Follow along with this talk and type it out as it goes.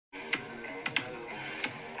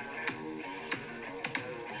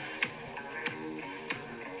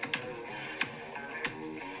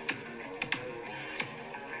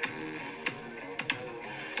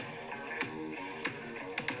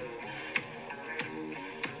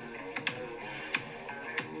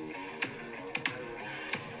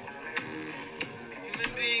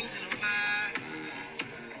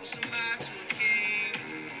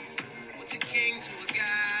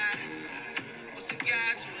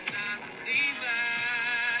not believer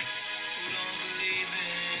who don't believe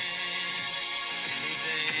in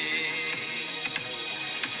anything.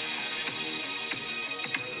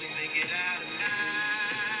 Will he make it out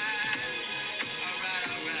alive? Alright.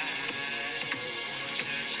 No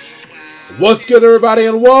church in a while. What's good, everybody,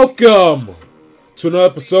 and welcome to another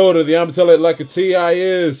episode of the I'm Tell It Like a T.I.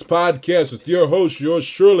 Is podcast with your host, yours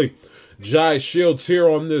truly, Jai Shields, here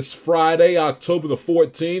on this Friday, October the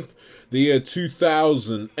 14th, the year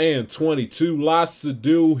 2022. Lots to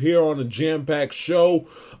do here on a jam-packed show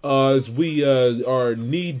as we are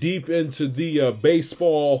knee-deep into the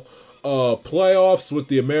baseball playoffs with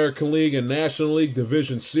the American League and National League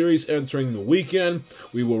Division Series entering the weekend.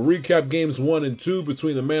 We will recap games 1 and 2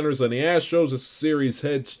 between the Mariners and the Astros as the series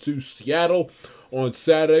heads to Seattle on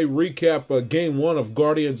Saturday. Recap game 1 of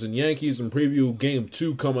Guardians and Yankees and preview game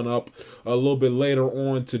 2 coming up a little bit later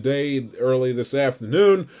on today, early this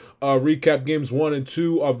afternoon. Recap games 1 and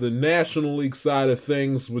 2 of the National League side of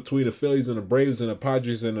things between the Phillies and the Braves and the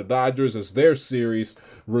Padres and the Dodgers as their series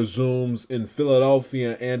resumes in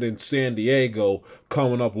Philadelphia and in San Diego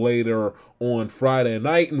coming up later on Friday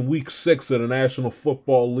night. In week 6 of the National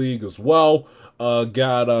Football League as well.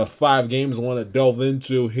 Got 5 games I want to delve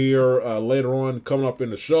into here later on coming up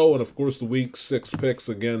in the show. And of course the week 6 picks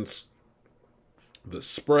against the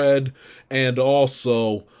spread, and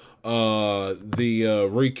also the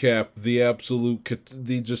recap, the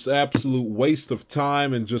absolute waste of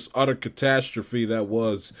time and just utter catastrophe that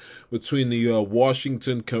was between the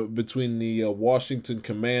Washington Commanders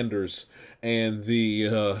and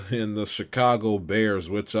the Chicago Bears,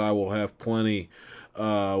 which I will have plenty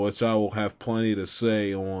to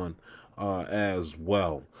say on as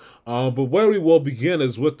well. But where we will begin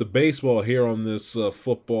is with the baseball here on this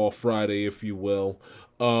Football Friday, if you will.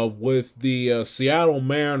 With the Seattle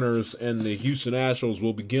Mariners and the Houston Astros, we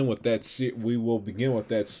will begin with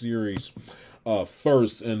that series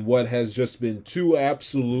first, and what has just been 2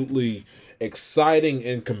 absolutely exciting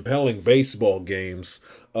and compelling baseball games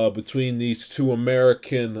between these 2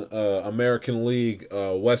 American League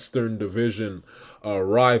Western Division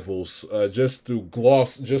rivals. Just to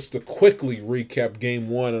quickly recap game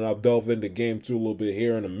 1, and I'll delve into game 2 a little bit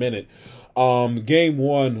here in a minute. Game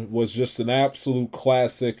 1 was just an absolute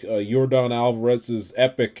classic. Yordan Alvarez's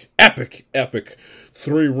epic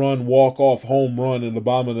 3-run walk-off home run in the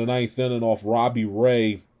bottom of the 9th inning off Robbie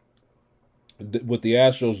Ray, with the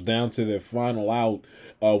Astros down to their final out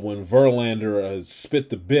when Verlander spit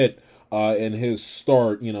the bit in his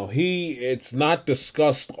start. It's not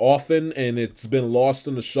discussed often, and it's been lost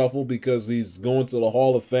in the shuffle because he's going to the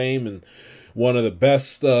Hall of Fame and one of the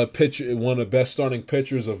best starting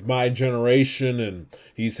pitchers of my generation, and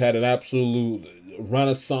he's had an absolute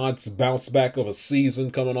renaissance bounce back of a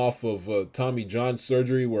season coming off of Tommy John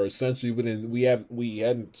surgery, where essentially we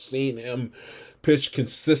hadn't seen him pitched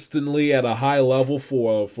consistently at a high level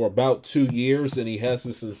for about 2 years, and he has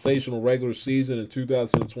a sensational regular season in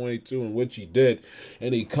 2022 in which he did,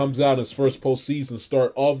 and he comes out his first postseason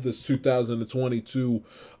start of this 2022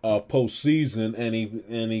 postseason, and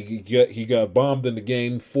he got bombed in the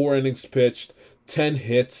game. 4 innings pitched, 10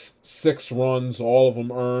 hits, 6 runs, all of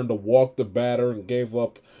them earned, a walk the batter, and gave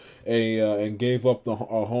up the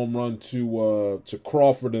home run to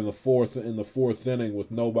Crawford in the fourth inning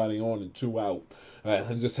with nobody on and 2 out.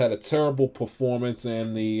 Just had a terrible performance,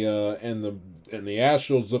 and the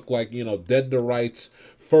Astros looked like dead to rights.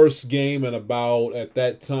 First game in at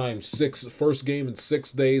that time first game in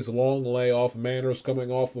 6 days, long layoff. Mariners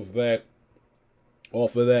coming off of that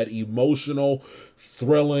emotional,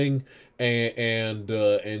 thrilling, and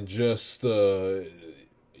just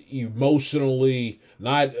emotionally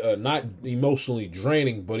not emotionally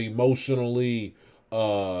draining, but emotionally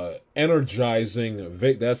energizing.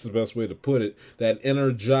 That's the best way to put it. That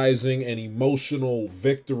energizing and emotional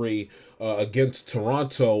victory against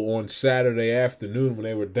Toronto on Saturday afternoon when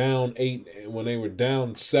they were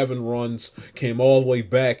down 7 runs, came all the way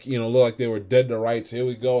back. Looked like they were dead to rights. Here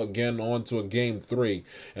we go again, on to a game 3,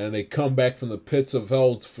 and they come back from the pits of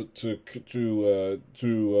hell to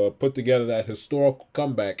put together that historical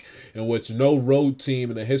comeback in which no road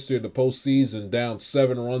team in the history of the postseason down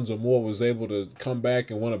 7 runs or more was able to come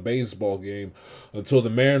back and win a baseball game until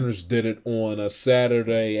the Mariners did it on a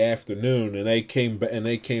Saturday afternoon, and they came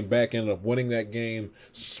back ended up winning that game,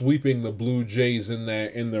 sweeping the Blue Jays in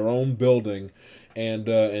their own building, and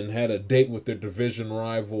had a date with their division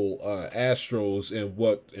rival Astros in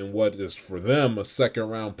what is for them a second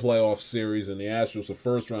round playoff series, and the Astros a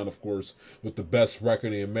first round, of course, with the best record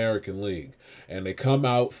in the American League. And they come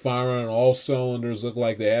out firing on all cylinders, look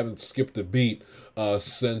like they haven't skipped a beat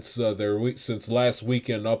since last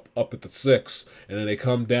weekend up at the 6, and then they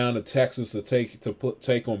come down to Texas to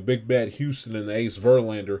take on Big Bad Houston and the ace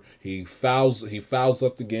Verlander. He fouls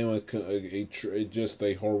up the game, just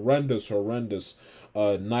a horrendous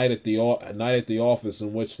night at the office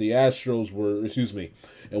in which the Astros were,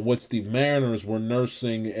 in which the Mariners were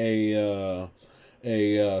nursing a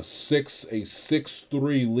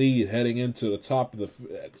 6-3 lead heading into the top of the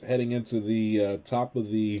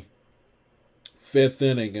fifth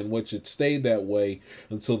inning, in which it stayed that way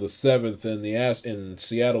until the seventh, and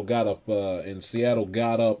Seattle got up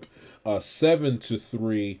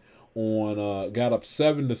 7-3 on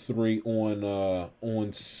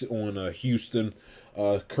Houston,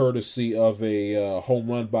 courtesy of a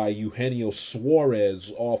home run by Eugenio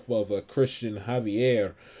Suarez off of Christian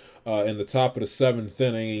Javier in the top of the seventh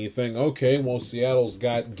inning. And you think, okay, well, Seattle's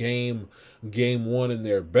got game one in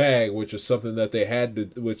their bag, which is something that they had to,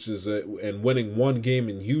 and winning one game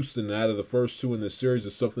in Houston out of the first two in the series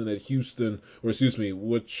is something that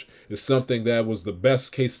which is something that was the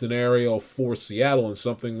best case scenario for Seattle, and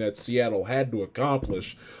something that Seattle had to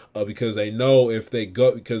accomplish, because they knew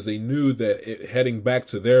that heading back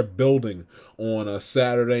to their building on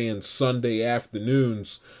Saturday and Sunday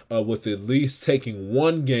afternoons, with at least taking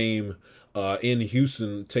one game in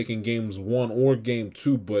Houston, taking games 1 or game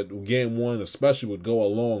 2, but game 1 especially would go a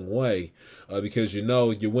long way, because you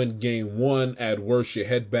win game 1, at worst you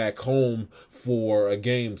head back home for a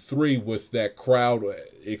game 3 with that crowd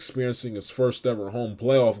experiencing its first ever home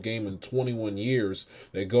playoff game in 21 years.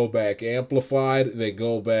 They go back amplified, they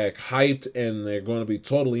go back hyped, and they're going to be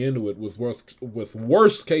totally into it with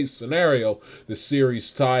worst case scenario, the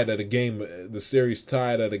series tied at a game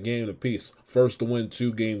apiece. First to win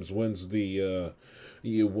 2 games wins the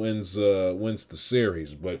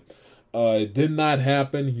series, but it did not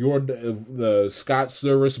happen. The Scott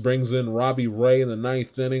Service brings in Robbie Ray in the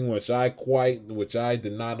 9th inning, which I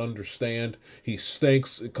did not understand. He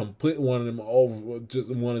stinks. One of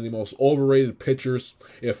the most overrated pitchers,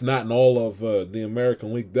 if not in all of the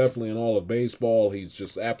American League, definitely in all of baseball. He's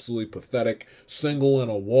just absolutely pathetic. Single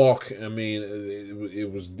and a walk. I mean,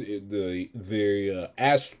 the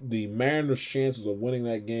Mariners' chances of winning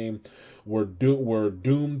that game were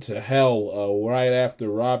doomed to hell right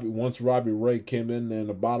after once Robbie Ray came in there in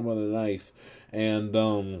the bottom of the 9th, and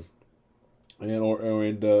it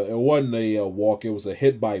wasn't a walk. It was a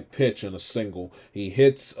hit by pitch and a single. He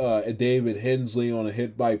hits David Hensley on a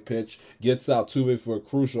hit by pitch, gets out 2-8 for a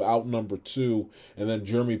crucial out number 2, and then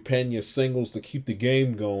Jeremy Pena singles to keep the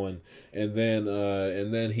game going, and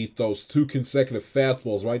then he throws 2 consecutive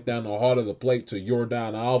fastballs right down the heart of the plate to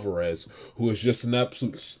Yordan Alvarez, who is just an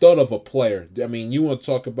absolute stud of a player. I mean, you want to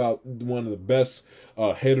talk about one of the best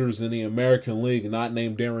hitters in the American League, not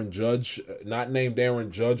named Aaron Judge, or not named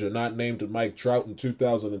Mike Trout in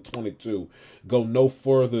 2022. Go no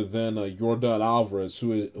further than Yordan Alvarez,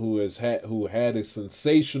 who had a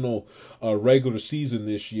sensational regular season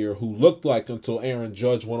this year, who looked like, until Aaron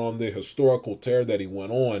Judge went on the historical tear that he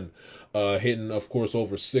went on, hitting, of course,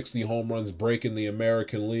 over 60 home runs, breaking the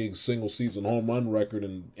American League single season home run record,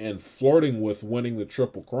 and flirting with winning the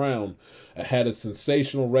Triple Crown. Had a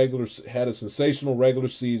sensational regular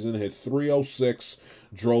season, hit 306,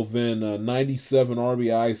 drove in 97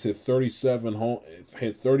 RBIs, hit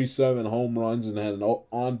 37 home runs, and had an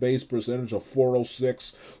on-base percentage of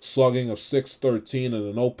 .406, slugging of .613,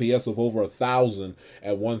 and an OPS of over 1,000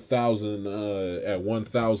 at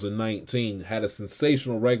 1,019. Had a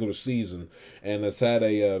sensational regular season, and has had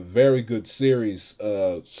a very good series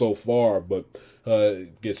so far, but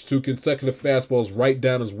gets 2 consecutive fastballs right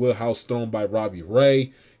down his wheelhouse thrown by Robbie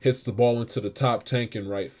Ray. Hits the ball into the top tank in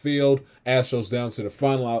right field. Astros down to the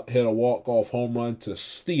final out, hit a walk-off home run to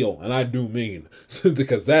steal, and I do mean,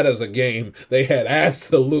 because that is a game they had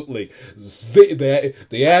absolutely,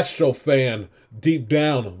 the Astro fan deep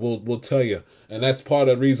down will tell you, and that's part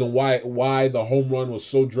of the reason why the home run was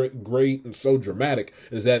so great and so dramatic,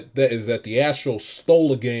 is that the Astros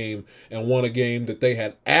stole a game and won a game that they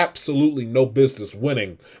had absolutely no business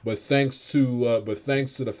winning, but thanks to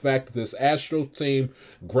the fact that this Astros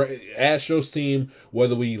team,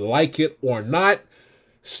 whether we like it or not,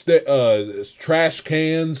 trash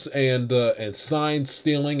cans and sign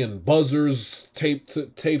stealing and buzzers taped to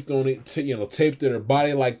their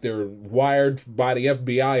body like they're wired by the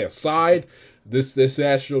FBI aside, This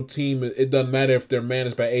Astro team, it doesn't matter if they're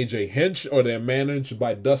managed by AJ Hinch or they're managed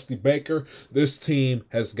by Dusty Baker. This team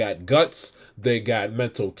has got guts. They got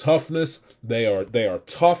mental toughness. They are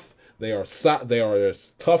tough. They are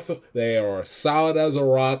as tough. They are as solid as a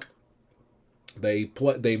rock. They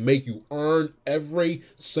make you earn every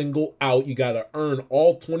single out. You got to earn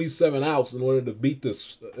all 27 outs in order to beat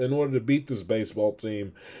this baseball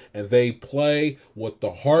team, and they play with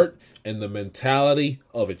the heart and the mentality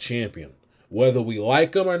of a champion. Whether we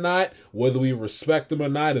like them or not, whether we respect them or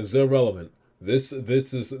not, is irrelevant. This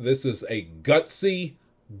is a gutsy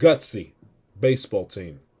baseball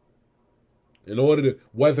team. In order to,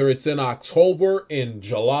 whether it's in October, in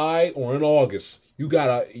July, or in August, you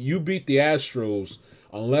beat the Astros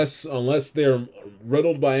unless they're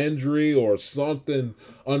riddled by injury or something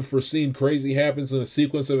unforeseen crazy happens in the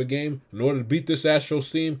sequence of a game. In order to beat this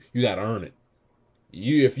Astros team, you gotta earn it.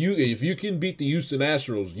 If you can beat the Houston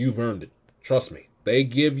Astros, you've earned it. Trust me. They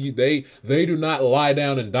do not lie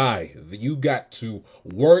down and die. You got to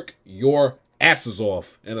work your asses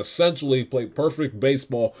off and essentially play perfect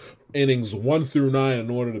baseball innings 1 through 9 in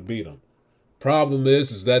order to beat them. Problem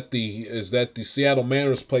is that the Seattle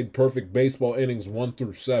Mariners played perfect baseball innings 1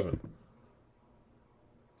 through 7.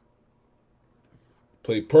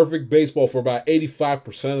 Played perfect baseball for about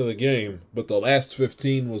 85% of the game, but the last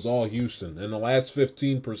 15 was all Houston, and the last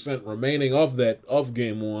 15% remaining of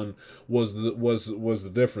game 1 was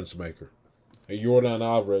the difference maker. And Yordan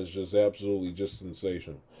Alvarez just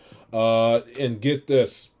sensational. And get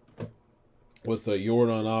this. With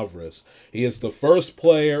Yordan Alvarez, he is the first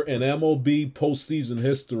player in MLB postseason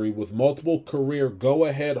history with multiple career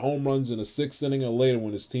go-ahead home runs in the 6th inning or later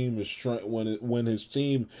when his team is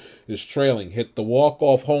trailing. Hit the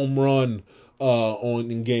walk-off home run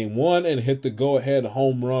in game 1 and hit the go-ahead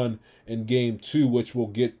home run in game 2, which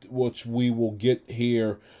we will get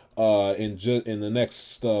here in the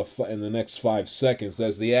next 5 seconds,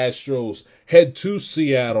 as the Astros head to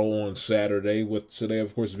Seattle on Saturday, with today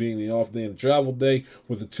of course being the off day and travel day,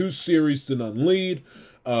 with a 2-0 lead.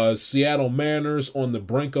 Seattle Mariners on the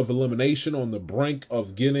brink of elimination, on the brink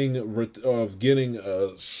of getting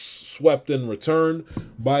swept in return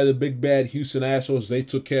by the big bad Houston Astros. They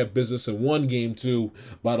took care of business and won game 2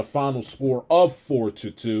 by the final score of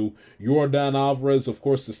 4-2. Yordan Alvarez, of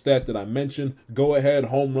course, the stat that I mentioned, go ahead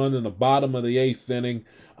home run in the bottom of the 8th inning.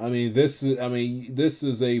 This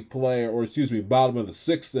is a player, or excuse me, bottom of the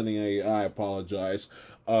 6th inning. I apologize.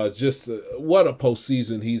 What a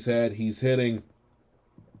postseason he's had. He's hitting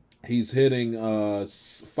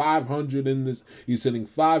 500 in this. He's hitting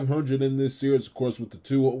 500 in this series, of course, with the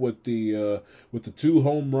two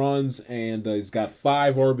home runs, and he's got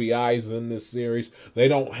 5 RBIs in this series. They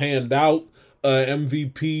don't hand out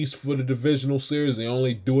MVPs for the divisional series. They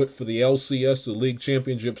only do it for the LCS, the League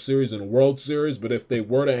Championship Series, and World Series. But if they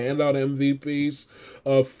were to hand out MVPs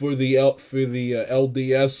for the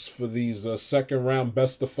LDS, for these second round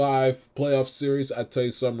best of 5 playoff series, I tell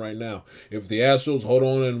you something right now: if the Astros hold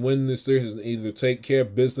on and win this series, and either take care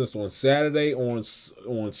of business on Saturday or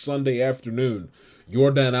on Sunday afternoon,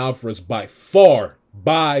 Yordan Alvarez by far,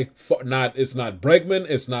 it's not Bregman,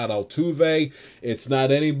 it's not Altuve, it's not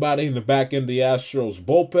anybody in the back end of the Astros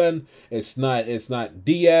bullpen, it's not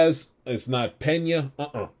Diaz, it's not Pena,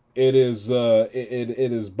 It is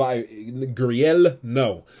by Gurriel,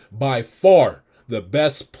 no, by far the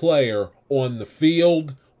best player on the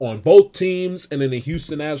field, on both teams, and in the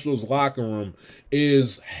Houston Astros locker room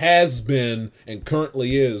has been and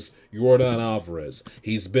currently is Yordan Alvarez.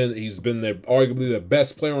 He's been arguably the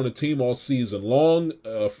best player on the team all season long,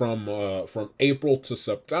 from April to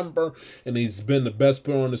September, and he's been the best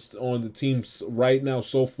player on the team right now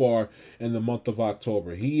so far in the month of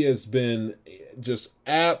October. He has been just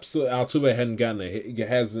absolutely. Altuve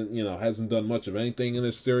hasn't done much of anything in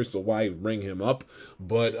this series, so why bring him up?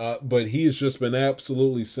 But he has just been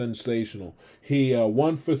absolutely sensational. He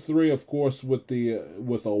 1 for 3, of course, with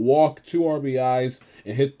a walk, 2 RBIs,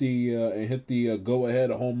 and hit the go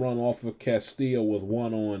ahead home run off of Castillo with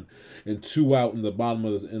 1 on and 2 out in the bottom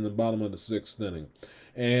of the 6th inning.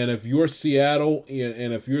 And if you're Seattle,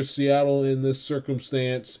 in this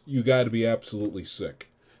circumstance, you got to be absolutely sick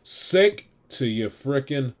to your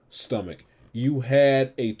frickin' stomach. You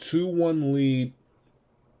had a 2-1 lead.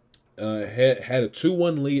 Had a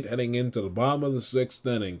 2-1 lead heading into the bottom of the 6th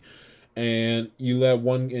inning, and you've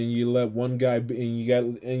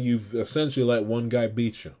essentially let one guy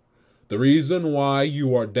beat you. The reason why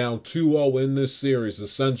you are down 2-0 in this series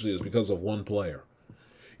essentially is because of one player.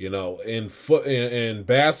 In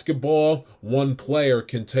basketball, one player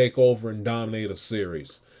can take over and dominate a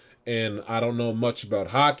series. And I don't know much about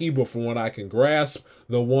hockey, but from what I can grasp,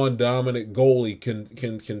 the one dominant goalie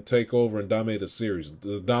can take over and dominate a series.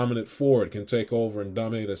 The dominant forward can take over and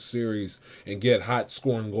dominate a series and get hot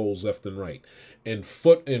scoring goals left and right. In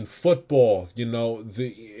football,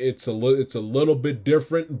 it's a little bit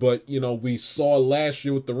different, but we saw last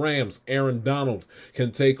year with the Rams, Aaron Donald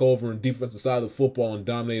can take over on defensive side of the football and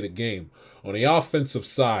dominate a game. On the offensive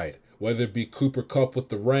side, whether it be Cooper Kupp with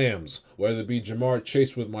the Rams, whether it be Jamar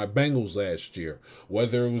Chase with my Bengals last year,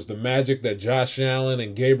 whether it was the magic that Josh Allen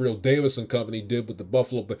and Gabriel Davis and company did with the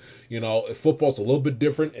Buffalo, football's a little bit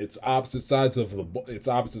different. It's opposite sides of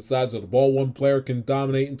the ball. One player can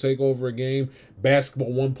dominate and take over a game.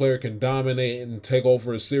 Basketball, one player can dominate and take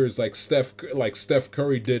over a series like Steph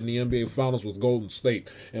Curry did in the NBA Finals with Golden State.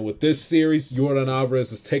 And with this series, Jordan Alvarez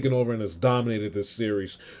has taken over and has dominated this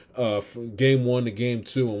series from game 1 to game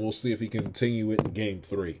 2, and we'll see if he can continue it in game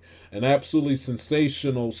 3. An absolutely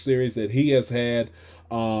sensational series that he has had.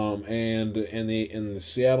 And the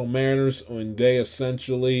Seattle Mariners, when they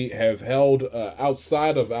essentially have held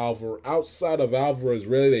outside of Alvarez,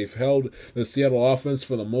 really they've held the Seattle offense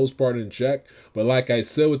for the most part in check. But like I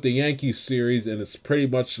said with the Yankees series, and it's pretty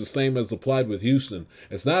much the same as applied with Houston,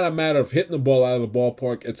 it's not a matter of hitting the ball out of the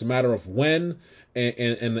ballpark. It's a matter of when,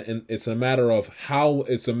 and it's a matter of how.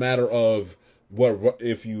 It's a matter of what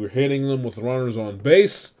if you're hitting them with runners on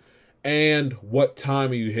base, and what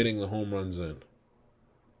time are you hitting the home runs in.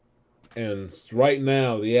 And right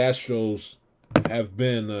now, the Astros have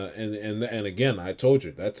been, and again, I told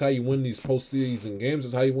you, that's how you win these postseason games.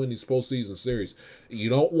 That's how you win these postseason series. You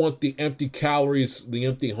don't want the empty calories, the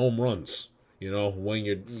empty home runs. When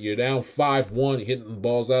you're down 5-1,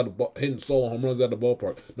 hitting solo home runs out of the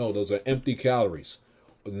ballpark. No, those are empty calories.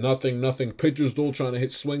 Nothing. Pitchers still trying to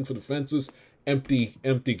swing for the fences. Empty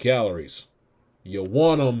calories. You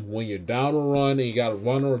want them when you're down a run and you got a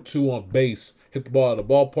runner or two on base. Hit the ball out of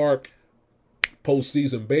the ballpark.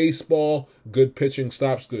 Postseason baseball, good pitching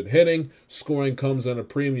stops good hitting. Scoring comes at a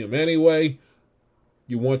premium anyway.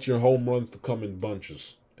 You want your home runs to come in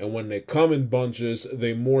bunches. And when they come in bunches,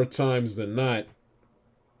 they more times than not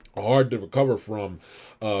are hard to recover from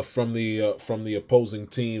the opposing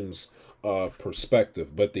team's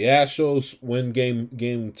perspective. But the Astros win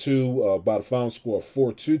game 2 by the final score of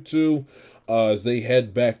 4-2 as they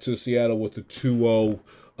head back to Seattle with a 2-0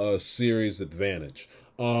 series advantage.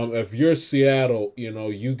 If you're Seattle,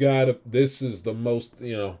 you gotta. This is the most.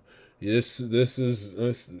 Your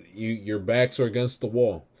backs are against the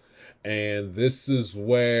wall, and this is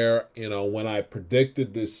where when I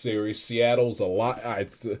predicted this series, Seattle was a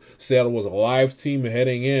live team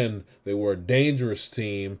heading in. They were a dangerous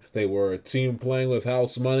team. They were a team playing with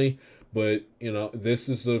house money. But this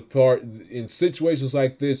is the part in situations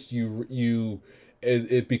like this.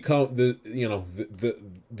 It becomes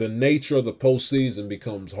the nature of the postseason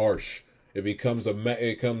becomes harsh. It becomes a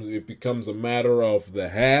matter of the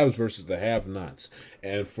haves versus the have-nots.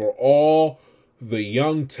 And for all the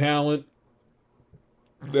young talent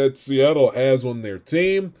that Seattle has on their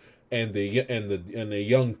team, and the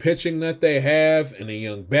young pitching that they have, and the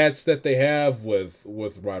young bats that they have with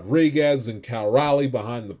Rodriguez and Cal Raleigh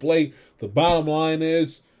behind the plate, the bottom line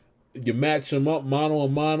is you match them up mano a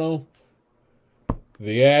mano.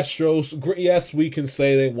 The Astros, yes, we can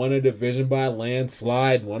say they won a division by a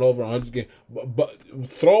landslide, won over 100 games, but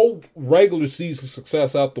throw regular season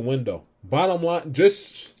success out the window. Bottom line,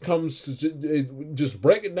 just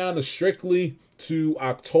break it down to strictly to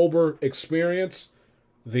October experience.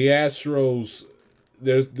 The Astros,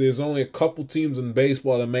 there's only a couple teams in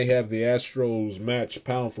baseball that may have the Astros match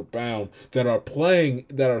pound for pound that are playing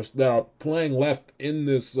left in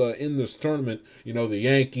this tournament. The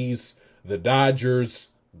Yankees, the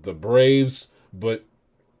Dodgers, the Braves, but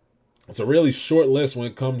it's a really short list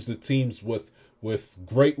when it comes to teams with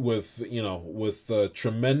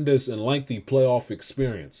tremendous and lengthy playoff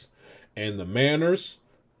experience. And the Mariners,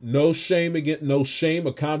 no shame,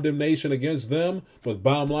 a condemnation against them. But the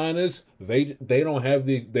bottom line is they don't have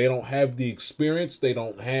the experience. They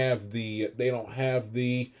don't have the.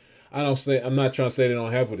 I'm not trying to say they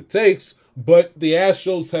don't have what it takes. But the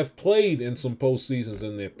Astros have played in some postseasons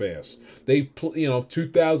in their past. They played in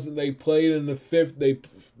the fifth.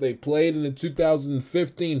 They played in the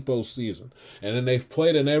 2015 postseason, and then they've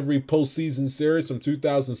played in every postseason series from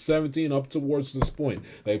 2017 up towards this point.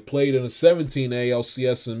 They played in the 17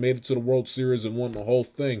 ALCS and made it to the World Series and won the whole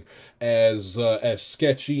thing, as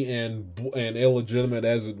sketchy and illegitimate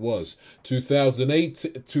as it was.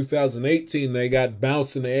 2018 they got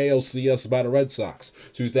bounced in the ALCS by the Red Sox.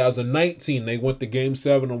 2019 they went to Game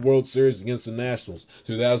 7 of the World Series against the Nationals.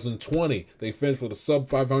 2020 they finished with a sub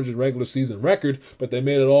 500 regular season record, but they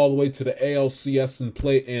made it all the way to the ALCS and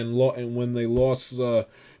when they lost to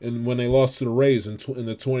the Rays in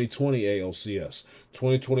the 2020 ALCS.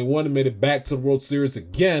 2021 they made it back to the World Series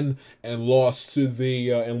again and lost to the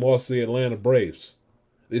Atlanta Braves.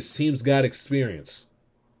 This team's got experience.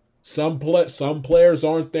 Some players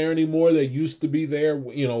aren't there anymore. They used to be there.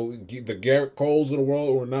 You know, the Garrett Coles of the world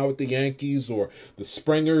who are now with the Yankees, or the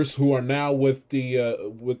Springers who are now with the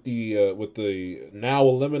now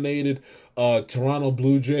eliminated Toronto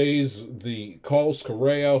Blue Jays. The Carlos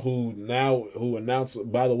Correa who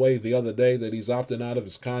announced, by the way, the other day that he's opting out of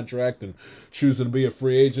his contract and choosing to be a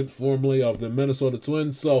free agent, formerly of the Minnesota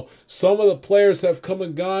Twins. So some of the players have come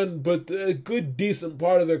and gone, but a good, decent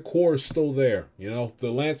part of their core is still there. You know,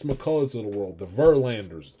 the Lance McCullers of the world, the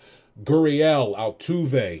Verlanders, Gurriel,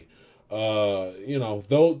 Altuve, you know,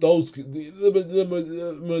 the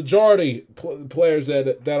majority players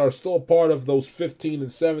that are still a part of those 15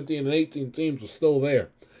 and 17 and 18 teams are still there,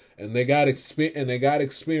 and they got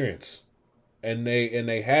experience, and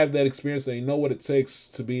they have that experience. And they know what it takes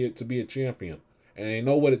to be a champion, and they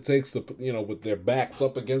know what it takes to, you know, with their backs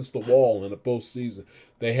up against the wall in the postseason.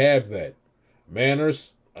 They have that.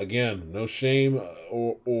 Manners, again, no shame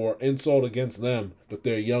or insult against them, but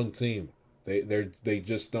they're a young team. They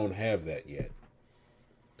just don't have that yet.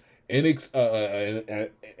 An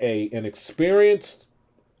experienced,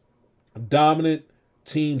 dominant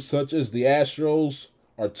team such as the Astros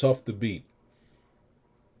are tough to beat.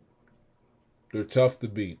 They're tough to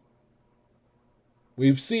beat.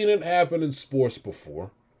 We've seen it happen in sports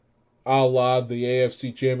before. A la the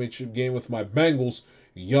AFC Championship game with my Bengals,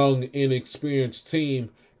 young, inexperienced team.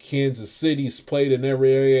 Kansas City's has played in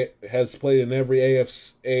every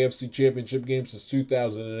AFC Championship game since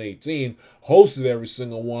 2018, hosted every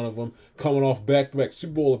single one of them, coming off back-to-back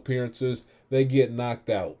Super Bowl appearances. They get knocked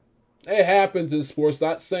out. It happens in sports.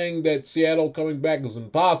 Not saying that Seattle coming back is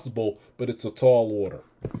impossible, but it's a tall order.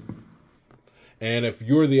 And if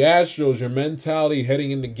you're the Astros, your mentality heading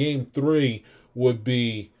into Game 3 would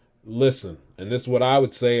be, listen, and this is what I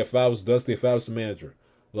would say if I was Dusty, if I was the manager.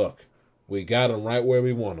 Look, we got them right where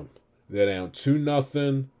we want them. They're down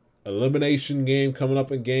 2-0. Elimination game coming up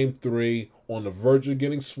in Game 3, on the verge of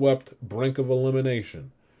getting swept, brink of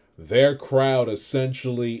elimination. Their crowd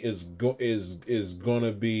essentially is going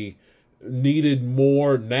to be needed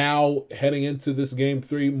more now heading into this Game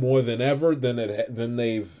 3 more than ever than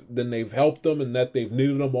they've helped them, and that they've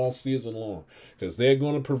needed them all season long, because they're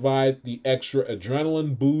going to provide the extra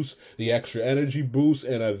adrenaline boost, the extra energy boost,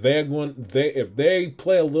 and if they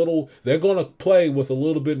play a little, they're going to play with a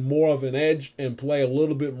little bit more of an edge and play a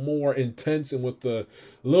little bit more intense and with a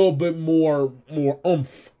little bit more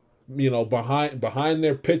oomph. You know, behind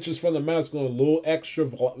their pitches from the mound, it's going to a little extra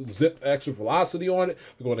velocity on it.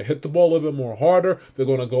 They're going to hit the ball a little bit more harder. They're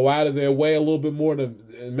going to go out of their way a little bit more to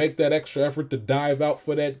make that extra effort to dive out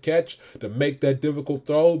for that catch, to make that difficult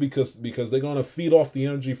throw, because they're going to feed off the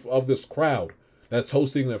energy of this crowd that's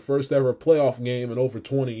hosting their first ever playoff game in over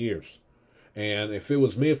 20 years. And if it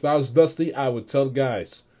was me, if I was Dusty, I would tell the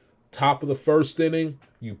guys, top of the first inning,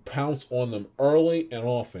 you pounce on them early and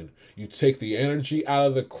often. You take the energy out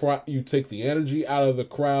of the crowd.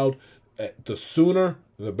 The sooner,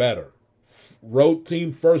 the better. Road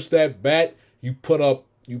team first at bat. You put up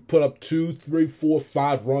 2, 3, 4,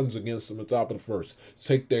 5 runs against them at the top of the first.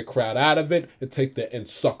 Take their crowd out of it and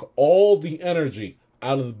suck all the energy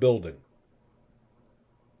out of the building.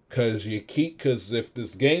 Because if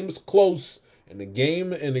this game is close and the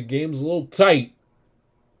game's a little tight,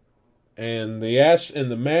 and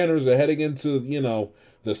the Mariners are heading into, you know,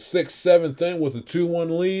 the 6th, 7th inning with a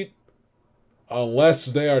 2-1 lead, unless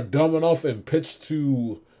they are dumb enough and pitch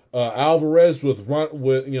to Alvarez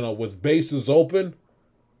with bases open,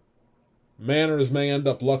 Mariners may end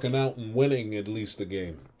up lucking out and winning at least the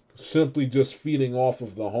game, simply just feeding off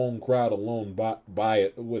of the home crowd alone by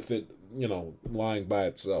it, with it, you know, lying by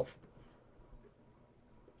itself.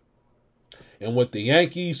 And with the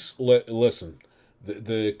Yankees, listen.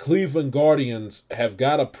 The Cleveland Guardians have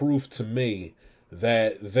got to prove to me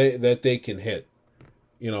that they can hit.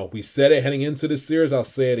 You know, we said it heading into this series. I'll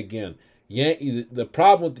say it again. The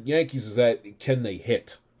problem with the Yankees is that, can they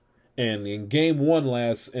hit? And in Game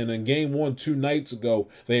 1 2 nights ago,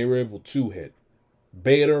 they were able to hit.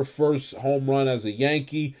 Bader, first home run as a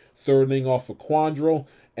Yankee, 3rd inning off of Quandrel,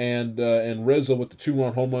 and Rizzo with the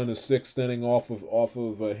 2-run home run in the 6th inning off of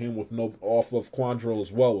Quandrel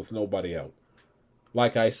as well, with nobody out.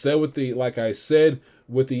 Like I said with the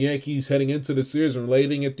Yankees heading into the series and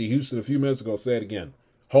relating it to Houston a few minutes ago, I'll say it again.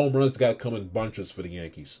 Home runs got to come in bunches for the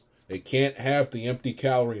Yankees. They can't have the empty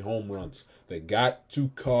calorie home runs. They got to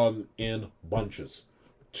come in bunches.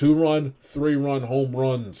 2-run, 3-run home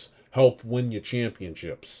runs help win you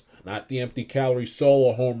championships. Not the empty calorie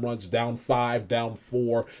solo home runs down 5, down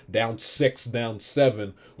 4, down 6, down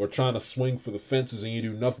 7, or trying to swing for the fences and you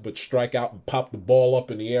do nothing but strike out and pop the ball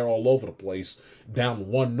up in the air all over the place, down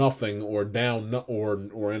 1-0 or down or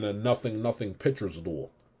in a 0-0 pitcher's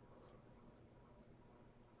duel.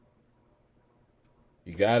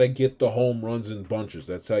 You gotta get the home runs in bunches.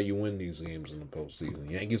 That's how you win these games in the postseason.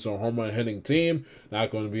 The Yankees are a home run hitting team.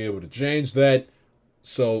 Not going to be able to change that.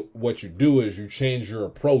 So what you do is you change your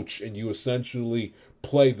approach and you essentially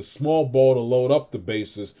play the small ball to load up the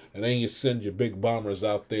bases, and then you send your big bombers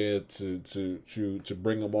out there to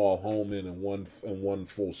bring them all home in one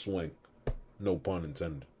full swing. No pun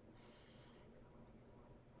intended.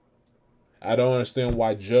 I don't understand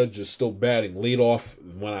why Judge is still batting leadoff.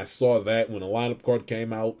 When I saw that, when the lineup card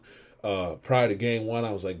came out prior to Game 1,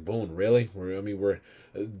 I was like, "Boone, really?"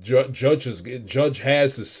 Judge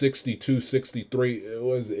has the 62, 63.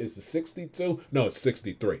 Is it 62? No, it's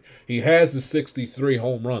 63. He has the 63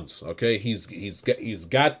 home runs. Okay, he's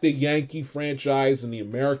got the Yankee franchise in the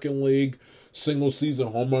American League single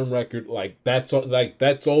season home run record. That's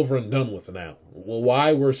over and done with now. Well,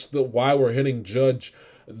 why we're hitting Judge?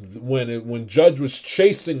 When Judge was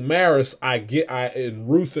chasing Maris, and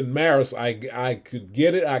Ruth and Maris, I could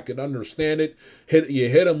get it, I could understand it. You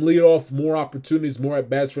hit him lead off, more opportunities, more at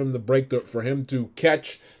bats for him for him to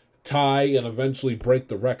catch, tie, and eventually break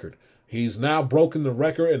the record. He's now broken the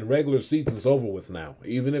record, and the regular season's over with now.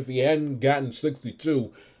 Even if he hadn't gotten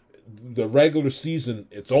 62, the regular season,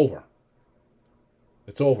 it's over.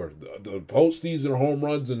 It's over. The postseason home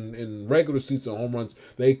runs and regular season home runs,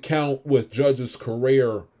 they count with Judge's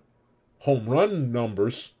career home run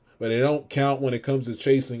numbers, but they don't count when it comes to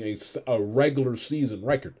chasing a regular season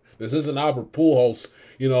record. This isn't Albert Pujols,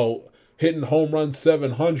 hitting home run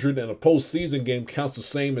 700 in a postseason game counts the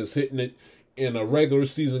same as hitting it in a regular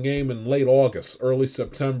season game in late August, early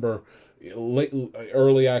September,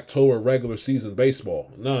 early October regular season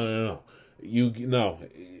baseball. No.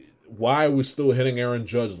 Why are we still hitting Aaron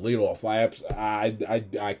Judge leadoff?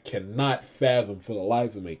 I cannot fathom for the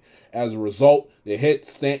life of me. As a result, they hit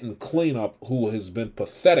Stanton cleanup, who has been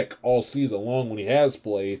pathetic all season long when he has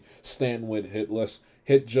played. Stanton would hit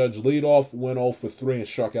Judge leadoff, went 0 for 3, and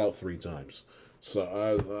struck out 3 times. So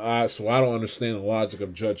I don't understand the logic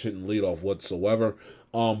of Judge hitting leadoff whatsoever.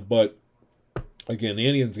 But again, the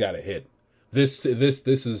Indians got to hit. This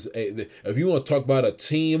is if you want to talk about a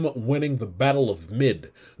team winning the Battle of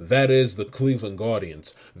Mid, that is the Cleveland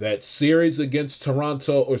Guardians. That series against against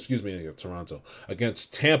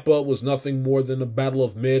Tampa was nothing more than a Battle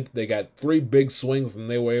of Mid. They got 3 big swings and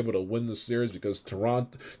they were able to win the series because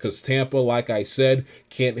Tampa, like I said,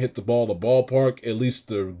 can't hit the ball to ballpark. At least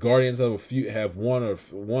the Guardians have one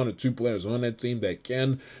or two players on that team that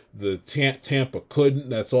can. The Tampa couldn't.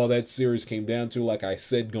 That's all that series came down to, like I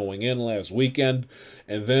said, going in last weekend.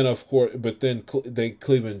 And then, of course,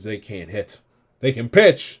 Cleveland, they can't hit. They can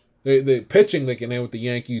pitch. They pitching they can hit with the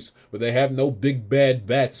Yankees, but they have no big bad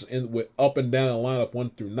bats with up and down the lineup 1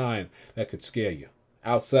 through 9 that could scare you.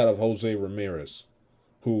 Outside of Jose Ramirez,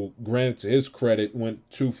 who, granted to his credit,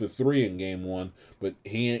 went 2 for 3 in Game 1, but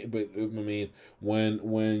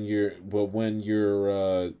when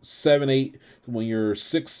you're 7, 8, when you're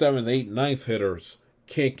 6, 7, 8, 9th hitters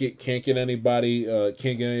can't get anybody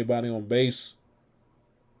on base,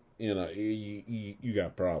 you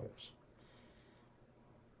got problems.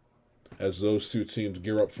 As those two teams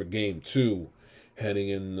gear up for Game 2, heading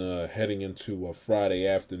into a Friday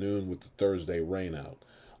afternoon with the Thursday rainout.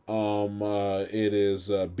 It is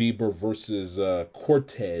Bieber versus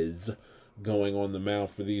Cortez going on the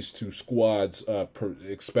mound for these two squads.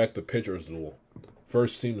 Expect a pitcher's duel.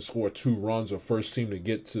 First team to score 2 runs or first team to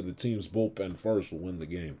get to the team's bullpen first will win the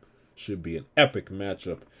game. Should be an epic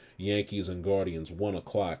matchup. Yankees and Guardians, 1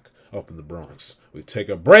 o'clock up in the Bronx. We take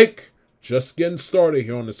a break. Just getting started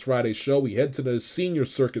here on this Friday show. We head to the senior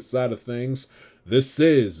circuit side of things. This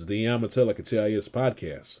is the Amatella Catalias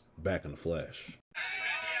podcast. Back in the flash.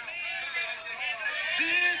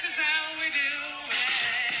 This is how we do it.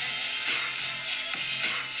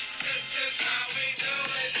 This is how we do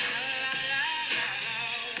it. La, la,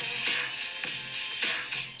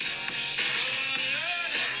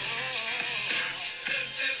 la, la.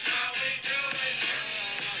 This is how we do it.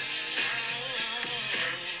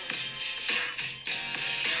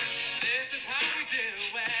 This is how we do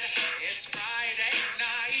it. It's Friday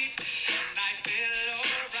night, and I feel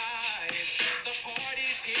alright. The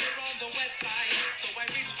party's here on the west side, so I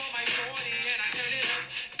reach for my 40 and I turn it up.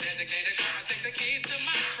 Designated driver, take the keys to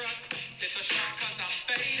my truck. Hit the shop 'cause I'm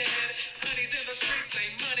faded. Honey's in the streets, say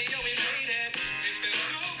money, yo, we made it. It feels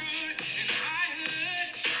so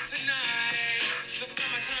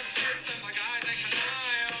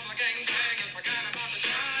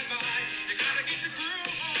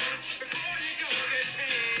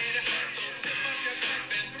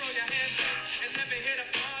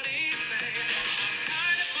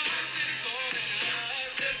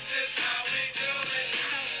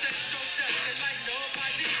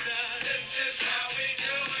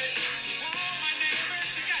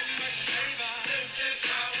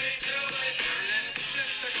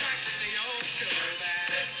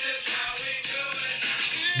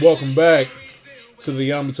Welcome back to the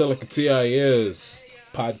Yamatellika TIS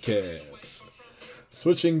podcast.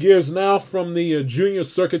 Switching gears now from the junior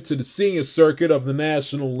circuit to the senior circuit of the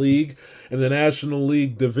National League and the National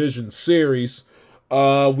League Division Series.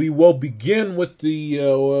 We will begin with the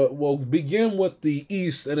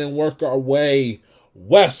East and then work our way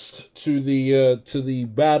west to the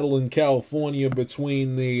battle in California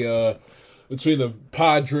between the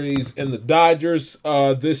Padres and the Dodgers.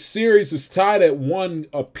 This series is tied at 1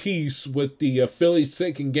 apiece with the Phillies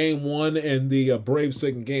taking game 1 and the Braves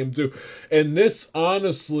taking game 2. And this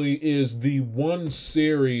honestly is the one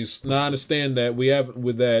series. Now I understand that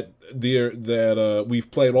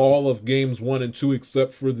we've played all of games 1 and 2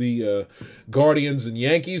 except for the Guardians and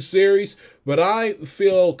Yankees series. But I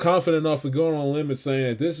feel confident enough of going on a limb and saying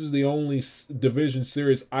that this is the only division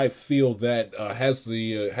series I feel that has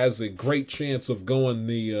a great chance of going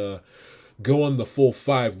the full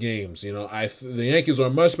 5 games. You know, the Yankees are a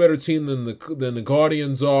much better team than the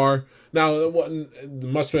Guardians are. Now, the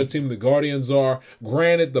much better team the Guardians are.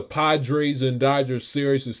 Granted, the Padres and Dodgers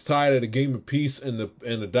series is tied at a game apiece, and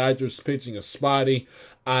the Dodgers pitching is spotty.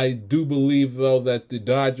 I do believe though that the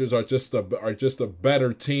Dodgers are just a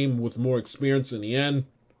better team with more experience in the end.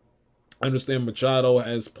 I understand Machado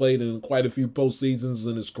has played in quite a few postseasons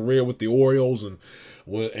in his career with the Orioles and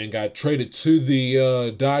got traded to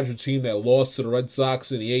the Dodger team that lost to the Red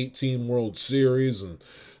Sox in the 2018 World Series and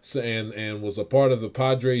was a part of the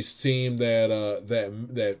Padres team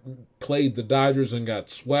that played the Dodgers and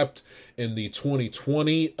got swept in the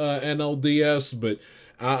 2020 NLDS. But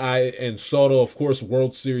and Soto, of course,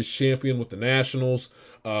 World Series champion with the Nationals.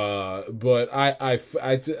 But I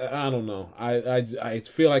don't know. I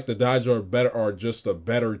feel like the Dodgers are just a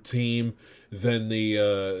better team than the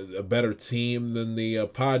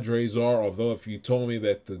Padres are. Although if you told me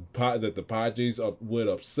that the Padres would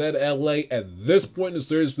upset LA at this point in the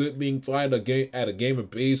series, with it being tied at a game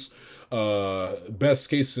apiece, best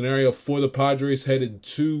case scenario for the Padres headed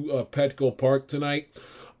to Petco Park tonight.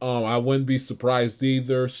 I wouldn't be surprised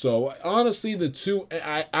either. So honestly, the two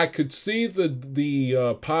I could see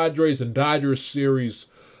the Padres and Dodgers series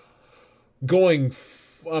going.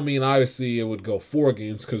 Obviously it would go 4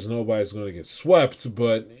 games because nobody's going to get swept.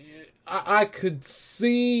 But I could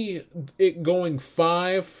see it going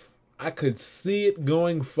 5.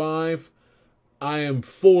 I am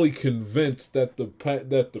fully convinced that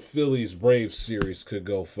the Phillies Braves series could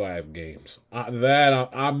go 5 games.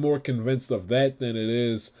 I'm more convinced of that than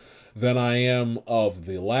I am of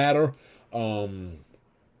the latter. And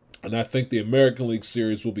I think the American League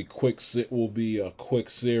series will be a quick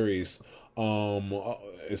series.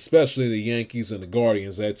 Especially the Yankees and the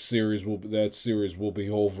Guardians. That series will be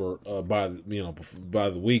over by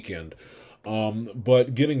the weekend.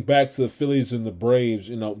 But getting back to the Phillies and the Braves,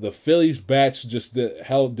 the Phillies bats just did a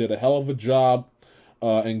hell of a job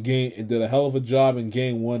in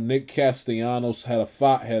game 1. Nick Castellanos had a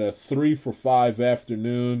 3-for-5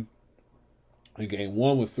 afternoon in game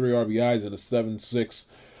 1 with 3 RBIs and a 7-6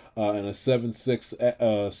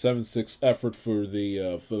 effort for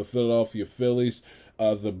the Philadelphia Phillies.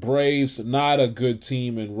 The Braves, not a good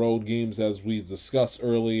team in road games, as we've discussed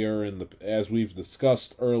earlier in the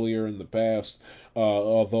past.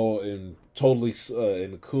 Although in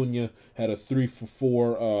Acuna had a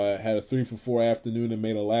 3-for-4 afternoon and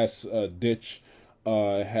made a last ditch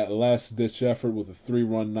effort with a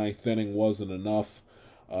 3-run 9th inning wasn't enough.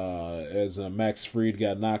 As Max Fried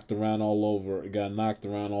got knocked around all over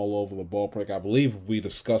the ballpark. I believe we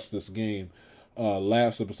discussed this game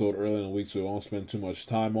last episode earlier in the week, so we won't spend too much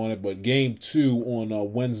time on it. But game 2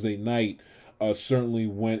 on Wednesday night certainly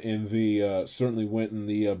went in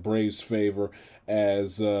the Braves' favor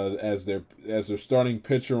as their starting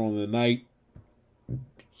pitcher on the night.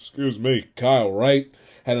 Kyle Wright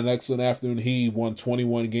had an excellent afternoon. He won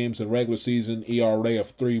 21 games in regular season, ERA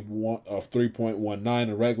of 3.19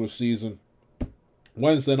 in regular season.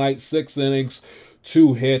 Wednesday night, 6 innings,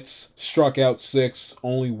 2 hits, struck out 6,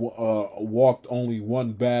 walked only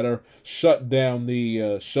 1 batter, shut down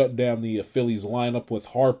the Phillies lineup with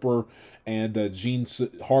Harper, Gene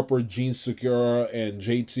Segura, and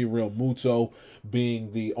JT Realmuto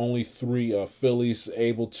being the only 3 Phillies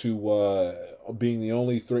able to being the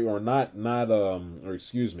only 3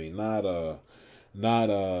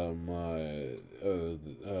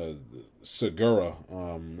 Segura.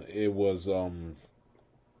 It was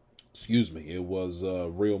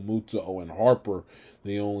Realmuto and Harper,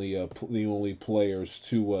 the only players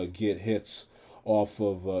to get hits off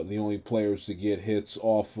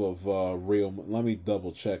of Real. Let me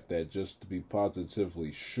double check that just to be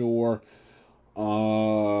positively sure.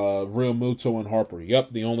 Real Muto and Harper.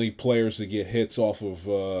 Yep, the only players to get hits off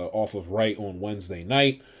of Wright on Wednesday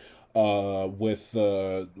night.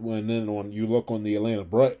 When then on you look on the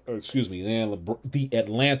the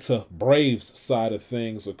Atlanta Braves side of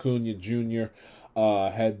things, Acuna Jr.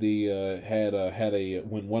 Had a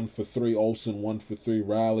went 1 for 3. Olsen 1 for 3.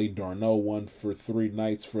 Riley, d'Arnaud 1 for 3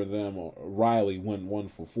 nights for them. Riley went 1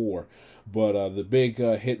 for 4. But the big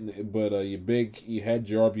hit, but you had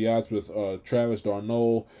your RBIs with Travis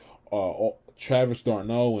d'Arnaud.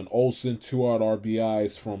 And Olsen, 2 out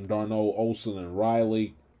RBIs from d'Arnaud, Olsen, and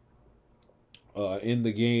Riley. In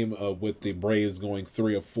the game with the Braves going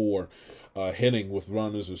 3 of 4, hitting with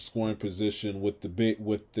runners of scoring position with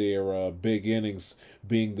their big innings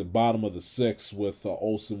being the bottom of the 6th with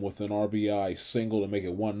Olsen with an RBI single to make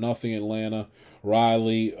it 1-0 Atlanta.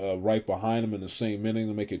 Riley right behind him in the same inning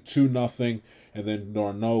to make it 2-0, and then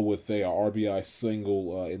d'Arnaud with a RBI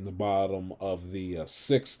single in the bottom of the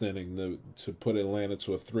 6th inning to put Atlanta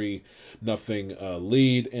to a 3-0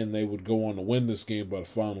 lead, and they would go on to win this game by the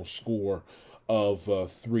final score of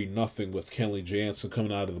 3-0 with Kenley Jansen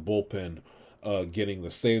coming out of the bullpen, getting the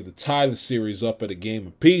save to tie the series up at a game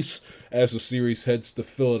apiece as the series heads to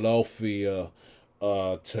Philadelphia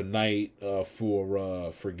tonight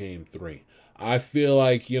for Game 3. I feel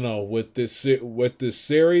like with this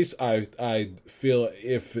series, I feel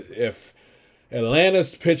if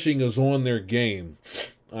Atlanta's pitching is on their game,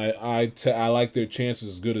 I like their chances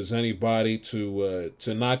as good as anybody to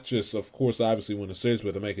not just, of course, obviously win the series,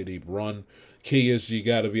 but to make a deep run. Key is you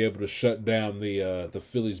got to be able to shut down the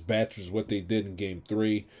Phillies batters, what they did in Game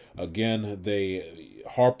 3. Again,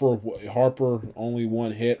 Harper only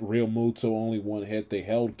 1 hit, Real Muto only 1 hit. They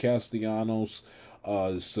held Castellanos,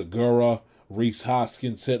 Segura, Rhys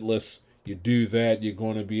Hoskins hitless. You do that, you're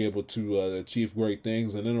going to be able to achieve great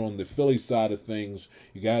things. And then on the Philly side of things,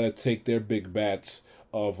 you got to take their big bats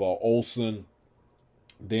of Olsen,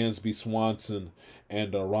 Dansby Swanson,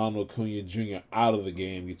 and Ronald Acuna Jr. out of the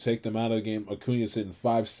game. You take them out of the game. Acuna's hitting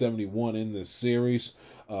 .571 in this series.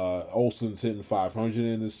 Olsen's hitting .500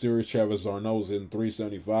 in this series. Travis d'Arnaud's hitting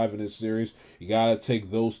 .375 in this series. You got to take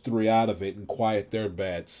those 3 out of it and quiet their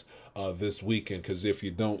bats this weekend, because if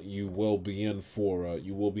you don't, you will be in for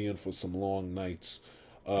some long nights.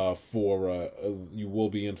 You will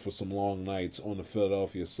be in for some long nights on the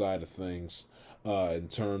Philadelphia side of things. In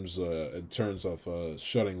terms of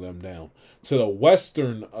shutting them down to the West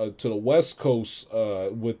Coast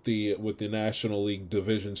with the National League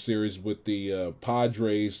Division Series with the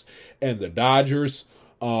Padres and the Dodgers.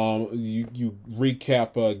 You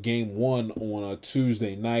recap Game 1 on a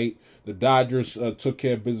Tuesday night. The Dodgers took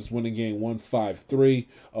care of business, winning Game 1 5-3.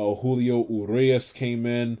 Julio Urias came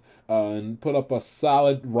in and put up a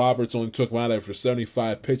solid. Roberts only took him out after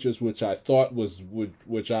 75 pitches, which I was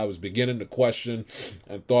beginning to question,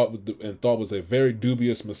 and thought was a very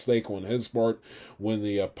dubious mistake on his part when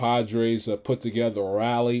the Padres put together a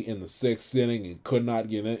rally in the 6th inning and could not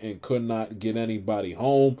get anybody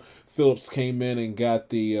home. Phillips came in and got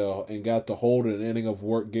the hold in an inning of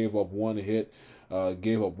work, gave up one hit and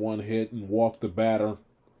walked the batter,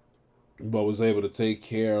 but was able to take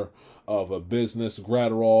care of a business.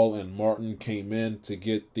 Gratterall and Martin came in to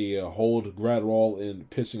get the hold. Gratterall in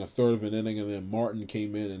pitching a third of an inning, and then Martin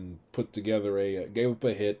came in and gave up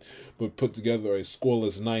a hit, but put together a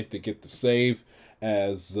scoreless ninth to get the save.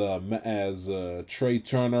 As Trey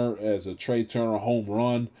Turner home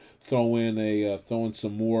run, throwing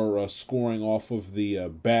some more scoring off of the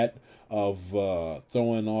bat of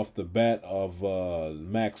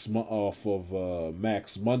Max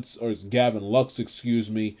Muncy, or Gavin Lux,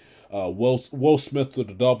 excuse me. Will Smith with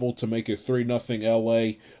a double to make it 3-0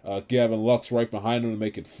 LA. Gavin Lux right behind him to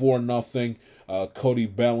make it 4-0. Cody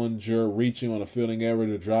Bellinger reaching on a fielding error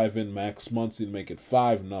to drive in Max Muncy to make it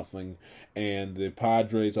 5-0. And the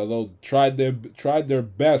Padres, although tried their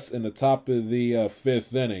best in the top of the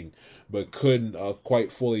 5th inning, but couldn't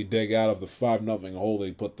quite fully dig out of the 5-0 hole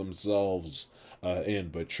they put themselves in.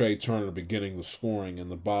 But Trey Turner beginning the scoring in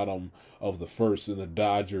the bottom of the 1st, and the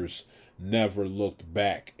Dodgers never looked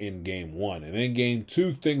back in Game 1. And in Game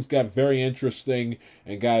 2, things got very interesting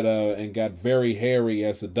and got very hairy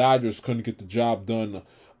as the Dodgers couldn't get the job done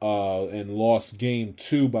and lost Game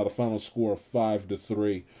 2 by the final score of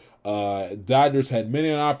 5-3. Dodgers had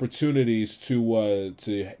many opportunities to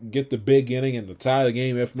get the big inning and to tie the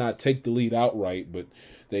game, if not take the lead outright. But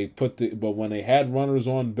when they had runners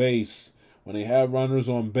on base. When they had runners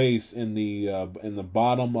on base in the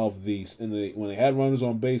bottom of the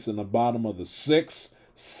 6th,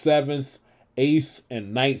 7th, 8th,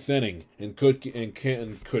 and 9th inning, and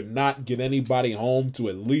could not get anybody home to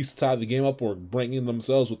at least tie the game up or bringing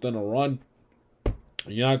themselves within a run,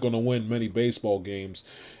 You're not going to win many baseball games,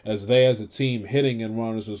 as they, as a team, hitting and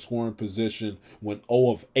runners in scoring position, went 0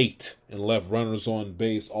 of 8 and left runners on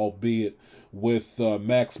base, albeit with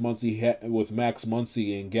Max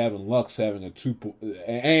Muncy and Gavin Lux having a 2,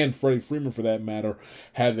 and Freddie Freeman for that matter,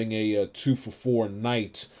 having a 2 for 4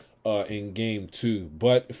 night in Game 2.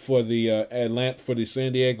 But for the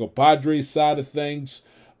San Diego Padres side of things,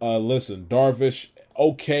 listen, Darvish,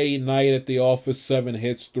 okay night at the office, 7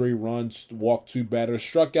 hits, 3 runs, walked 2 batters,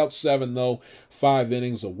 struck out 7 though, 5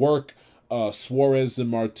 innings of work. Suarez and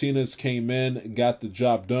Martinez came in, got the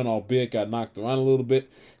job done, albeit got knocked around a little bit.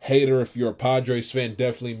 Hader, if you're a Padres fan,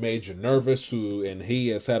 definitely made you nervous. And he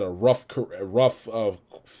has had a rough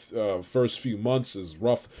first few months. His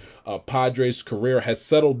rough Padres career has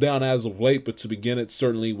settled down as of late, but to begin, it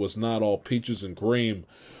certainly was not all peaches and cream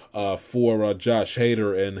for Josh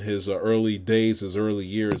Hader in his early days, his early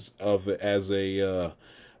years of as a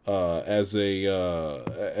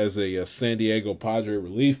San Diego Padre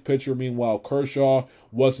relief pitcher. Meanwhile, Kershaw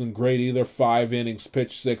wasn't great either. 5 innings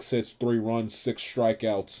pitched, 6 hits, 3 runs, 6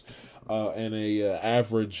 strikeouts, and a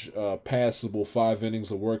average passable 5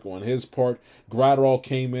 innings of work on his part. Graterol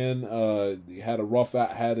came in, had a rough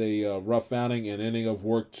outing, an inning of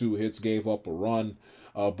work, 2 hits, gave up a run.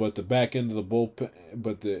 But the back end of the bullpen,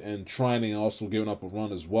 and Trining also giving up a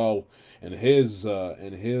run as well in his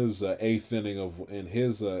eighth inning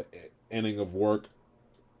of work.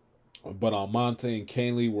 But Almonte and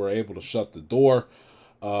Canley were able to shut the door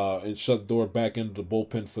back into the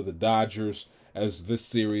bullpen for the Dodgers as this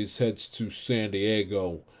series heads to San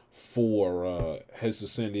Diego for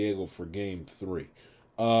Game 3.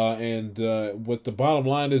 What the bottom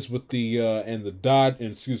line is with the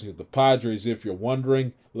Padres, if you're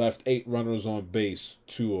wondering, left 8 runners on base,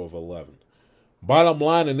 2 of 11. Bottom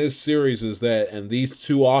line in this series is that, and these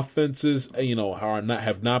two offenses,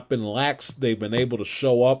 have not been lax. They've been able to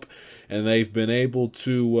show up, and they've been able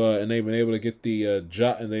to get the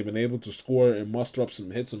job, and they've been able to score and muster up some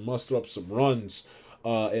hits and muster up some runs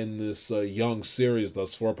in this young series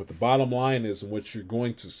thus far. But the bottom line is, and what you're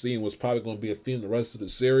going to see, and what's probably going to be a theme the rest of the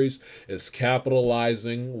series, is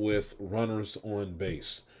capitalizing with runners on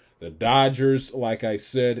base. The Dodgers, like I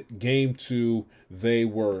said, Game 2, they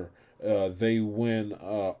win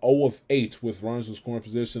 0 of 8 with runners in scoring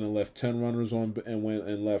position and left 10 runners on 10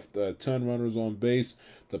 runners on base.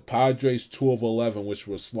 The Padres 2 of 11, which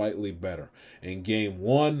was slightly better. In Game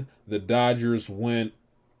 1, the Dodgers went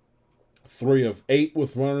 3 of 8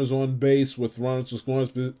 with runners on base, with runners in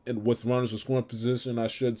scoring position, I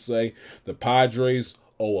should say. The Padres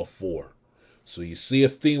 0 of 4. So you see a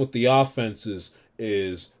theme with the offenses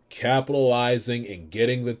is capitalizing and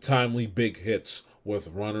getting the timely big hits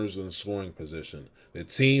with runners in scoring position. The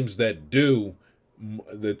teams that do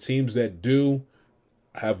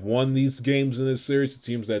have won these games in this series. The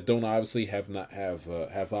teams that don't obviously have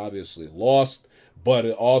obviously lost, but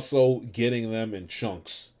also getting them in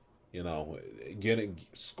chunks.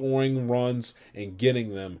 Scoring runs and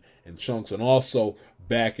getting them in chunks, and also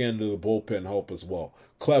back end of the bullpen help as well.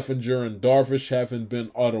 Clevenger and Darvish haven't been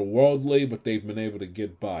otherworldly, but they've been able to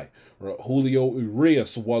get by. Julio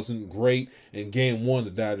Urias wasn't great. In Game 1,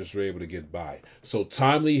 the Dodgers were able to get by. So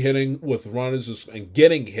timely hitting with runners and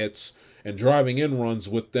getting hits and driving in runs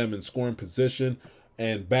with them in scoring position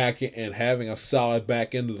and having a solid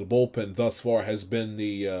back end of the bullpen thus far has been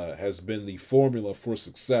the formula for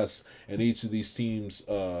success in each of these teams'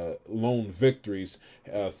 lone victories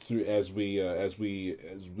as we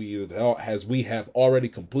have already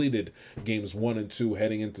completed games 1 and 2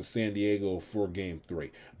 heading into San Diego for Game 3.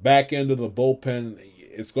 Back end of the bullpen,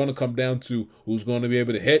 it's going to come down to who's going to be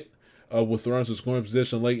able to hit with runners in scoring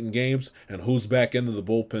position late in games, and whose back end of the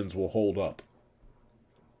bullpens will hold up.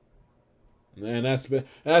 And that's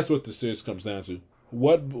what the series comes down to.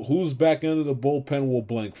 Whose back end of the bullpen will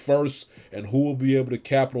blink first, and who will be able to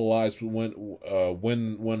capitalize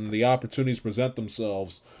when the opportunities present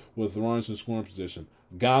themselves with runners in scoring position.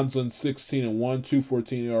 Gonsolin 16-1,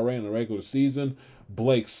 2.14 ERA in the regular season.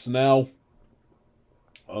 Blake Snell,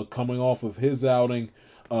 coming off of his outing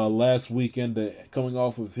last weekend against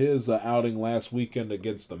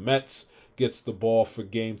the Mets, gets the ball for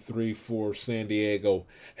Game 3 for San Diego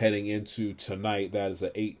heading into tonight. That is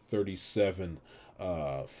an 8:37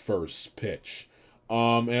 first pitch.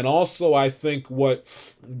 And also, I think what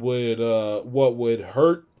would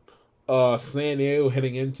hurt San Diego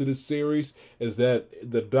heading into the series is that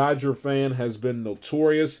the Dodger fan has been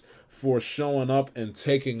notorious for showing up and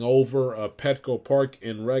taking over Petco Park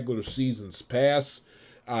in regular seasons past.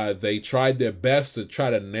 They tried their best to try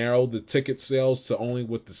to narrow the ticket sales to only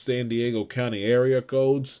with the San Diego County area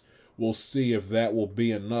codes. We'll see if that will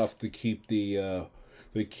be enough to keep the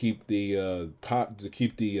to keep the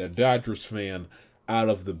Dodgers fan out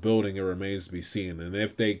of the building. It remains to be seen. And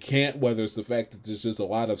if they can't, whether it's the fact that there's just a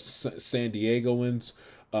lot of San Diegoans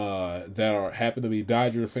that happen to be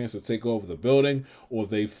Dodger fans to take over the building, or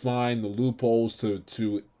they find the loopholes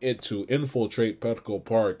to infiltrate Petco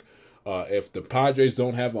Park. If the Padres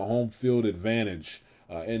don't have a home field advantage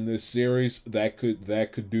in this series, that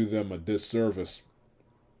could do them a disservice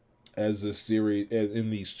as this series in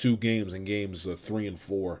these two games, in games 3 and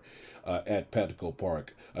 4 at Petco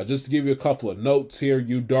Park. Just to give you a couple of notes here,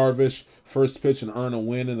 Yu Darvish, first pitch and earn a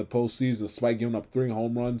win in the postseason despite giving up 3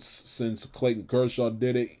 home runs since Clayton Kershaw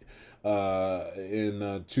did it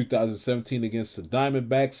in 2017 against the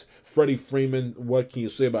Diamondbacks. Freddie Freeman, what can you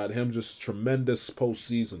say about him? Just a tremendous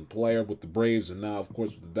postseason player with the Braves and now, of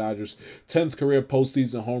course, with the Dodgers. 10th career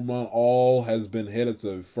postseason home run, all has been hit as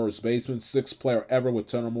a first baseman. 6th player ever with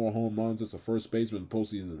 10 or more home runs as a first baseman in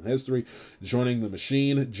postseason history. Joining the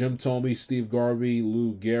machine, Jim Thome, Steve Garvey,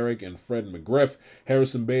 Lou Gehrig, and Fred McGriff.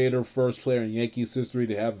 Harrison Bader, first player in Yankees history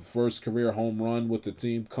to have the first career home run with the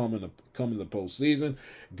team come in the postseason.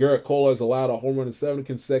 Garrett Cole has allowed a home run in 7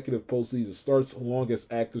 consecutive postseason starts,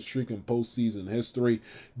 longest active streak in postseason history.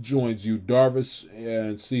 Joins Yu Darvish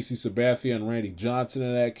and CeCe Sabathia and Randy Johnson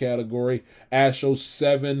in that category. Astros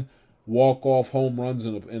 7 walk-off home runs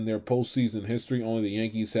in their postseason history. Only the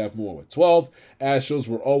Yankees have more with 12. Astros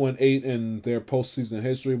were 0-8 in their postseason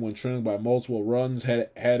history when trailing by multiple runs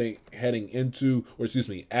after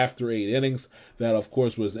 8 innings. That, of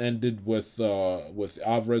course, was ended with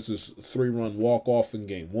Alvarez's 3-run walk-off in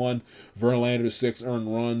Game 1. Verlander's 6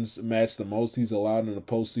 earned runs matched the most he's allowed in a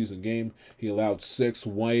postseason game. He allowed 6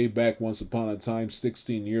 way back once upon a time,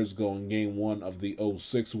 16 years ago in Game 1 of the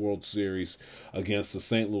 2006 World Series against the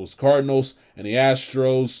St. Louis Cardinals. And the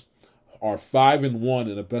Astros are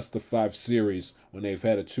 5-1 in a best-of-5 series when they've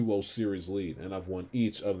had a 2-0 series lead, and have won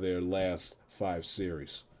each of their last 5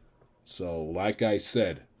 series. So, like I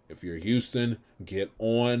said, if you're Houston, get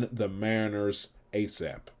on the Mariners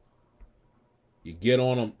ASAP. You get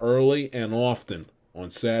on them early and often on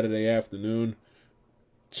Saturday afternoon,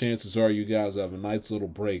 chances are you guys have a nice little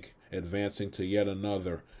break advancing to yet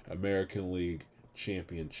another American League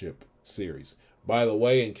Championship Series. By the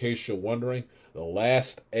way, in case you're wondering, the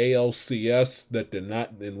last ALCS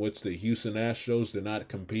in which the Houston Astros did not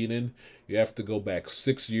compete in, you have to go back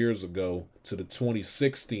 6 years ago to the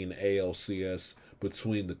 2016 ALCS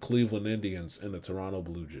between the Cleveland Indians and the Toronto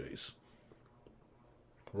Blue Jays.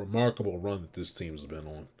 Remarkable run that this team's been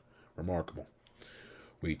on. Remarkable.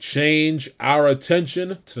 We change our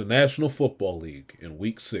attention to the National Football League in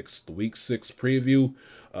Week 6. The Week 6 preview.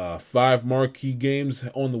 5 marquee games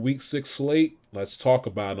on the Week 6 slate. Let's talk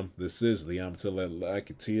about them. This is the I'm Till Like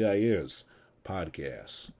It TIS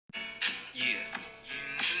podcast. Yeah.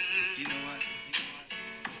 You know what?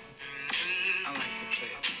 I like the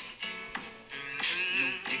playoffs. No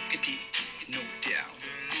diggity, no doubt.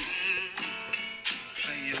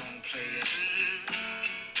 Play on, play it.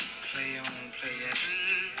 Play on, play it.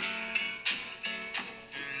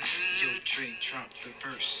 Yo, Dre, drop the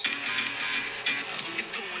verse. It's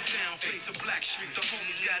going down, fade to Black Street. The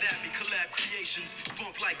homies got at me, collab creations.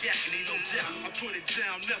 Bump like agony, no doubt. I put it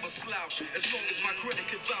down, never slouch. As long as my credit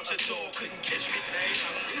can vouch, a dog couldn't catch me. Say,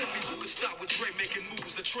 tell me who could stop with Dre making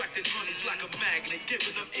moves, attracting honeys like a magnet,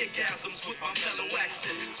 giving them orgasms with my mellow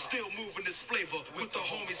accent. Still moving this flavor with the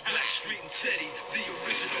homies Black Street and Teddy, the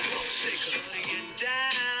original rough shakers. Singing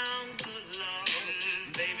down, good Lord.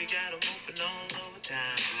 Baby got them open all over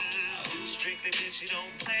town. Strictly bitch, you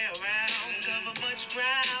don't play around. Cover much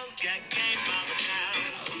grounds, got game on the town.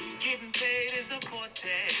 Getting paid is a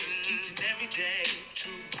forte, each and every day.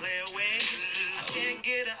 True play away. I can't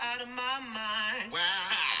get her out of my mind. Wow.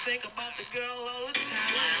 I think about the girl all the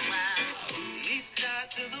time. Wow. East side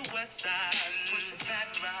to the west side, pushing fat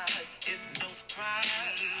rides, it's no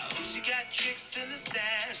surprise. She got tricks in the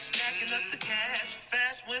stash, stacking up the cash,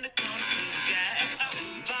 fast when it comes to the gas.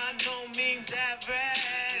 By no means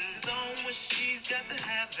average, it's on when she's got to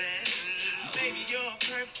have it. Baby, you're a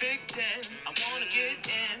perfect 10, I wanna get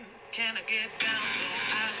in, can I get down so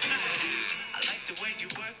I like the way you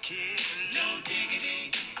work it, no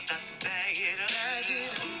diggity, I got to bag it up.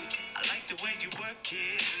 I like the way you work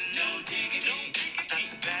it, no diggity, I got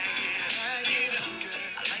to bag it up.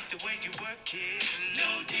 I like the way you work it,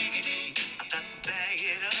 no diggity, I got to bag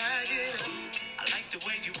it up. I like the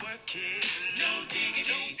way you work it, no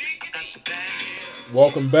diggity, I got to bag it up.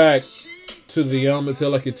 Welcome back to the I'm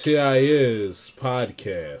Till Like It TIS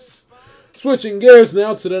podcast. Switching gears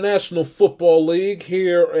now to the National Football League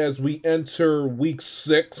here as we enter Week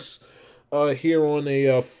 6 here on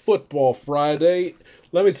a Football Friday.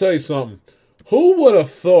 Let me tell you something. Who would have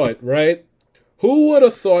thought, right? Who would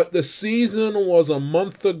have thought the season was a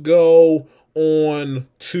month ago on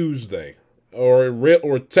Tuesday?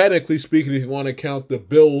 Or technically speaking, if you want to count the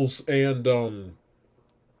Bills and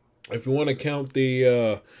if you want to count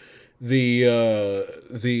the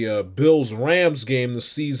Bills Rams game, the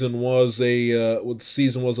season was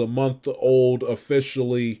a month old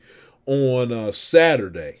officially on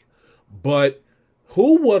Saturday. But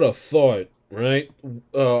who would have thought, right?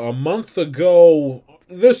 A month ago,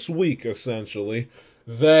 this week essentially,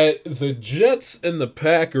 that the Jets and the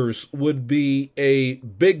Packers would be a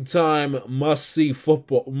big time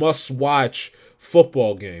must watch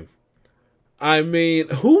football game. I mean,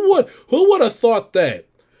 who would have thought that?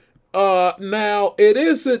 Now it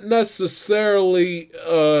isn't necessarily,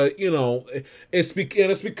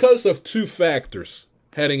 it's because of two factors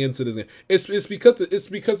heading into this game. It's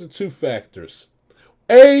because of two factors.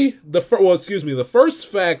 The first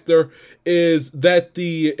factor is that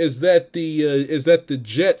the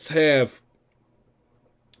Jets have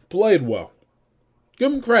played well.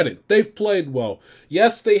 Give them credit; they've played well.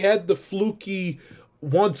 Yes, they had the fluky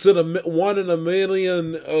one in a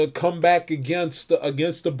million comeback against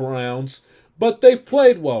the Browns, but they've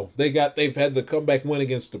played well. They've had the comeback win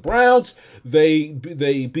against the Browns. They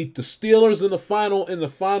beat the Steelers in the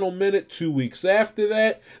final minute 2 weeks after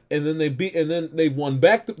that, and then they've won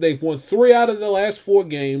they've won 3 out of the last 4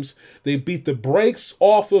 games. They beat the brakes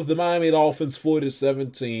off of the Miami Dolphins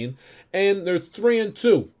 40-17, and they're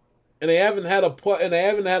 3-2, and they haven't had a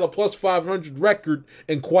plus 500 record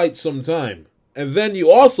in quite some time. And then you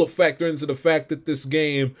also factor into the fact that this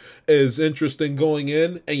game is interesting going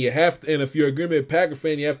in, and if you're a Green Bay Packer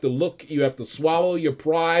fan, you have to swallow your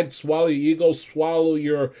pride, swallow your ego, swallow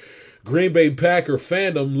your Green Bay Packer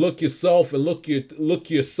fandom, look yourself in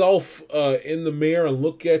the mirror and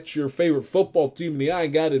look at your favorite football team in the eye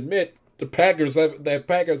and gotta admit, the Packers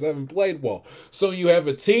haven't played well. So you have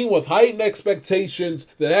a team with heightened expectations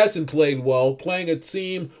that hasn't played well, playing a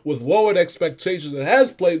team with lowered expectations that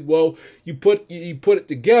has played well. You put it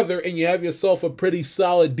together, and you have yourself a pretty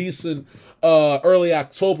solid, decent early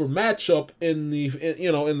October matchup in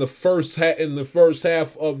the first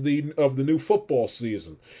half of the new football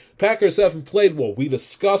season. Packers haven't played well. We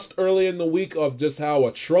discussed earlier in the week of just how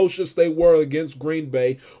atrocious they were against Green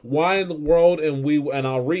Bay. Why in the world, and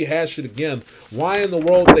I'll rehash it again, why in the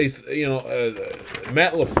world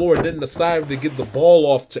Matt LaFleur didn't decide to give the ball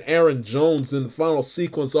off to Aaron Jones in the final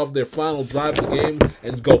sequence of their final drive of the game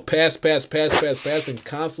and go pass, and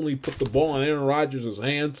constantly put the ball in Aaron Rodgers'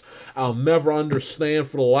 hands. I'll never understand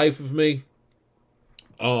for the life of me.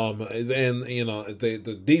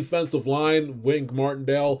 The defensive line, Wink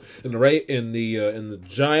Martindale and the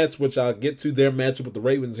Giants, which I'll get to their matchup with the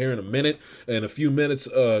Ravens here in a few minutes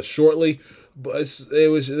shortly. But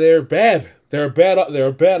they're bad. They're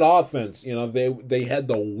a bad offense. They had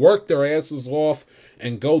to work their asses off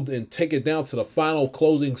and go and take it down to the final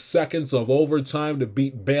closing seconds of overtime to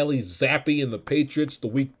beat Bailey Zappi and the Patriots the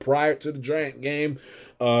week prior to the Giant game.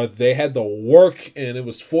 They had to work, and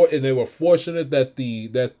they were fortunate that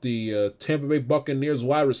the Tampa Bay Buccaneers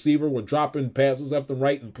wide receiver were dropping passes left and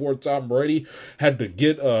right, and poor Tom Brady had to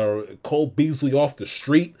get Cole Beasley off the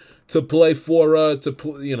street to play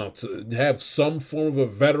to have some form of a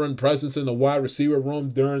veteran presence in the wide receiver room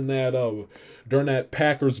during that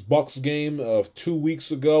Packers-Bucks game of 2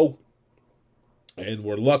 weeks ago. And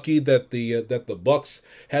we're lucky that the Bucks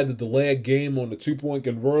had to delay a game on the 2-point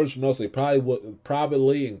conversion, else they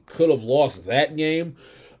probably and could have lost that game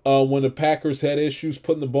when the Packers had issues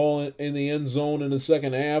putting the ball in the end zone in the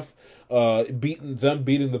second half. Beating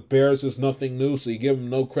the Bears is nothing new, so you give them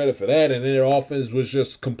no credit for that. And then their offense was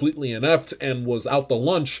just completely inept and was out to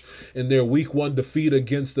lunch in their Week 1 defeat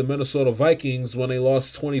against the Minnesota Vikings when they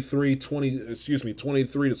lost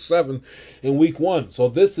 23-7 in Week 1. So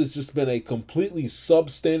this has just been a completely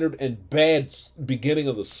substandard and bad beginning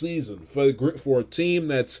of the season for a team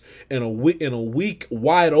that's in a weak,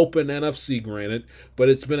 wide open NFC, granted, but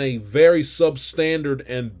it's been a very substandard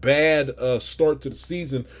and bad start to the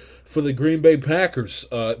season for the Green Bay Packers.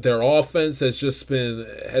 Their offense has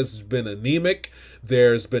been anemic.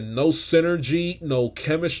 There's been no synergy, no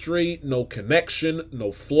chemistry, no connection,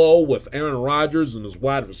 no flow with Aaron Rodgers and his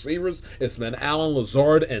wide receivers. It's been Allen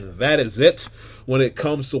Lazard, and that is it when it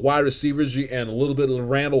comes to wide receivers, and a little bit of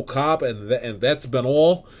Randall Cobb, and that's been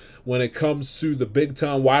all. when it comes to the big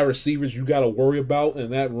time wide receivers you got to worry about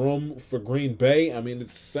in that room for Green Bay. I mean,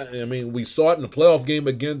 we saw it in the playoff game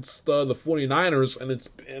against the 49ers, and it's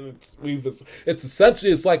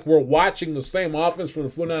essentially, it's like we're watching the same offense from the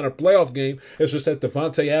 49er playoff game. It's just that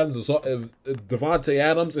Devontae Adams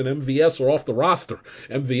and MVS are off the roster.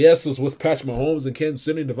 MVS is with Patrick Mahomes in Kansas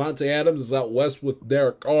City. Devontae Adams is out west with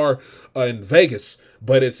Derek Carr in Vegas.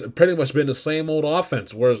 But it's pretty much been the same old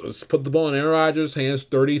offense, where it's put the ball in Aaron Rodgers' hands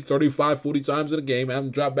 30, 35, 40 times in a game, have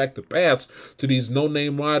him drop back to pass to these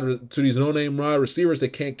no-name wide receivers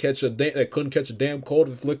that couldn't catch a damn cold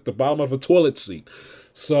and lick the bottom of a toilet seat.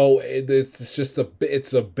 So it's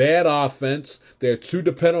a bad offense. They're too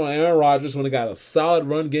dependent on Aaron Rodgers when they got a solid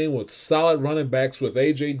run game with solid running backs with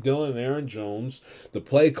A.J. Dillon and Aaron Jones. The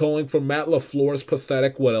play calling from Matt LaFleur is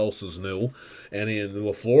pathetic. What else is new? And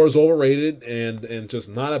LaFleur is overrated and just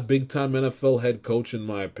not a big-time NFL head coach, in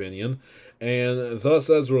my opinion. And thus,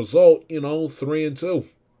 as a result, 3-2.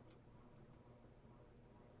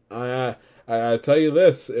 I tell you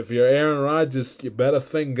this, if you're Aaron Rodgers, you better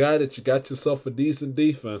thank God that you got yourself a decent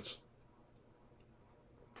defense.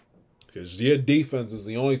 Because your defense is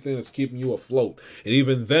the only thing that's keeping you afloat. And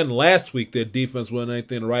even then, last week, their defense wasn't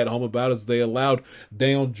anything to write home about, as they allowed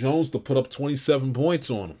Daniel Jones to put up 27 points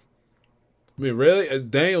on them. I mean, really?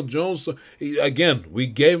 Daniel Jones, again, we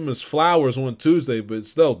gave him his flowers on Tuesday, but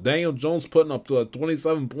still, Daniel Jones putting up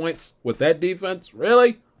 27 points with that defense?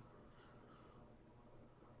 Really?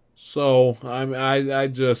 So I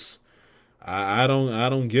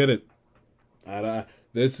don't get it.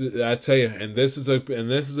 This is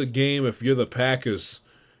a game. If you're the Packers,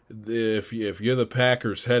 if you're the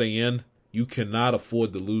Packers heading in, you cannot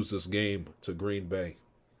afford to lose this game to Green Bay.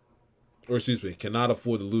 Or cannot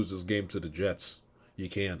afford to lose this game to the Jets. You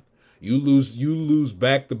can't. You lose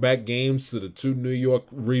back-to-back games to the two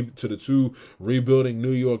rebuilding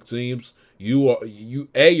New York teams.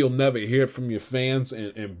 You'll never hear from your fans,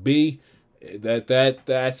 and B, that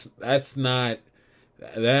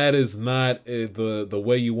is not the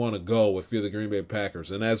way you want to go if you're the Green Bay Packers.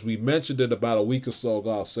 And as we mentioned it about a week or so ago,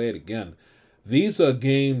 I'll say it again. These are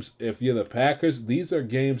games, if you're the Packers, these are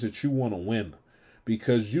games that you want to win.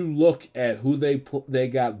 Because you look at who they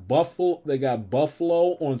got Buffalo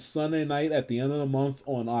on Sunday night at the end of the month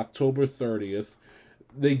on October 30th.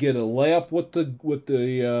 They get a layup with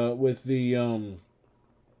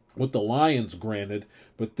the Lions, granted,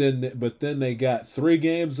 but then they got 3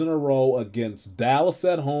 games in a row against Dallas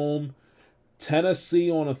at home,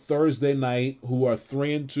 Tennessee on a Thursday night, who are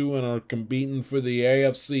 3-2 and are competing for the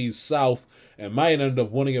AFC South and might end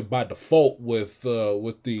up winning it by default with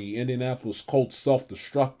the Indianapolis Colts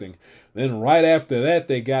self-destructing. Then right after that,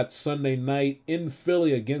 they got Sunday night in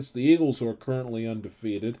Philly against the Eagles, who are currently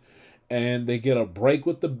undefeated, and they get a break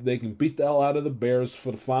they can beat the hell out of the Bears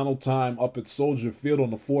for the final time up at Soldier Field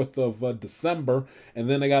on the 4th of December, and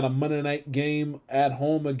then they got a Monday night game at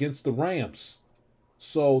home against the Rams.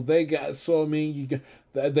 They got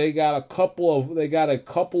a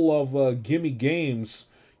couple of gimme games,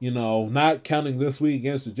 not counting this week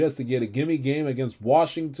against the Jets. To get a gimme game against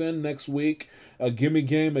Washington next week, a gimme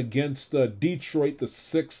game against Detroit the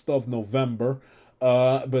 6th of November.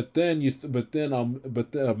 But then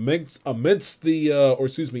amidst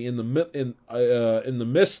in the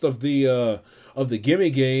midst of the gimme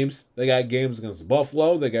games, they got games against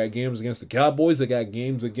Buffalo, they got games against the Cowboys, they got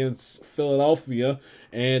games against Philadelphia,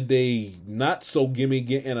 and a not so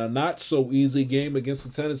easy game against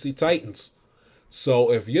the Tennessee Titans.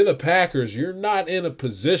 So if you're the Packers, you're not in a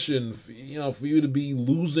position, for you to be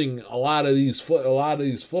losing a lot of these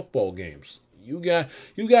football games. You got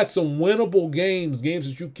some winnable games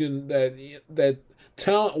that you can that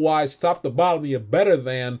talent-wise, top to bottom, you're better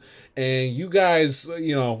than, and you guys,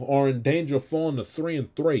 are in danger of falling to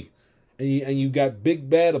 3-3. And you got big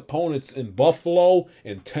bad opponents in Buffalo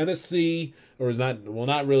and Tennessee, or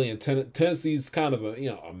not really in Tennessee's kind of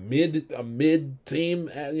a mid team,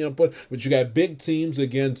 but you got big teams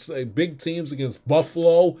against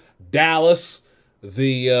Buffalo, Dallas,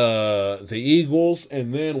 the Eagles,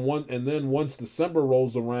 and then once December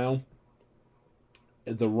rolls around,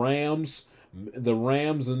 the Rams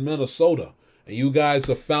in Minnesota, and you guys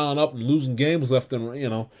are fouling up and losing games left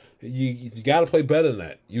and you got to play better than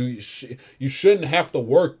that. You shouldn't have to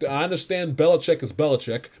work. I understand Belichick is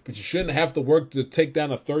Belichick, but you shouldn't have to work to take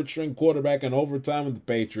down a third-string quarterback in overtime with the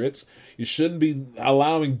Patriots. You shouldn't be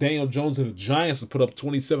allowing Daniel Jones and the Giants to put up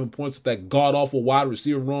 27 points with that god-awful wide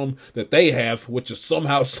receiver room that they have, which is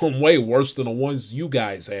somehow some way worse than the ones you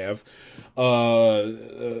guys have.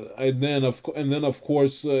 And then of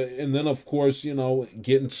course,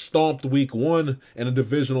 getting stomped week 1 in a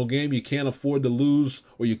divisional game you can't afford to lose,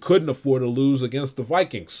 or you couldn't couldn't afford to lose against the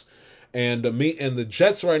Vikings. And the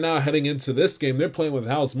Jets right now heading into this game, they're playing with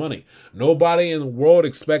house money. Nobody in the world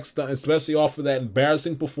expects, especially off of that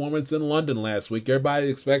embarrassing performance in London last week. Everybody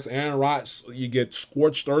expects Aaron Rodgers. You get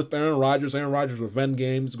scorched earth, Aaron Rodgers. Aaron Rodgers revenge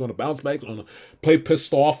game is going to bounce back, going to play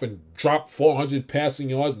pissed off and drop 400 passing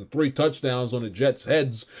yards and 3 touchdowns on the Jets'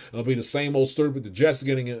 heads. It'll be the same old story with the Jets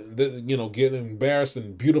getting embarrassed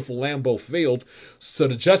in beautiful Lambeau Field. So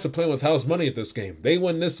the Jets are playing with house money at this game. They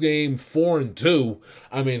win this game 4-2.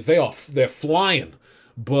 I mean, they're flying.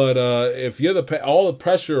 But if you're all the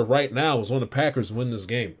pressure right now is on the Packers to win this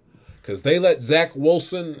game, because they let Zach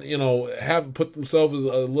Wilson, have put themselves a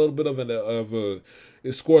little bit of a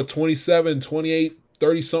score 27, 28,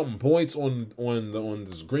 30-something points on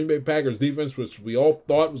this Green Bay Packers defense, which we all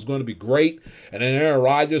thought was going to be great. And then Aaron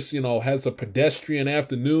Rodgers, has a pedestrian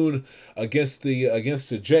afternoon against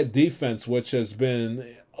the Jet defense, which has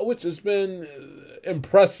been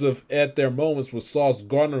impressive at their moments with Sauce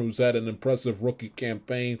Gardner, who's had an impressive rookie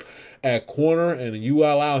campaign at corner, and you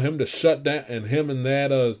allow him to shut down, and him and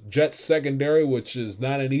that Jets secondary, which is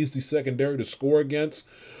not an easy secondary to score against.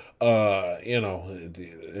 And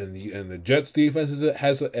the Jets defense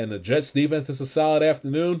is a solid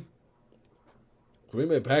afternoon. Green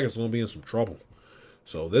Bay Packers are going to be in some trouble.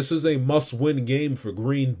 So this is a must-win game for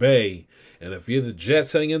Green Bay. And if you're the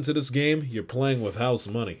Jets heading into this game, you're playing with house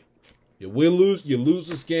money. You lose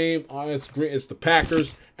this game. It's the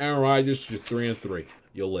Packers. Aaron Rodgers, you're 3-3.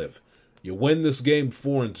 You'll live. You win this game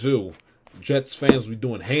 4-2. Jets fans will be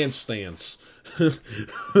doing handstands.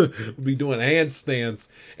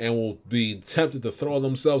 And will be tempted to throw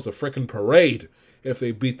themselves a freaking parade if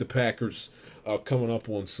they beat the Packers coming up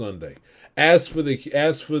on Sunday. As for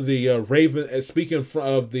the Ravens, speaking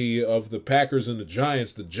of the Packers and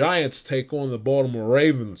the Giants take on the Baltimore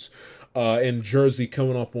Ravens in Jersey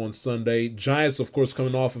coming up on Sunday. Giants, of course,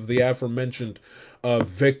 coming off of the aforementioned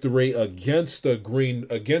victory against Green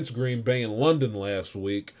Bay in London last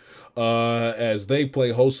week, as they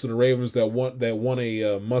play host to the Ravens that won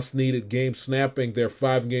a must-needed game, snapping their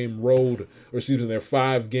 5-game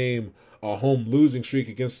home losing streak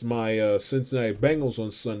against my Cincinnati Bengals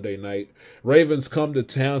on Sunday night. Ravens come to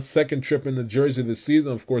town, second trip into Jersey this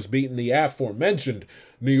season, of course, beating the aforementioned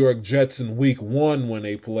New York Jets in Week 1 when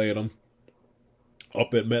they played them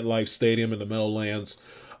up at MetLife Stadium in the Meadowlands.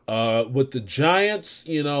 With the Giants,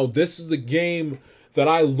 this is a game that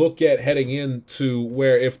I look at heading into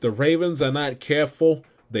where if the Ravens are not careful,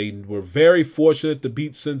 they were very fortunate to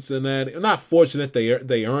beat Cincinnati. Not fortunate,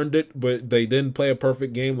 they earned it, but they didn't play a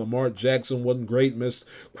perfect game. Lamar Jackson wasn't great, missed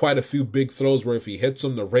quite a few big throws where if he hits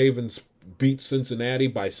them, the Ravens beat Cincinnati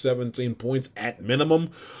by 17 points at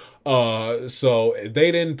minimum. So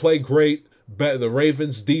they didn't play great. The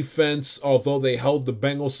Ravens defense, although they held the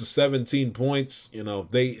Bengals to 17 points,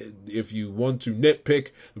 if you want to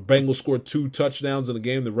nitpick, the Bengals scored 2 touchdowns in the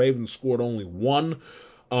game. The Ravens scored only 1.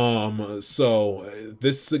 So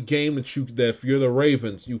this is a game that if you're the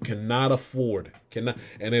Ravens, you cannot afford. And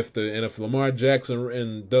if Lamar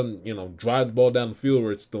Jackson doesn't drive the ball down the field,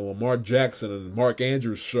 where it's the Lamar Jackson and Mark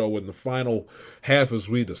Andrews show in the final half, as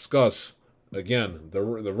we discuss. Again, the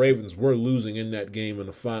Ravens were losing in that game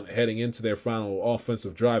heading into their final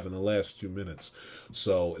offensive drive in the last 2 minutes.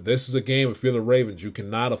 So this is a game, if you're the Ravens, you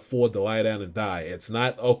cannot afford to lie down and die. It's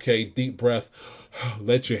not, okay, deep breath,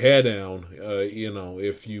 let your hair down,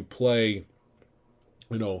 if you play,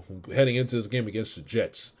 heading into this game against the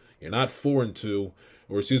Jets. You're not 4-2,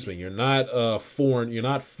 you're not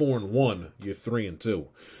 4-1, you're 3-2.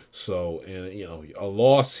 So, and a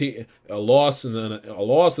loss and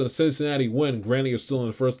a Cincinnati win. Granted, you're still in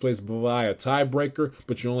the first place by a tiebreaker,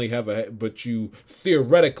 but you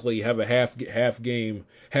theoretically have a half game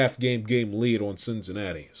lead on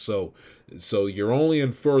Cincinnati. So you're only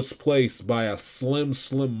in first place by a slim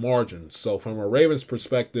margin. So from a Ravens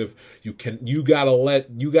perspective, you gotta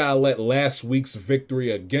let last week's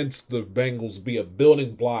victory against the Bengals be a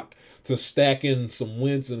building block to stack in some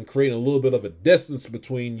wins and create a little bit of a distance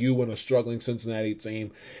between you and a struggling Cincinnati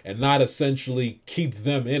team, and not essentially keep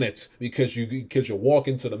them in it because you walk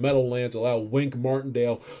into the Meadowlands, allow Wink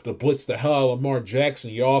Martindale to blitz the hell out of Lamar Jackson.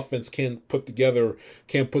 Your offense can't put together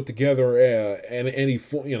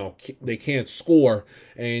they can't score,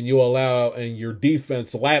 and your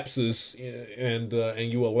defense lapses, and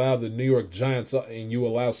you allow the New York Giants and you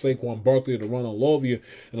allow Saquon Barkley to run all over you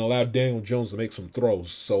and allow Daniel Jones to make some throws.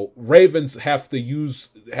 So Ravens have to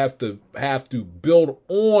build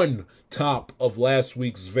on top of last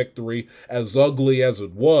week's victory, as ugly as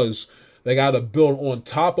it was. They got to build on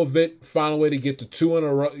top of it, find a way to get to 2 in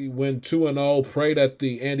a row, win 2-0. Pray that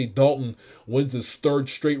the Andy Dalton wins his third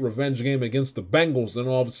straight revenge game against the Bengals, and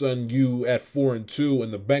all of a sudden you at 4-2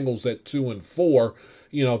 and the Bengals at 2-4.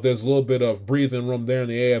 There's a little bit of breathing room there in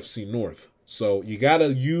the AFC North. So you got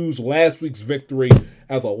to use last week's victory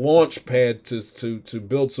as a launch pad to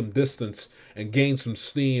build some distance and gain some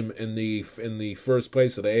steam in the first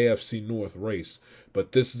place of the AFC North race.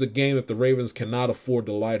 But this is a game that the Ravens cannot afford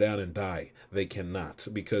to lie down and die. They cannot,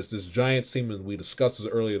 because this Giants team, and we discussed this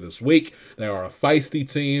earlier this week, they are a feisty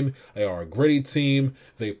team. They are a gritty team.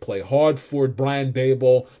 They play hard for Brian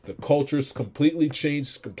Daboll. The culture's completely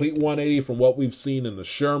changed, complete 180 from what we've seen in the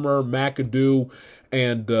Shermer, McAdoo,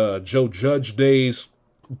 and Joe Judge days.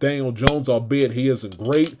 Daniel Jones, albeit he isn't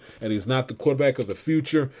great and he's not the quarterback of the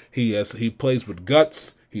future, he plays with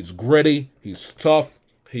guts. He's gritty. He's tough.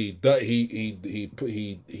 He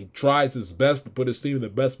tries his best to put his team in the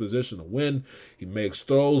best position to win. He makes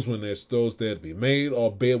throws when there's throws there to be made,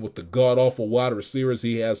 albeit with the god-awful wide receivers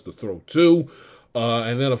he has to throw to.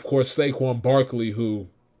 And then, of course, Saquon Barkley, who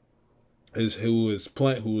is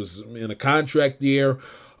in a contract year,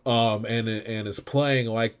 and is playing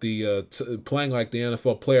like the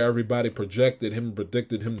NFL player everybody predicted him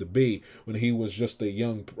to be when he was just a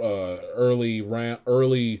young early round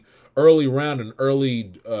and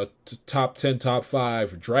early top 10, top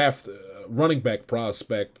 5 draft running back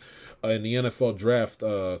prospect in the NFL draft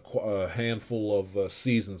a handful of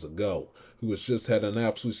seasons ago, who has just had an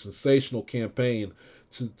absolutely sensational campaign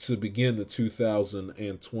to begin the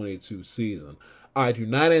 2022 season. I do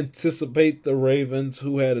not anticipate the Ravens,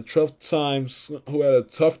 who had a tough time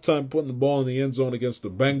putting the ball in the end zone against the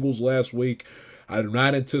Bengals last week. I do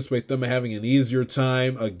not anticipate them having an easier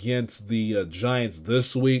time against the Giants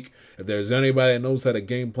this week. If there's anybody that knows how to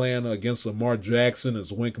game plan against Lamar Jackson,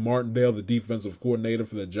 it's Wink Martindale, the defensive coordinator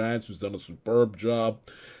for the Giants, who's done a superb job.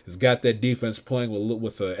 He's got that defense playing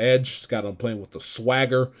with the edge. He's got them playing with the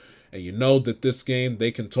swagger. And you know that this game,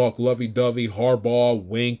 they can talk lovey-dovey, Harbaugh,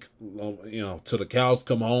 Wink, till the cows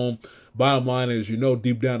come home. Bottom line is,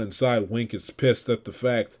 deep down inside, Wink is pissed at the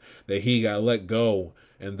fact that he got let go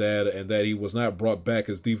and that he was not brought back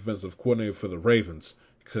as defensive coordinator for the Ravens.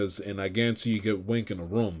 And I guarantee you get Wink in a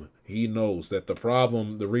room, he knows that the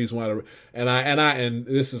reason why, and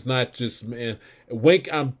this is not just, man, Wink,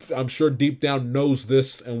 I'm sure deep down knows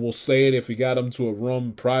this and will say it if he got him to a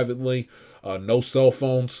room privately, no cell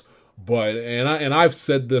phones. But I've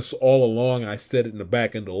said this all along, and I said it in the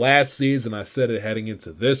back end of last season. I said it heading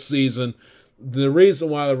into this season. The reason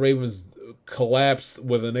why the Ravens collapsed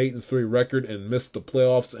with an 8-3 record and missed the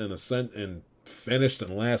playoffs and finished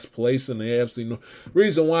in last place in the AFC North.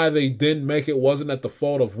 Reason why they didn't make it wasn't at the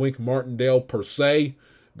fault of Wink Martindale per se.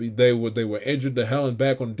 They were injured to hell and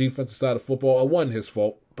back on the defensive side of football. It wasn't his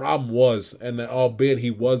fault. Problem was, and albeit he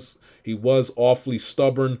was awfully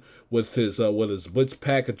stubborn with his blitz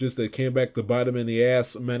packages that came back to bite him in the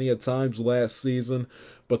ass many a times last season.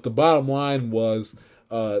 But the bottom line was,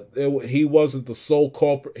 he wasn't the sole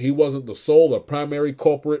culprit. He wasn't the sole or primary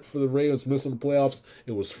culprit for the Ravens missing the playoffs.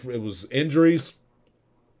 It was injuries.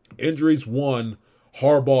 Injuries 1,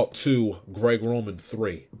 Harbaugh 2, Greg Roman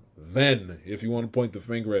 3. Then, if you want to point the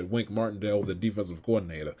finger at Wink Martindale, the defensive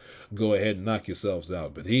coordinator, go ahead and knock yourselves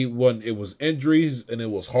out. But he wasn't. It was injuries, and it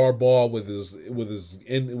was Harbaugh with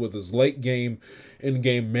his late game,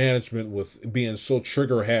 in-game management, with being so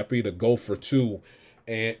trigger happy to go for 2,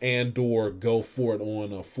 and or go for it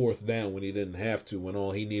on a 4th down when he didn't have to, when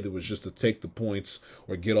all he needed was just to take the points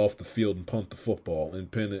or get off the field and punt the football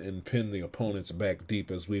and pin the opponents back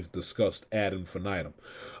deep, as we've discussed ad infinitum.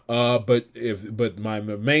 But my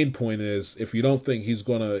main point is, if you don't think he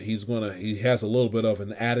has a little bit of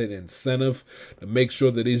an added incentive to make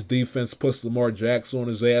sure that his defense puts Lamar Jackson on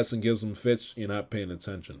his ass and gives him fits, you're not paying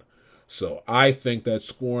attention. So I think that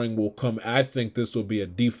scoring will come. I think this will be a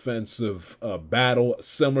defensive battle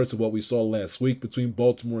similar to what we saw last week between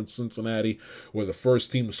Baltimore and Cincinnati, where the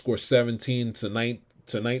first team to score 17 to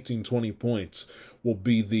 19, 20 points will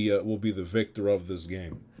be the victor of this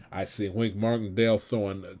game. I see Wink Martindale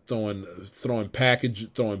throwing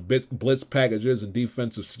blitz packages and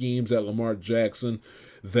defensive schemes at Lamar Jackson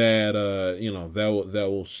that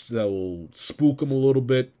will spook him a little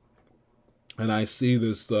bit. And I see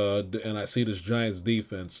this Giants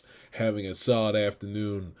defense having a solid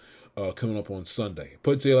afternoon coming up on Sunday.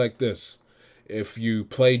 Put it to you like this: if you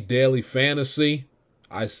play daily fantasy,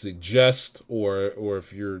 I suggest, or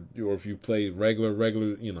if you play regular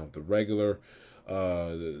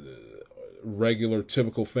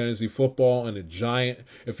typical fantasy football, and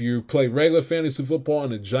if you play regular fantasy football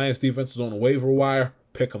and the Giants defense is on the waiver wire,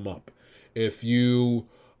 pick them up. If you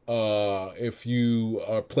if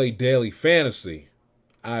you play daily fantasy,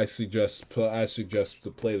 I suggest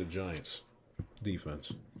to play the Giants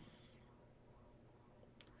defense.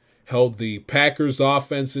 Held the Packers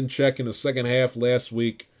offense in check in the second half last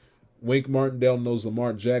week. Wink Martindale knows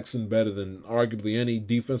Lamar Jackson better than arguably any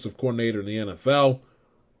defensive coordinator in the NFL.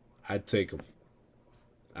 I'd take him.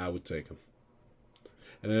 I would take him.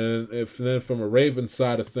 And then from a Ravens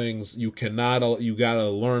side of things, you gotta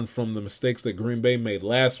learn from the mistakes that Green Bay made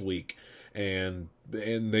last week, and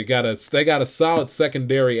they got a solid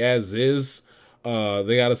secondary as is.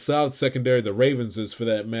 They got a solid secondary. The Ravens is, for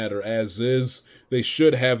that matter, as is. They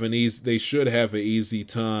should have an easy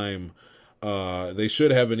time. They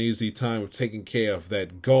should have an easy time of taking care of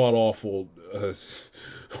that god awful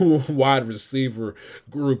wide receiver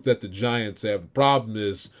group that the Giants have. The problem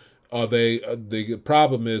is, will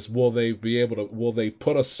they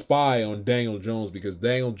put a spy on Daniel Jones? Because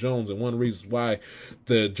Daniel Jones, and one reason why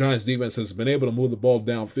the Giants defense has been able to move the ball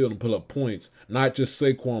downfield and put up points, not just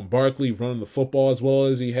Saquon Barkley running the football as well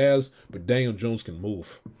as he has, but Daniel Jones can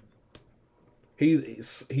move.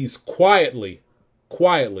 He's quietly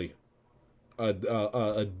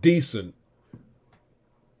a decent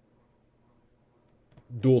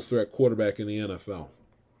dual threat quarterback in the NFL.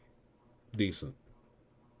 Decent.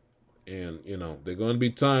 And, there are going to be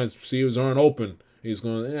times receivers aren't open. He's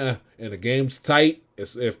going, and the game's tight.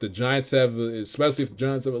 If the Giants have a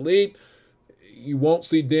lead, you won't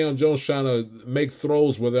see Daniel Jones trying to make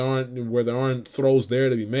throws where there aren't throws there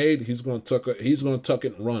to be made. He's going to tuck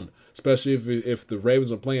it and run. Especially if the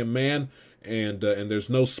Ravens are playing man and there's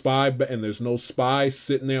no spy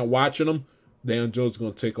sitting there watching them. Daniel Jones is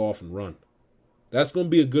going to take off and run. That's going to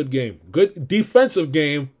be a good game. Good defensive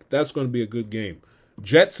game. That's going to be a good game.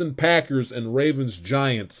 Jets and Packers and Ravens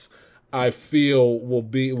Giants, I feel will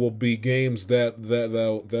be games that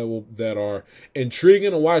are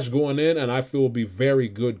intriguing to watch going in, and I feel will be very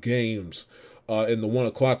good games in the 1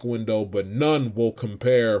 o'clock window, but none will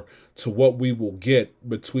compare to what we will get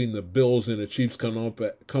between the Bills and the Chiefs coming up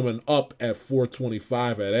at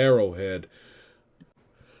 4:25 at Arrowhead.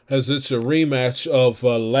 As it's a rematch of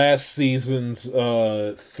last season's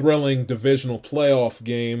thrilling divisional playoff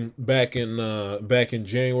game back in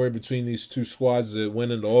January between these two squads that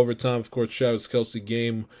went into overtime. Of course, Travis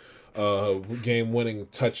Kelce game-winning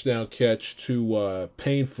touchdown catch to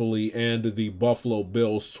painfully end the Buffalo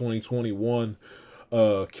Bills 2021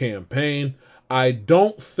 campaign. I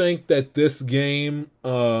don't think that this game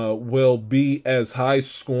will be as high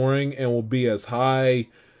scoring and will be as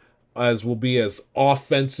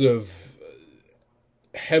offensive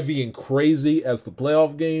heavy and crazy as the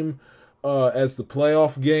playoff game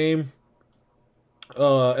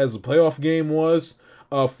was,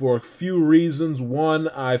 for a few reasons. One,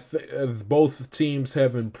 both teams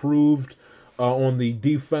have improved on the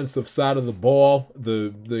defensive side of the ball.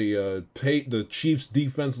 The Chiefs'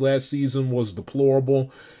 defense last season was deplorable.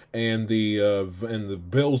 And the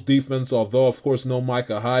Bills defense, although of course no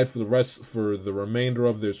Micah Hyde for the remainder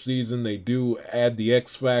of their season, they do add the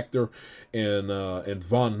X factor and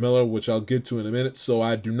Von Miller, which I'll get to in a minute. So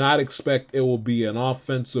I do not expect it will be an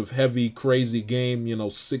offensive heavy crazy game,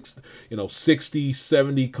 60,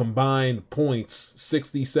 70 combined points,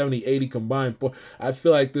 60, 70, 80 combined points. I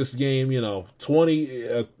feel like this game,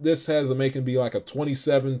 this has a making be like a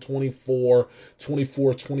 27-24,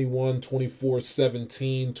 24-21,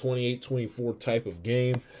 24-17, 28-24 type of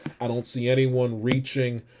game. I don't see anyone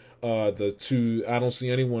reaching the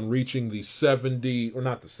 70, or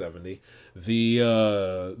not the 70, the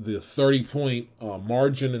 30-point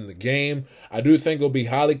margin in the game. I do think it'll be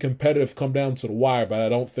highly competitive come down to the wire, but I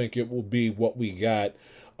don't think it will be what we got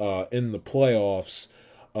in the playoffs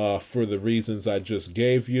for the reasons I just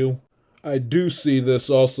gave you. I do see this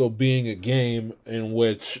also being a game in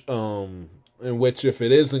which if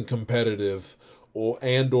it isn't competitive, or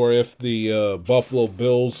if the Buffalo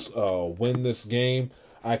Bills win this game,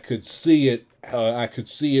 I could see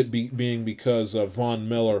it being because Von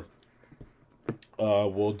Miller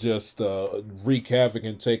will just wreak havoc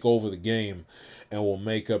and take over the game, and will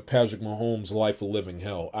make Patrick Mahomes' life a living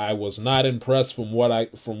hell. I was not impressed from what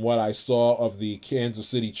I saw of the Kansas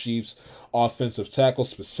City Chiefs offensive tackle,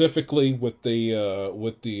 specifically with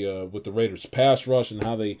the Raiders pass rush and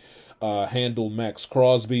how they handled Max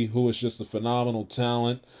Crosby, who is just a phenomenal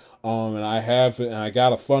talent. And I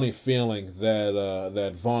got a funny feeling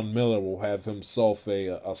that Von Miller will have himself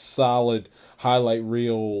a solid highlight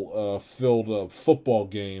reel filled football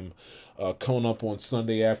game coming up on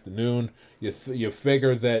Sunday afternoon. You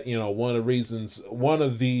figure that one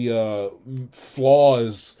of the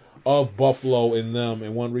flaws of Buffalo in them,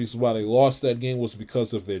 and one reason why they lost that game was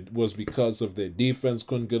because of their defense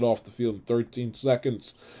couldn't get off the field in 13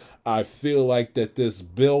 seconds. I feel like that this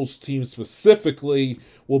Bills team specifically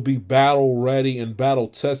will be battle ready and battle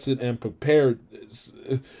tested and prepared,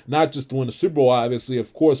 not just to win the Super Bowl, obviously,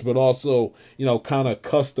 of course, but also, kind of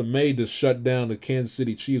custom made to shut down the Kansas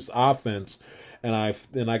City Chiefs offense. And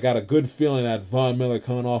I got a good feeling that Von Miller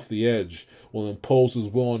coming off the edge will impose his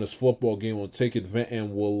will on this football game, will take advantage,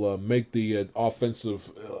 and will make the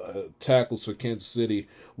offensive tackles for Kansas City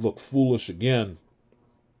look foolish again.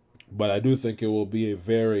 But I do think it will be a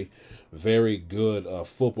very, very good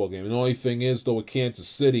football game. And the only thing is, though, with Kansas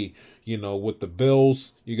City, with the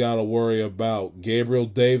Bills, you got to worry about Gabriel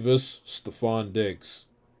Davis, Stephon Diggs.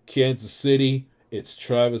 Kansas City, it's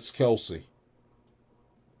Travis Kelce.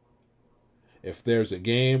 If there's a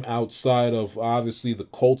game outside of, obviously, the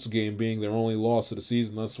Colts game being their only loss of the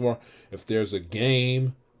season thus far, if there's a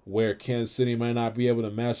game where Kansas City might not be able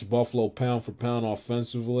to match Buffalo pound for pound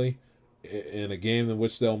offensively, in a game in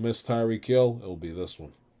which they'll miss Tyreek Hill, it'll be this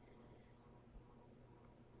one.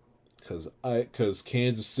 Because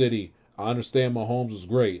Kansas City, I understand Mahomes is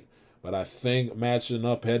great, but I think matching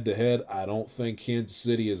up head to head, I don't think Kansas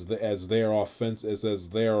City is as their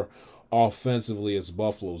offensively as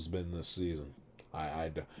Buffalo's been this season.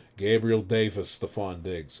 Gabriel Davis, Stephon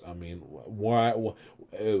Diggs. I mean,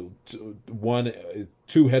 one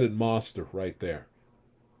two-headed monster right there.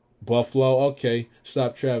 Buffalo, okay,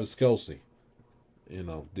 stop Travis Kelce.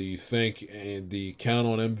 Do you think and the count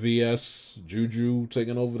on MVS, Juju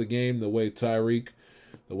taking over the game the way that Tyreek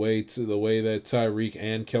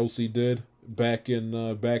and Kelce did back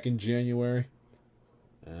in January?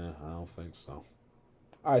 I don't think so.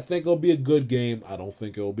 I think it'll be a good game. I don't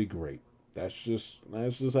think it'll be great. That's just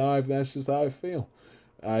how I feel.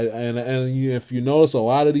 And if you notice, a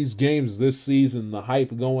lot of these games this season, the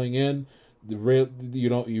hype going in, the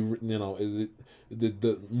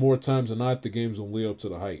more times than not, the games will lead up to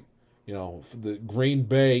the hype. The Green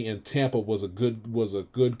Bay and Tampa was a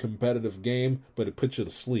good competitive game, but it put you to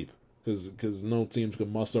sleep because no teams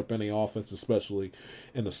could muster up any offense, especially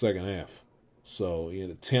in the second half. So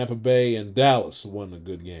Tampa Bay and Dallas won a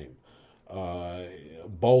good game.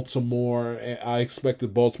 Baltimore, I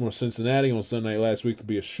expected Baltimore-Cincinnati on Sunday last week to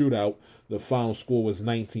be a shootout. The final score was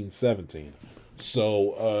 19-17.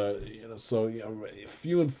 So,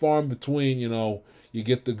 few and far in between. You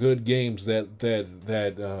get the good games that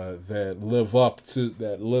live up to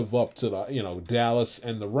the Dallas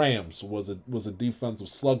and the Rams was a defensive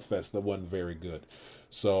slugfest that wasn't very good.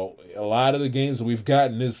 So a lot of the games that we've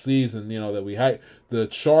gotten this season, that we had, the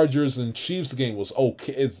Chargers and Chiefs game was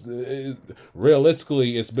okay.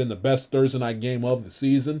 Realistically, it's been the best Thursday night game of the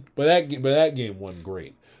season, but that game wasn't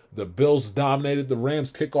great. The Bills dominated the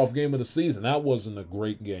Rams kickoff game of the season. That wasn't a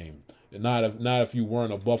great game. And not if you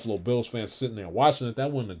weren't a Buffalo Bills fan sitting there watching it.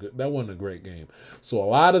 That wasn't a great game. So a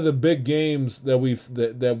lot of the big games that we've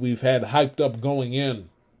had hyped up going in,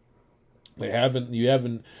 you haven't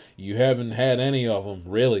had any of them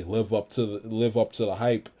really live up to the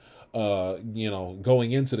hype.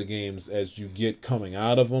 Going into the games as you get coming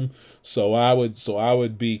out of them. So I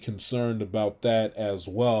would be concerned about that as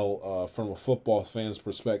well from a football fan's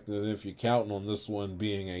perspective. If you're counting on this one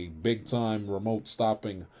being a big time remote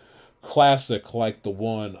stopping classic like the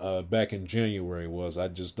one back in January was, I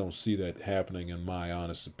just don't see that happening in my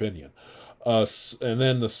honest opinion. And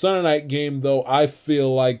then the Sunday night game, though, I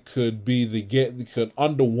feel like could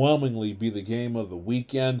underwhelmingly be the game of the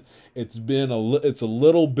weekend. It's a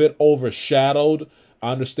little bit overshadowed.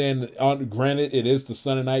 I understand that, granted, it is the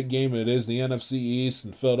Sunday night game, and it is the NFC East,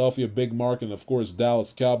 and Philadelphia big market, and of course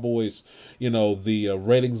Dallas Cowboys. The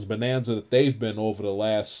ratings bonanza that they've been over the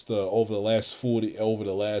last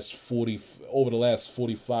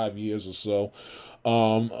 45 years or so.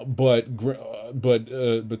 But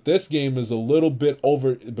this game is a little bit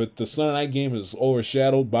over. But the Sunday night game is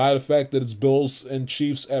overshadowed by the fact that it's Bills and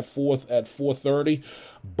Chiefs at 4:30.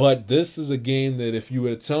 But this is a game that, if you were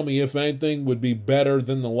to tell me if anything would be better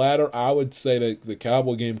than the latter, I would say that the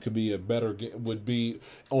Cowboy game could be a better. Would be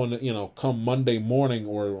on come Monday morning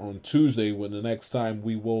or on Tuesday when the next time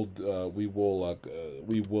we will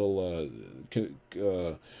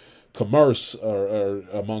commerce or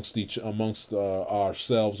amongst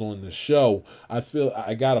ourselves on the show.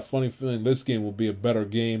 I got a funny feeling this game will be a better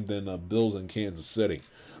game than Bills in Kansas City,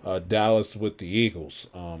 Dallas with the Eagles.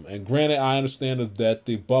 And granted, I understand that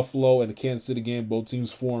the Buffalo and the Kansas City game, both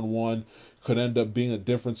teams 4-1, could end up being a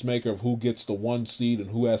difference maker of who gets the 1 seed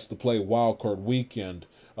and who has to play wild card weekend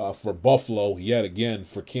for Buffalo. Yet again,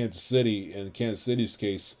 for Kansas City, in Kansas City's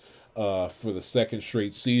case, for the second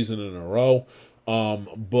straight season in a row.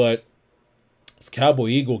 But this Cowboy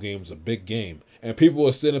Eagle game is a big game. And people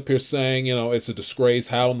are sitting up here saying, it's a disgrace.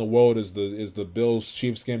 How in the world is the Bills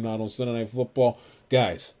Chiefs game not on Sunday Night Football?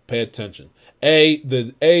 Guys, pay attention.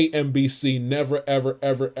 The NBC never, ever,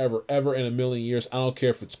 ever, ever, ever in a million years. I don't care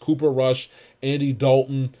if it's Cooper Rush, Andy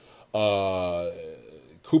Dalton, Tony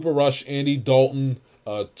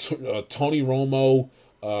Romo,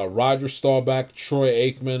 Roger Staubach, Troy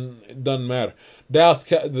Aikman. It doesn't matter.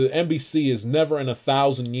 The NBC is never in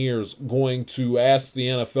 1,000 years going to ask the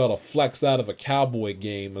NFL to flex out of a Cowboy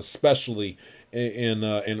game, especially in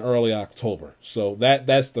early October. So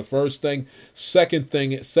that's the first thing. Second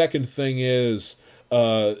thing is,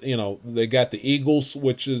 they got the Eagles,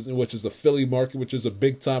 which is the Philly market, which is a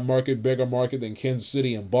big time market, bigger market than Kansas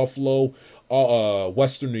City and Buffalo.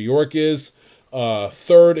 Western New York is.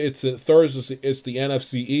 Third, it's the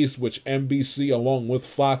NFC East, which NBC along with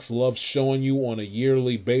Fox loves showing you on a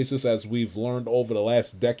yearly basis, as we've learned over the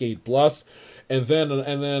last decade plus. And then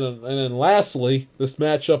lastly, this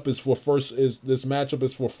matchup is for first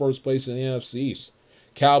place in the NFC East.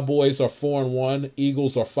 Cowboys are 4-1,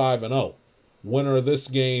 Eagles are 5-0. Winner of this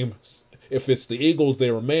game, if it's the Eagles, they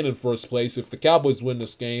remain in first place. If the Cowboys win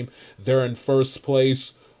this game, they're in first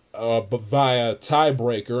place. But via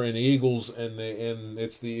tiebreaker, and the Eagles, and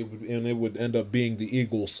it would end up being the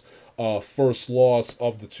Eagles' first loss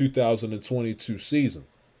of the 2022 season.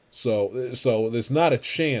 So there's not a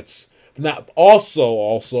chance.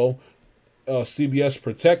 Also, CBS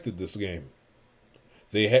protected this game.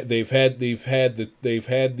 They had these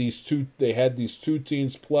two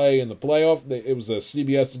teams play in the playoff. It was a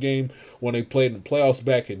CBS game when they played in the playoffs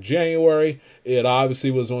back in January. It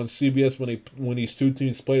obviously was on CBS when these two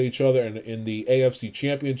teams played each other in the AFC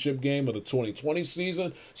Championship game of the 2020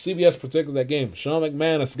 season. CBS protected that game. Sean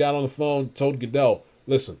McManus got on the phone, told Goodell,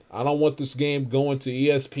 "Listen, I don't want this game going to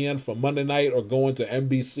ESPN for Monday night or going to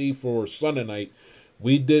NBC for Sunday night.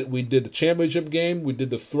 We did the championship game. We did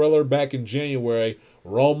the thriller back in January.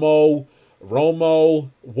 Romo,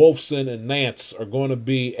 Wolfson, and Nance are going to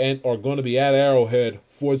be at Arrowhead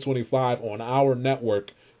 425 on our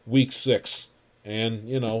network, week 6, and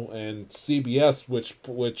CBS, which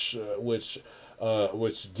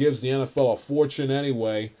gives the NFL a fortune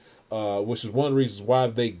anyway. Which is one of the reasons why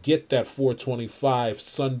they get that 425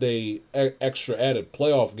 Sunday extra added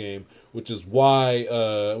playoff game, which is why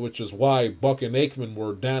Buck and Aikman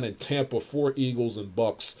were down in Tampa for Eagles and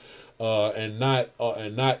Bucks, and not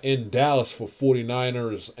in Dallas for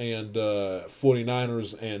 49ers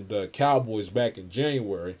and Cowboys back in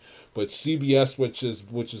January. But CBS, which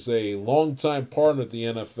is a longtime partner of the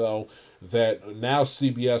NFL, that now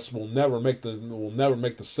CBS will never make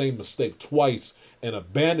the same mistake twice in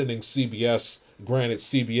abandoning CBS. Granted,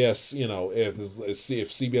 CBS, if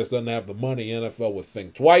CBS doesn't have the money, NFL would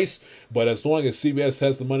think twice. But as long as CBS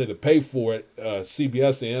has the money to pay for it,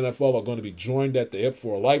 CBS and NFL are going to be joined at the hip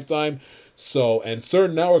for a lifetime. So, and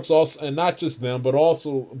certain networks also, and not just them, but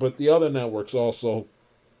the other networks also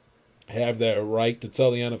have that right to tell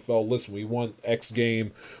the NFL, listen, we want X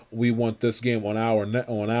game, we want this game on our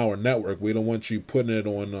network. We don't want you putting it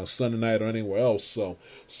on Sunday night or anywhere else. So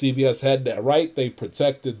CBS had that right. They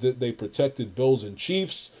protected Bills and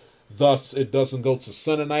Chiefs. Thus, it doesn't go to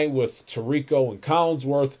Sunday night with Tirico and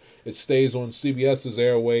Collinsworth. It stays on CBS's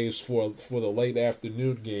airwaves for the late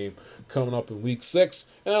afternoon game coming up in week 6.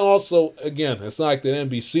 And also, again, it's not like the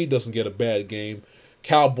NBC doesn't get a bad game.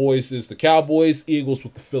 Cowboys is the Cowboys, Eagles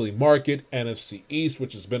with the Philly market, NFC East,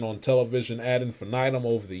 which has been on television ad infinitum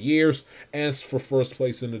over the years, and for first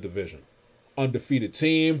place in the division. Undefeated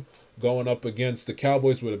team going up against the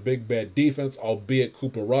Cowboys with a big bad defense, albeit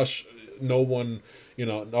Cooper Rush.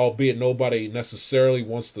 Albeit nobody necessarily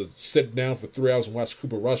wants to sit down for 3 hours and watch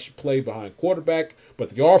Cooper Rush play behind quarterback,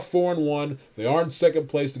 but they are 4-1. They are in second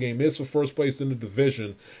place. The game is for first place in the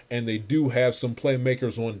division, and they do have some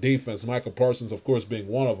playmakers on defense. Michael Parsons, of course, being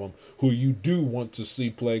one of them, who you do want to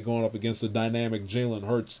see play going up against the dynamic Jalen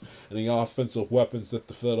Hurts and the offensive weapons that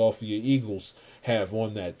the Philadelphia Eagles have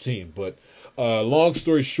on that team. But long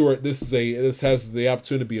story short, this has the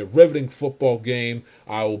opportunity to be a riveting football game.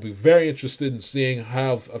 I will be very interested in seeing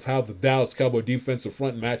how the Dallas Cowboy defensive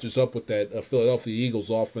front matches up with that Philadelphia Eagles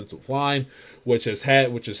offensive line, which has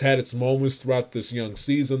had its moments throughout this young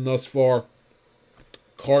season thus far.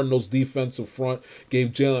 Cardinals defensive front gave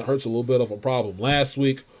Jalen Hurts a little bit of a problem last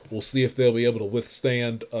week. We'll see if they'll be able to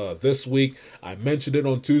withstand this week. I mentioned it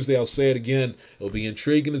on Tuesday. I'll say it again. It'll be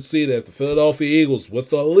intriguing to see that if the Philadelphia Eagles,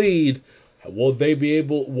 with a lead, will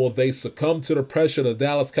they succumb to the pressure of the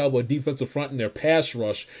Dallas Cowboy defensive front in their pass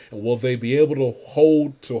rush, and will they be able to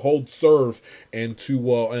hold serve and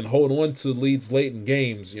hold on to leads late in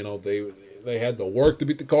games? they had to work to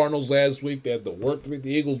beat the Cardinals last week. They had to work to beat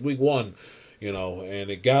the Eagles week 1. And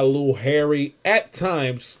it got a little hairy at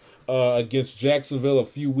times against Jacksonville a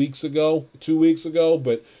few weeks ago, 2 weeks ago.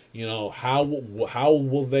 But how well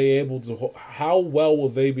will they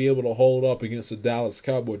be able to hold up against the Dallas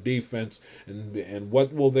Cowboy defense, and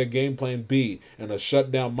what will their game plan be? And a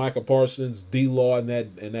shutdown Micah Parsons, D-Law, and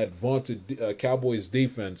that vaunted Cowboys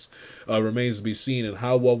defense remains to be seen. And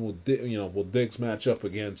how well will Diggs match up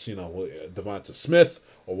against Devonta Smith,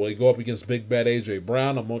 or will he go up against Big Bad AJ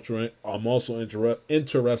Brown? I'm also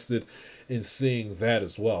interested in seeing that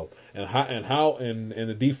as well, and how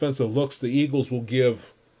the defensive looks the Eagles will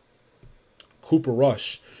give Cooper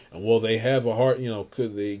Rush, and will they have a hard?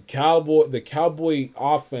 Could the Cowboy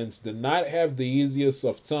offense did not have the easiest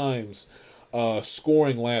of times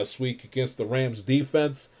scoring last week against the Rams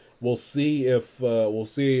defense. We'll see if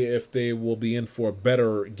they will be in for a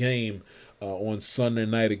better game on Sunday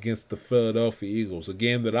night against the Philadelphia Eagles, a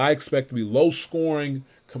game that I expect to be low scoring,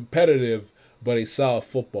 competitive, but a solid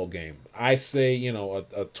football game. I say,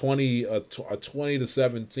 a 20 to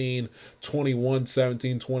 17,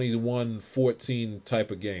 21-17, 21-14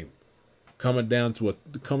 type of game, coming down to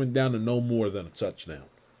no more than a touchdown.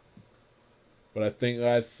 But I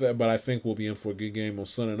think we'll be in for a good game on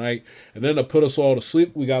Sunday night. And then to put us all to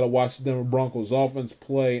sleep, we got to watch the Denver Broncos offense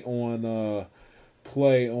play on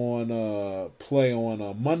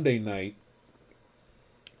Monday night.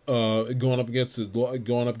 Going up against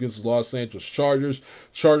the Los Angeles Chargers.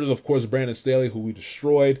 Chargers, of course, Brandon Staley, who we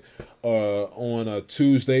destroyed on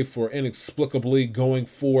Tuesday for inexplicably going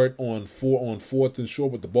for it on 4th and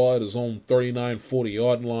short with the ball at his own 39-40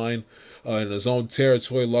 yard line in his own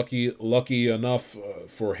territory. Lucky enough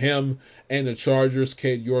for him and the Chargers,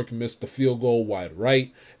 Cade York missed the field goal wide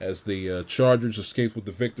right as the Chargers escaped with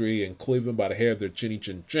the victory in Cleveland by the hair of their chinny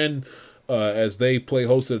chin chin. As they play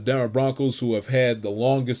host to the Denver Broncos, who have had the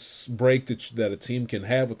longest break that a team can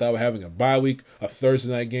have without having a bye week, a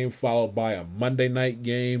Thursday night game followed by a Monday night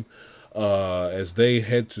game, as they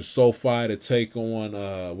head to SoFi to take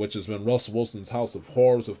on, which has been Russell Wilson's house of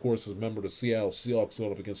horrors, of course, as a member of the Seattle Seahawks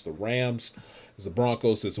going up against the Rams. As the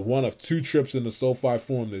Broncos, it's one of 2 trips in the SoFi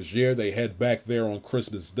Forum this year. They head back there on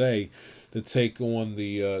Christmas Day to take on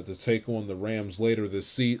the Rams later this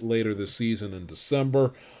season in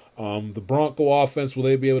December. The Bronco offense, will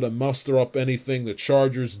they be able to muster up anything? The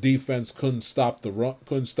Chargers defense couldn't stop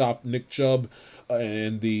Nick Chubb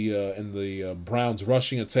and the Browns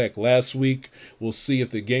rushing attack last week. We'll see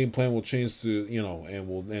if the game plan will change to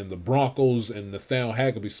and the Broncos and Nathaniel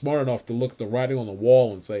Hackett will be smart enough to look the writing on the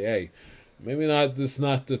wall and say, hey, maybe this is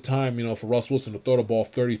not the time for Russ Wilson to throw the ball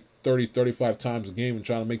 35 times a game and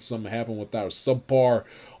trying to make something happen with our subpar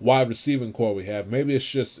wide receiving core we have. Maybe it's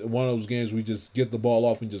just one of those games we just get the ball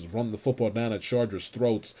off and just run the football down at Chargers'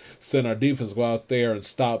 throats, send our defense go out there and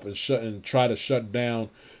stop and try to shut down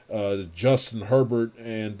Justin Herbert,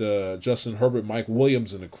 Mike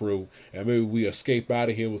Williams and the crew, and maybe we escape out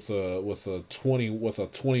of here with a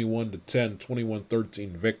 21-10, 21-13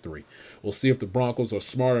 victory. We'll see if the Broncos are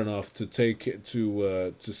smart enough to see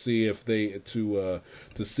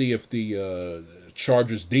if the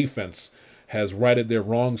Chargers defense has righted their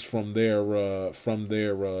wrongs from their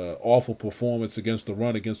awful performance against the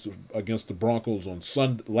run against the Broncos on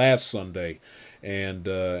last Sunday, and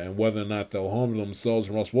whether or not they'll humble themselves,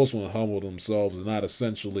 and Russ Wilson will humble themselves and not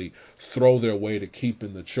essentially throw their way to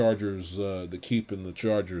keeping the Chargers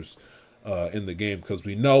in the game, because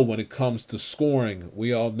we know when it comes to scoring,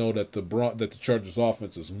 we all know that the Chargers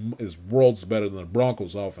offense is worlds better than the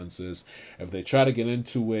Broncos offense is. If they try to get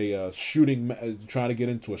into a shootout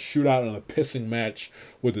and a pissing match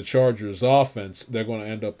with the Chargers offense, they're going to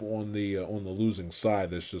end up on the losing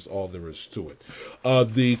side. That's just all there is to it.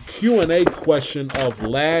 The Q&A question of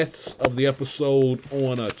the episode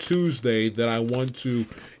on a Tuesday that I want to.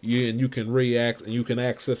 And you can react and you can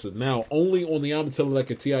access it now only on the I'm Telling Like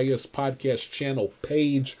a TIS podcast channel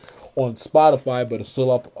page on Spotify, but it's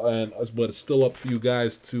still up for you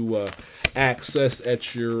guys to access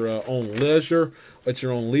at your own leisure.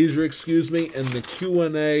 Excuse me. And the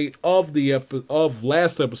Q&A of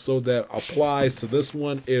last episode that applies to this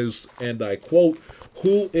one is, and I quote,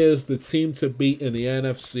 "Who is the team to beat in the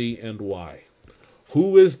NFC and why?"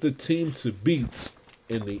 Who is the team to beat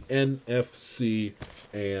in the NFC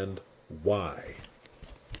and why?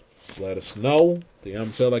 Let us know. The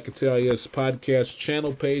I'm Telling Like a TIS podcast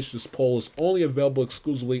channel page. This poll is only available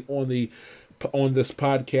exclusively on this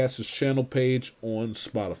podcast's channel page on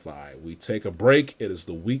Spotify. We take a break. It is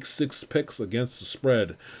the Week 6 picks against the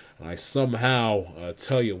spread. And I somehow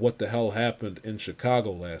tell you what the hell happened in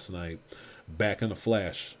Chicago last night. Back in the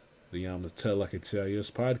flash. the I'm Gonna Tell Like I Tell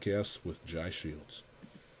Yous podcast with Jai Shields.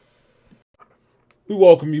 We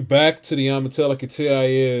welcome you back to the I'm Gonna Tell Like I Tell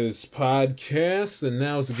Yous podcast, and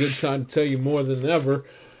now is a good time to tell you more than ever.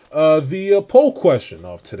 The poll question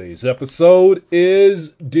of today's episode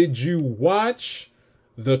is: did you watch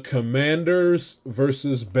the Commanders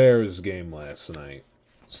versus Bears game last night?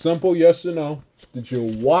 Simple yes or no. Did you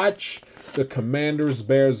watch the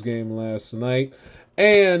Commanders-Bears game last night?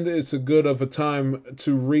 And it's a good of a time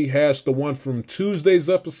to rehash the one from Tuesday's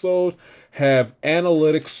episode. Have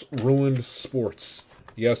analytics ruined sports?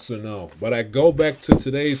 Yes or no? But I go back to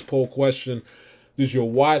today's poll question. Did you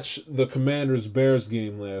watch the Commanders-Bears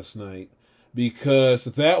game last night? Because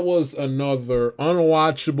that was another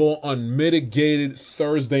unwatchable, unmitigated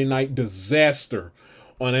Thursday night disaster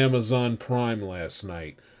on Amazon Prime last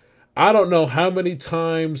night. I don't know how many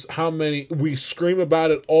times, we scream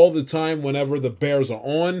about it all the time whenever the Bears are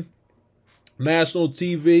on national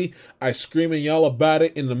TV. I scream and yell about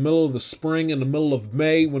it in the middle of the spring, in the middle of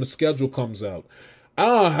May when the schedule comes out. I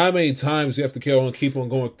don't know how many times you have to keep on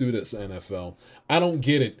going through this, NFL. I don't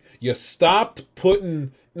get it. You stopped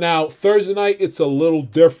putting... Now, Thursday night, it's a little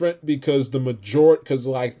different because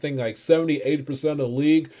I think like 70-80% of the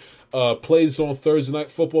league plays on Thursday night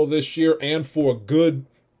football this year, and for a good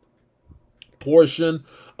portion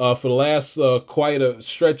for the last quite a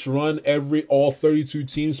stretch run, all 32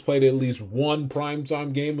 teams played at least one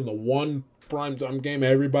primetime game, and the one primetime game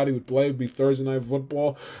everybody would play would be Thursday night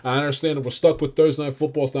football. I understand that we're stuck with Thursday night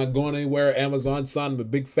football. It's not going anywhere. Amazon signed a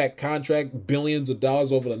big fat contract, billions of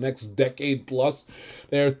dollars over the next decade plus.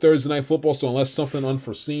 They're Thursday night football, so unless something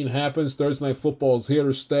unforeseen happens, Thursday night football is here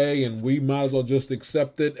to stay, and we might as well just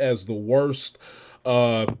accept it as the worst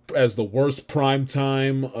prime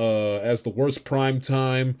time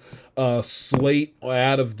slate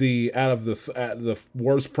out of the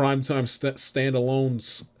worst prime time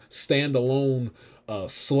standalone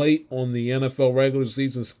slate on the NFL regular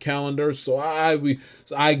season's calendar. So I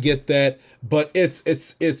get that, but it's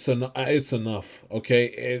enough. Okay,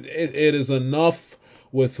 it is enough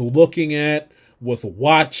with looking at, with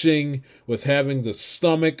watching, with having the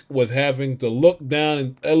stomach, with having to look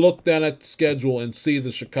down at the schedule and see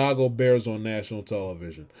the Chicago Bears on national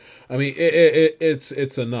television. I mean,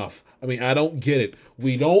 it's enough. I mean, I don't get it.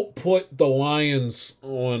 We don't put the Lions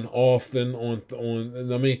on often. I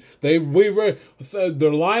mean,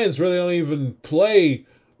 the Lions really don't even play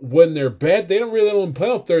when they're bad. They don't really play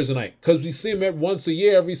on Thursday night because we see them once a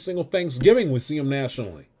year. Every single Thanksgiving, we see them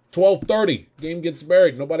nationally. 12:30, game gets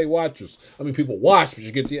buried. Nobody watches. I mean, people watch, but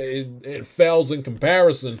it fails in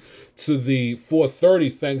comparison to the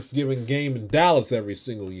 4:30 Thanksgiving game in Dallas every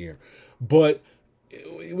single year. But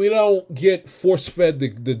we don't get force-fed the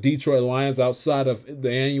Detroit Lions outside of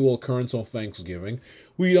the annual occurrence on Thanksgiving.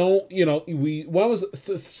 We don't,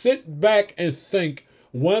 sit back and think,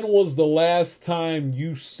 when was the last time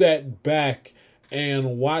you sat back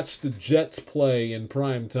and watched the Jets play in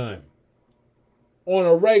prime time? On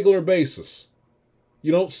a regular basis.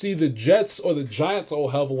 You don't see the Jets or the Giants a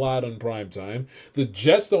whole hell of a lot on primetime. The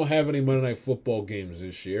Jets don't have any Monday Night Football games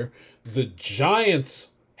this year. The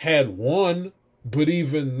Giants had one, but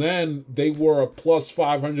even then, they were a plus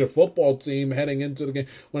 500 football team heading into the game.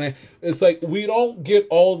 It's like we don't get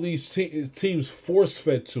all these teams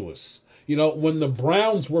force-fed to us. You know, when the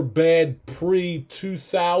Browns were bad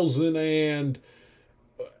pre-2000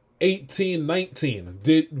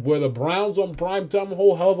 18-19. Were the Browns on primetime a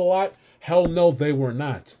whole hell of a lot? Hell no, they were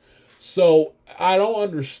not. So I don't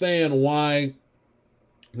understand why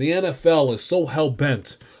the NFL is so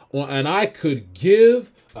hell-bent on, and I could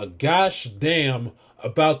give a gosh damn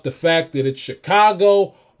about the fact that it's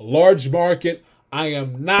Chicago, large market. I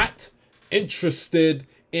am not interested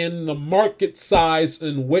in the market size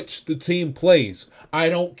in which the team plays. I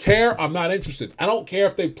don't care. I'm not interested. I don't care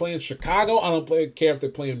if they play in Chicago. I don't care if they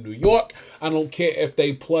play in New York. I don't care if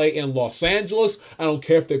they play in Los Angeles. I don't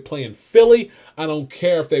care if they play in Philly. I don't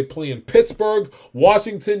care if they play in Pittsburgh,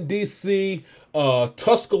 Washington, D.C.,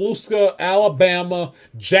 Tuscaloosa, Alabama,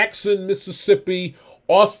 Jackson, Mississippi,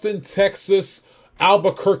 Austin, Texas,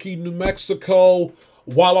 Albuquerque, New Mexico,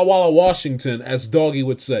 Walla Walla, Washington, as Doggy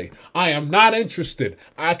would say. I am not interested.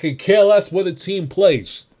 I could care less where the team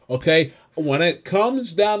plays, okay? When it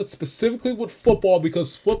comes down to specifically with football,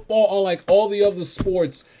 because football, unlike all the other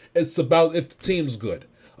sports, it's about if the team's good,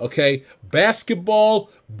 okay? Basketball,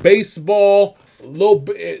 baseball,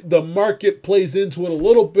 the market plays into it a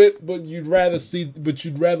little bit, but you'd rather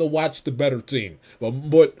watch the better team.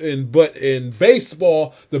 But in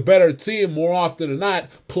baseball, the better team more often than not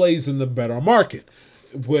plays in the better market.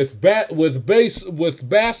 With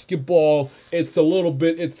basketball, it's a little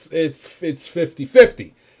bit it's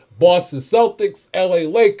 50-50. Boston Celtics, LA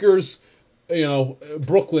Lakers,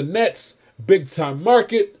 Brooklyn Nets, big time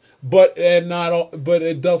market, but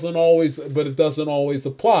it doesn't always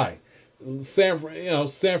apply. San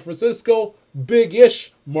Francisco,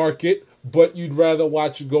 big-ish market, but you'd rather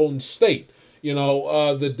watch Golden State.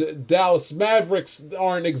 The Dallas Mavericks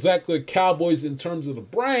aren't exactly Cowboys in terms of the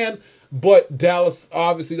brand, but Dallas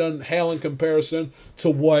obviously doesn't hail in comparison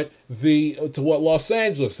to what Los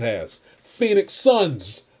Angeles has. Phoenix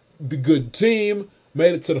Suns, the good team,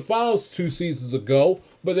 made it to the finals 2 seasons ago,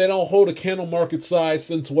 but they don't hold a candle market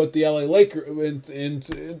size into what the LA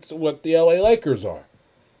Lakers are.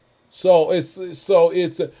 So it's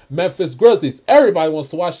Memphis Grizzlies. Everybody wants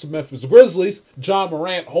to watch the Memphis Grizzlies. John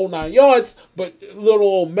Morant, whole 9 yards, but little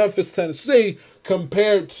old Memphis, Tennessee,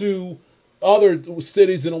 compared to other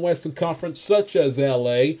cities in the Western Conference, such as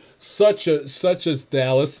LA, such as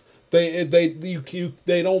Dallas, they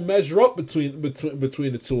don't measure up between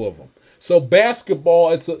the two of them. So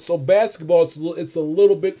basketball, it's a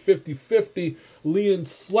little bit 50-50, leaning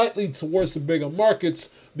slightly towards the bigger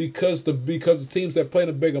markets because the teams that play in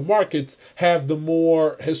the bigger markets have the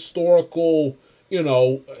more historical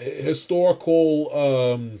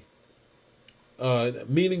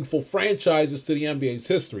meaningful franchises to the NBA's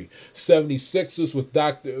history. 76ers with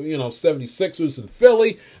 76ers in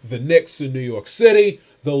Philly, the Knicks in New York City,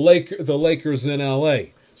 the Lakers in LA.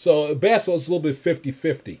 So basketball is a little bit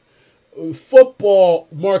 50-50. Football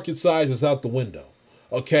market size is out the window.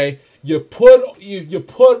 Okay, you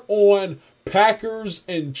put on Packers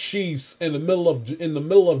and Chiefs in the middle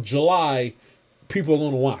of July, people are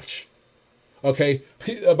going to watch. Okay,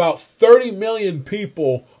 about 30 million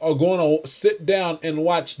people are going to sit down and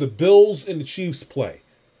watch the Bills and the Chiefs play,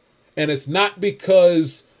 and it's not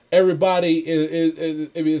because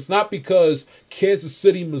it's not because Kansas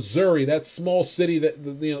City, Missouri, that small city,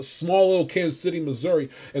 small little Kansas City, Missouri,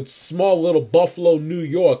 and small little Buffalo, New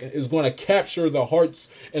York, is going to capture the hearts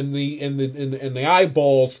and the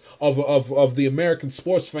eyeballs of the American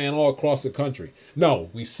sports fan all across the country. No,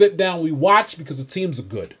 we sit down, we watch because the teams are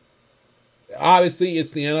good. Obviously,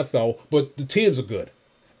 it's the NFL, but the teams are good.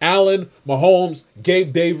 Allen, Mahomes,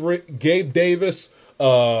 Gabe Davis,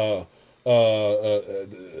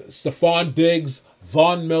 Stephon Diggs,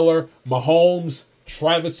 Von Miller, Mahomes,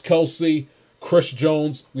 Travis Kelce, Chris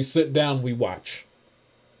Jones. We sit down, we watch.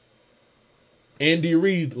 Andy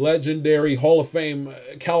Reid, legendary Hall of Fame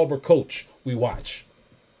caliber coach, we watch.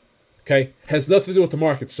 Okay? Has nothing to do with the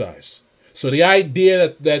market size. So the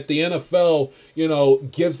idea that the NFL,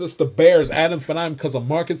 gives us the Bears ad infinitum because of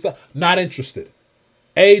market size, not interested.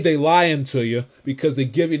 They lying to you because they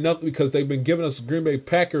give you nothing, because they've been giving us Green Bay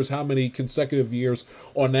Packers how many consecutive years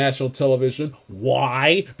on national television.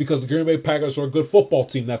 Why? Because the Green Bay Packers are a good football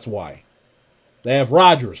team. That's why. They have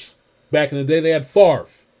Rodgers. Back in the day, they had Favre.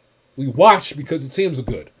 We watch because the teams are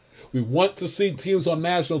good. We want to see teams on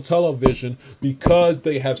national television because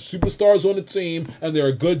they have superstars on the team and they're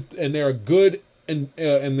a good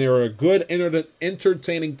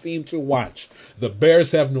entertaining team to watch. The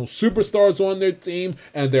Bears have no superstars on their team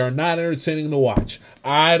and they're not entertaining to watch.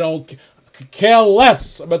 I don't care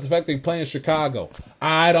less about the fact they play in Chicago.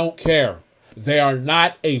 I don't care. They are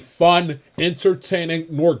not a fun, entertaining,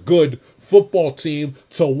 nor good football team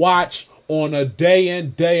to watch on a day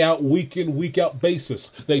in, day out, week in, week out basis.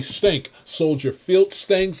 They stink. Soldier Field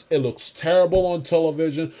stinks. It looks terrible on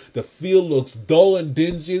television. The field looks dull and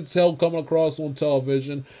dingy as hell coming across on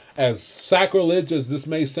television. As sacrilegious as this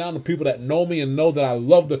may sound to people that know me and know that I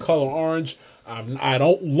love the color orange, I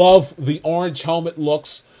don't love the orange helmet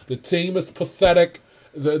looks. The team is pathetic.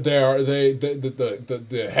 The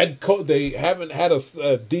head coach, they haven't had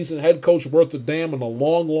a decent head coach worth a damn in a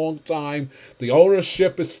long, long time. The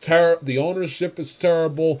ownership is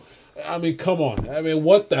terrible. I mean, come on. I mean,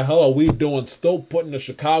 what the hell are we doing still putting the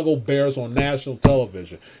Chicago Bears on national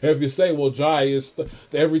television? If you say, well, Jai,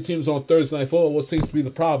 every team's on Thursday Night Football, what seems to be the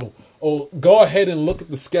problem? Oh, go ahead and look at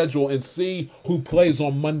the schedule and see who plays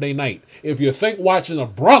on Monday night. If you think watching the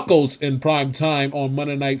Broncos in prime time on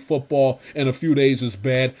Monday Night Football in a few days is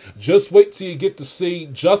bad, just wait till you get to see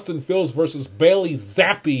Justin Fields versus Bailey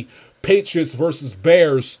Zappi, Patriots versus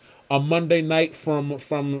Bears, a Monday night from the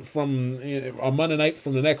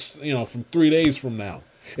next, from 3 days from now.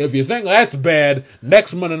 If you think that's bad,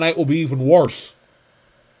 next Monday night will be even worse.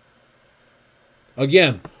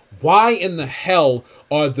 Again, why in the hell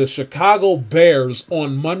are the Chicago Bears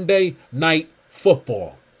on Monday Night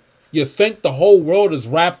Football? You think the whole world is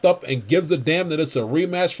wrapped up and gives a damn that it's a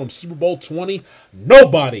rematch from Super Bowl 20?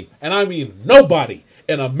 Nobody, and I mean nobody,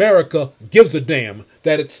 in America gives a damn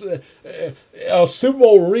that it's a Super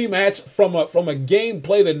Bowl rematch from a game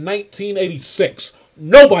played in 1986.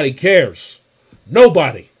 Nobody cares.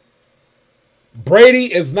 Nobody.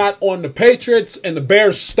 Brady is not on the Patriots, and the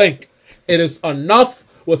Bears stink. It is enough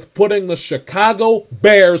with putting the Chicago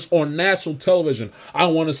Bears on national television. I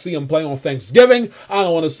don't want to see them play on Thanksgiving. I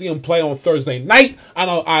don't want to see them play on Thursday night.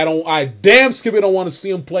 I damn skippy don't want to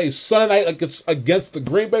see them play Sunday night against the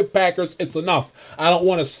Green Bay Packers. It's enough. I don't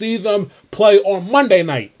want to see them play on Monday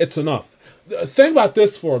night. It's enough. Think about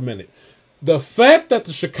this for a minute. The fact that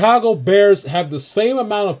the Chicago Bears have the same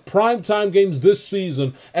amount of primetime games this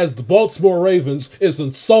season as the Baltimore Ravens is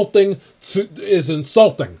insulting.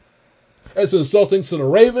 It's insulting to the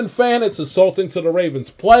Raven fan. It's insulting to the Ravens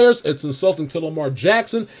players. It's insulting to Lamar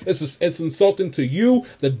Jackson. It's insulting to you,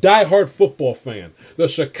 the diehard football fan.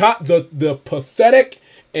 The pathetic,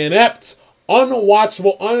 inept,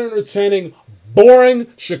 unwatchable, unentertaining, boring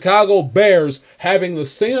Chicago Bears having the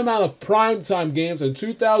same amount of primetime games in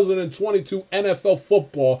 2022 NFL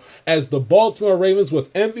football as the Baltimore Ravens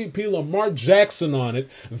with MVP Lamar Jackson on it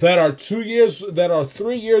that are 3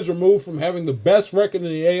 years removed from having the best record in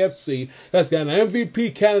the AFC, that's got an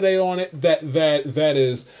MVP candidate on it that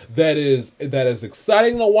is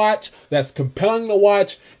exciting to watch, that's compelling to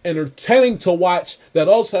watch, entertaining to watch, that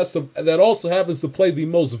also happens to play the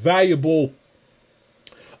most valuable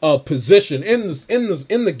position in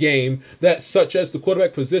the game, that such as the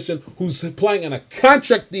quarterback position, who's playing in a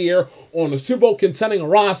contract year on a Super Bowl contending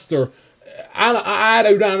roster. I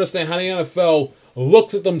do not understand how the NFL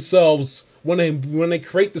looks at themselves when they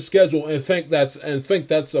create the schedule and think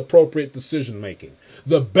that's appropriate decision making.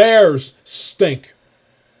 The Bears stink.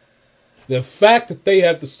 The fact that they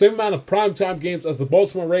have the same amount of primetime games as the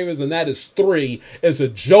Baltimore Ravens, and that is 3, is a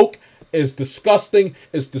joke, is disgusting,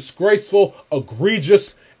 is disgraceful,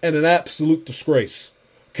 egregious, and an absolute disgrace.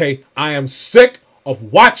 Okay, I am sick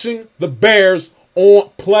of watching the Bears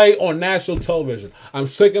play on national television. I'm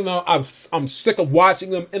sick of watching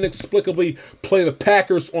them inexplicably play the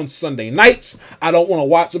Packers on Sunday nights. I don't want to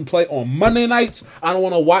watch them play on Monday nights. I don't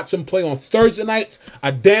want to watch them play on Thursday nights.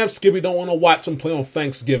 I damn skippy don't want to watch them play on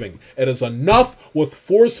Thanksgiving. It is enough with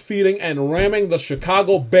force feeding and ramming the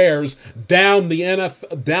Chicago Bears down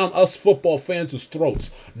us football fans'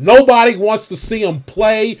 throats. Nobody wants to see them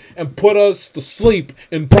play and put us to sleep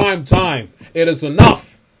in prime time. It is enough.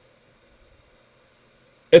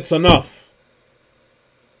 It's enough.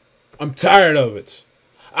 I'm tired of it.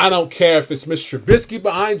 I don't care if it's Mr. Trubisky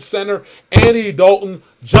behind center, Andy Dalton,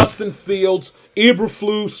 Justin Fields,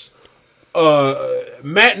 Eberflus,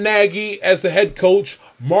 Matt Nagy as the head coach,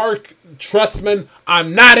 Mark Trestman.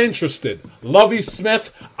 I'm not interested. Lovie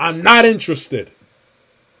Smith, I'm not interested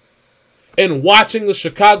in watching the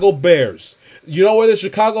Chicago Bears. You know where the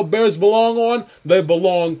Chicago Bears belong on? They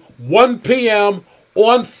belong 1 p.m.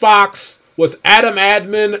 on Fox with Adam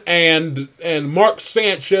Admin and Mark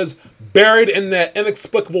Sanchez buried in that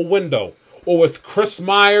inexplicable window, or with Chris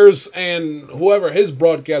Myers and whoever his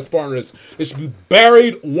broadcast partner is. It should be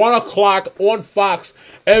buried 1 o'clock on Fox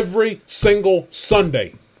every single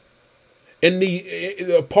Sunday. In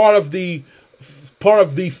the part of the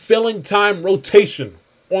filling time rotation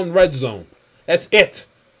on Red Zone. That's it.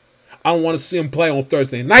 I don't want to see them play on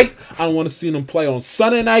Thursday night. I don't want to see them play on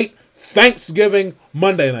Sunday night, Thanksgiving,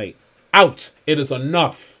 Monday night. Out. It is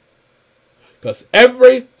enough. Because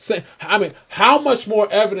how much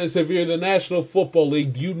more evidence, if you're in the National Football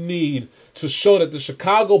League, do you need to show that the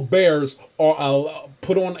Chicago Bears are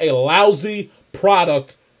put on a lousy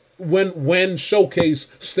product when showcased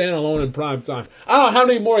standalone in prime time? I don't know how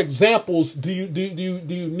many more examples do you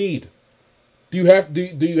need? Do you have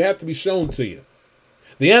to be shown to you?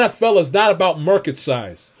 The NFL is not about market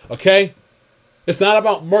size, okay? It's not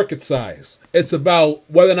about market size. It's about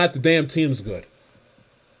whether or not the damn team's good.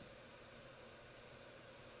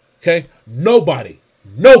 Okay? Nobody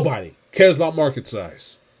cares about market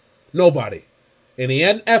size. Nobody. In the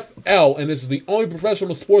NFL, and this is the only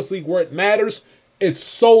professional sports league where it matters, it's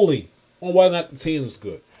solely on whether or not the team's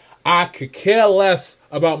good. I could care less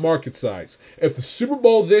about market size. If the Super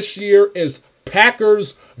Bowl this year is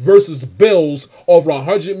Packers versus Bills, over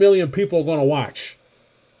 100 million people are going to watch.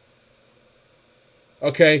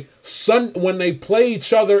 Okay, when they play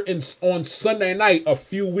each other on Sunday night, a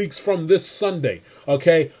few weeks from this Sunday,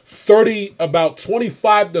 okay, about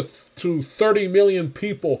 25 to 30 million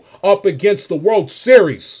people up against the World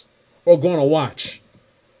Series are going to watch.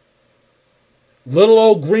 Little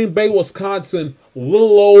old Green Bay, Wisconsin,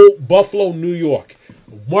 little old Buffalo, New York.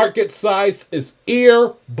 Market size is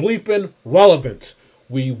bleeping relevant.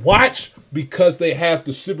 We watch because they have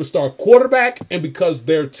the superstar quarterback and because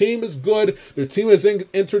their team is good, their team is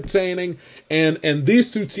entertaining, and in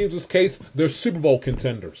these two teams' case, they're Super Bowl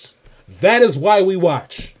contenders. That is why we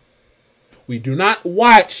watch. We do not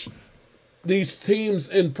watch these teams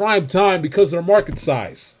in prime time because of their market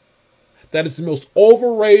size. That is the most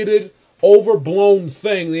overrated, overblown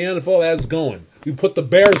thing the NFL has going. We put the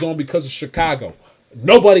Bears on because of Chicago.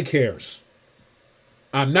 Nobody cares.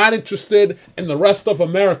 I'm not interested, and the rest of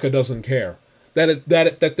America doesn't care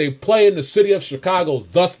that they play in the city of Chicago.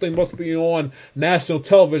 Thus, they must be on national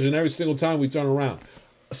television every single time we turn around.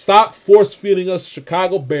 Stop force feeding us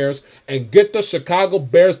Chicago Bears and get the Chicago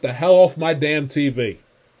Bears the hell off my damn TV.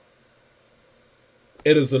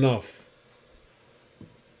 It is enough.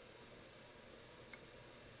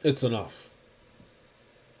 It's enough.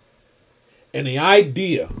 And the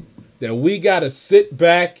idea that we got to sit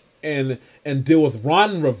back and deal with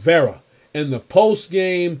Ron Rivera in the post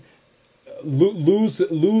game, lose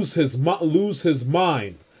his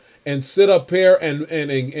mind, and sit up here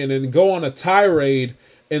and go on a tirade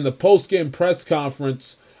in the post game press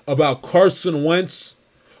conference about Carson Wentz,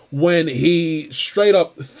 when he straight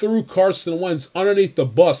up threw Carson Wentz underneath the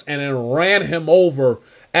bus and then ran him over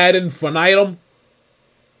ad infinitum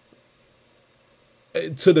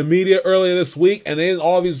to the media earlier this week, and then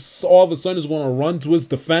all of a sudden is going to run to his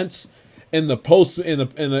defense in the post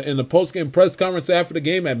game press conference after the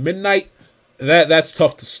game at midnight. That's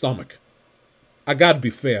tough to stomach. I got to be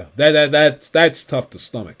fair. That's tough to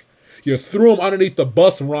stomach. You threw him underneath the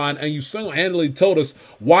bus, Ron, and you single-handedly told us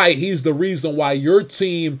why he's the reason why your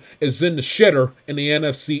team is in the shitter in the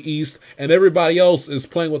NFC East, and everybody else is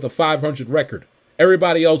playing with a 500 record.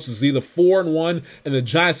 Everybody else is either 4-1 in the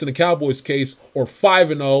Giants and the Cowboys case, or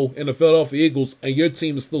 5-0 in the Philadelphia Eagles, and your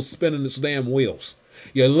team is still spinning its damn wheels.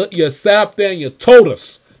 You sat up there and you told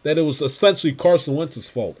us that it was essentially Carson Wentz's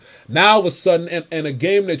fault. Now, all of a sudden, in a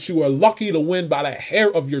game that you were lucky to win by the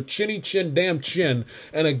hair of your damn chin,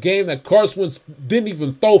 and a game that Carson Wentz didn't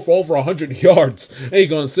even throw for over 100 yards, and you're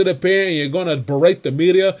going to sit up here and you're going to berate the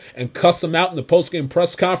media and cuss them out in the post-game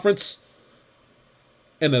press conference?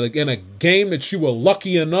 In a game that you were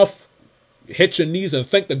lucky enough, hit your knees and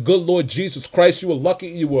thank the good Lord Jesus Christ,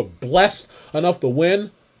 you were blessed enough to win,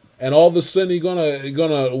 and all of a sudden you're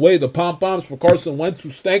gonna wave the pom-poms for Carson Wentz,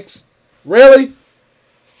 who stinks? Really?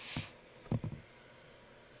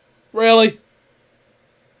 Really?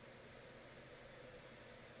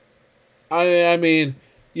 I mean,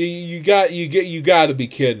 you got to be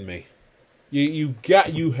kidding me. You got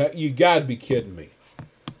to be kidding me.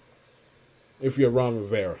 If you're Ron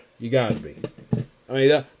Rivera, you got to be. I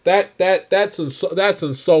mean that's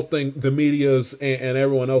insulting the media's and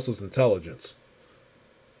everyone else's intelligence.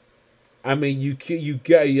 I mean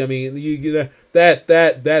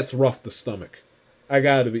that's rough to stomach.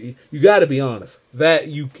 You got to be honest.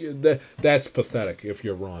 That's pathetic if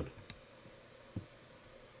you're Ron.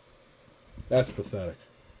 That's pathetic.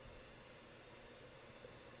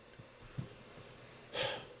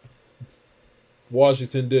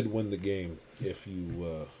 Washington did win the game, if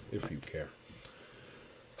you care.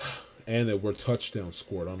 And there were touchdowns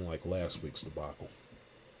scored, unlike last week's debacle.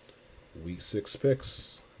 Week 6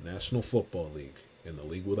 picks, National Football League, in the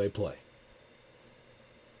league where they play.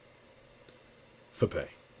 For pay.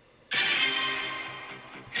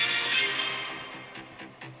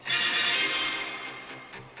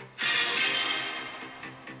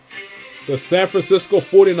 The San Francisco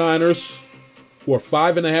 49ers, who are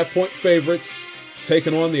 5.5-point favorites,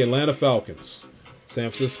 taking on the Atlanta Falcons.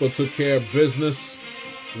 San Francisco took care of business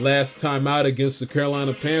last time out against the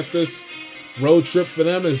Carolina Panthers. Road trip for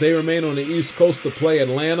them as they remain on the East Coast to play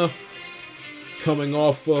Atlanta, coming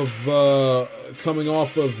off of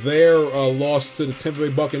their loss to the Tampa Bay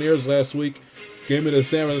Buccaneers last week. Gave me the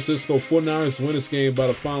San Francisco 49ers win this game by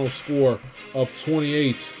the final score of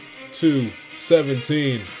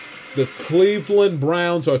 28-17. The Cleveland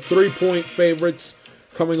Browns are 3-point favorites,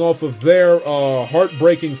 coming off of their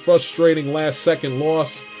heartbreaking, frustrating last-second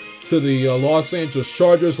loss to the Los Angeles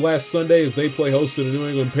Chargers last Sunday as they play host to the New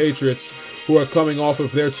England Patriots, who are coming off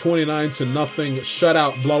of their 29-0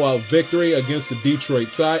 shutout blowout victory against the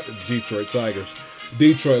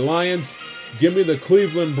Detroit Lions. Give me the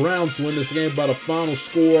Cleveland Browns to win this game by the final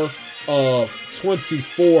score of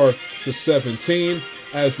 24-17.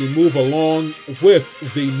 As we move along with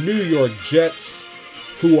the New York Jets,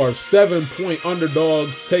 who are 7-point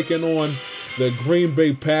underdogs, taking on the Green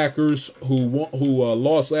Bay Packers, who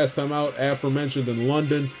lost last time out, aforementioned in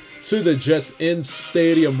London, to the Jets'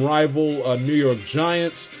 in-stadium rival New York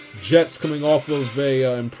Giants. Jets coming off of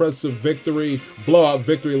a impressive blowout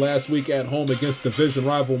victory last week at home against division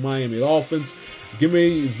rival Miami Dolphins. Give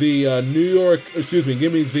me the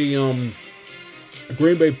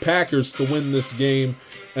Green Bay Packers to win this game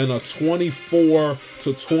in a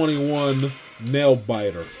 24-21 nail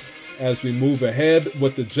biter. as we move ahead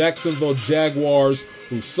with the Jacksonville Jaguars,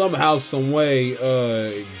 who somehow, some way,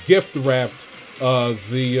 gift wrapped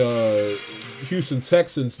the Houston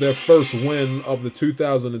Texans their first win of the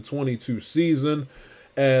 2022 season,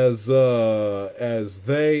 as they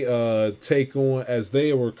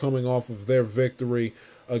were coming off of their victory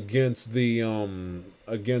against the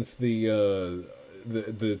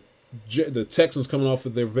Texans, coming off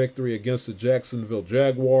of their victory against the Jacksonville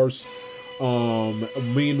Jaguars.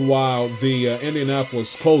 Meanwhile, the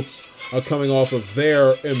Indianapolis Colts are coming off of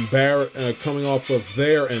their embarrassing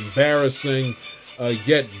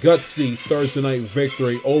yet gutsy Thursday night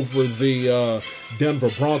victory over the Denver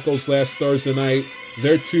Broncos last Thursday night.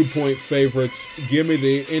 They're 2-point favorites. Give me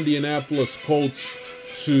the Indianapolis Colts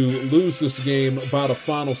to lose this game by the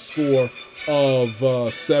final score of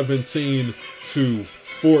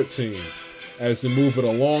 17-14. As they move it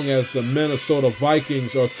along, as the Minnesota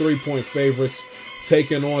Vikings are 3-point favorites,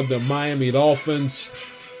 taking on the Miami Dolphins.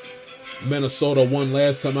 Minnesota won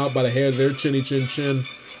last time out by the hair of their chinny chin chin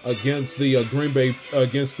against the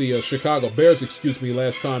Chicago Bears,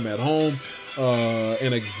 last time at home,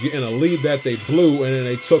 in a lead that they blew, and then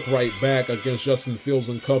they took right back against Justin Fields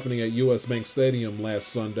and company at US Bank Stadium last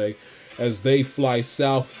Sunday, as they fly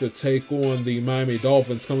south to take on the Miami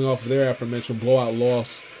Dolphins, coming off of their aforementioned blowout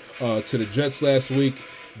loss to the Jets last week.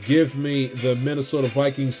 Give me the Minnesota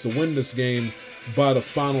Vikings to win this game by the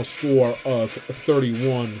final score of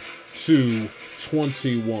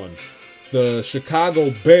 31-21. The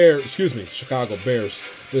Chicago Bears.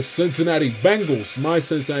 The Cincinnati Bengals, my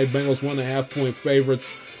Cincinnati Bengals, 1.5-point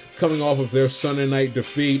favorites, coming off of their Sunday night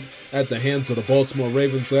defeat at the hands of the Baltimore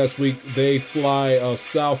Ravens last week. They fly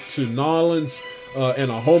south to Nolens in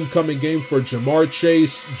a homecoming game for Jamar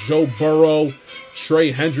Chase, Joe Burrow,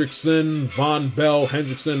 Trey Hendrickson, Von Bell,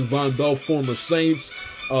 former Saints,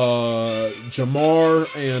 Jamar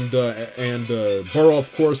and Burrow,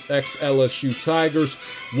 of course, ex-LSU Tigers,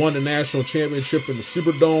 won the national championship in the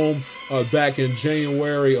Superdome back in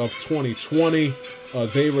January of 2020.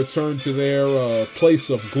 They returned to their place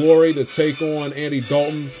of glory to take on Andy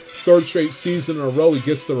Dalton. Third straight season in a row, he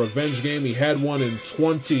gets the revenge game. He had one in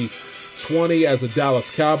 2020 as a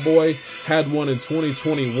Dallas Cowboy, had one in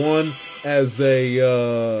 2021 as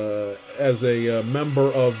a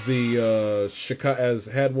member of the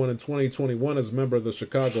had one in 2021 as a member of the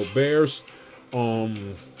Chicago Bears,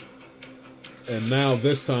 and now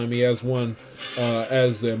this time he has one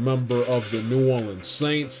as a member of the New Orleans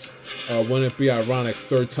Saints. Wouldn't it be ironic?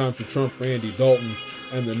 Third time's the trump for Andy Dalton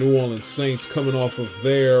and the New Orleans Saints, coming off of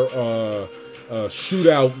their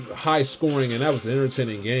shootout, high scoring, and that was an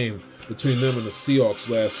entertaining game between them and the Seahawks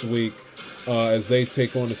last week. As they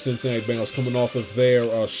take on the Cincinnati Bengals, coming off of their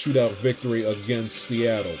shootout victory against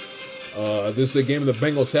Seattle. This is a game the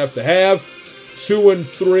Bengals have to have.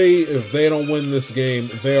 2-3. If they don't win this game,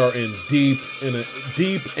 they are in deep and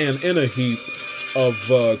in a heap of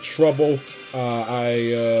trouble.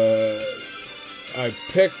 I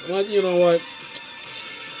picked. Well, you know what?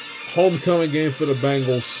 Homecoming game for the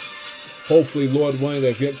Bengals. Hopefully, Lord willing,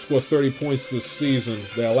 they've yet to score 30 points this season.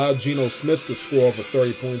 They allowed Geno Smith to score over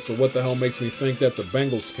 30 points, so what the hell makes me think that the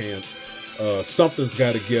Bengals can't? Something's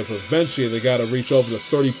got to give. Eventually, they got to reach over the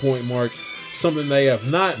 30-point mark, something they have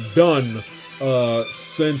not done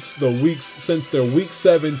since their Week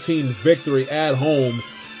 17 victory at home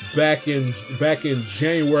back in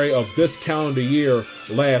January of this calendar year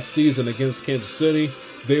last season against Kansas City.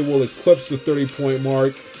 They will eclipse the 30-point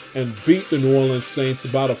mark and beat the New Orleans Saints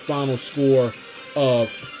about a final score of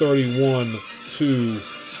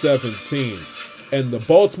 31-17. And the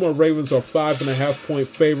Baltimore Ravens are 5.5-point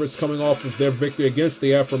favorites, coming off of their victory against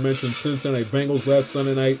the aforementioned Cincinnati Bengals last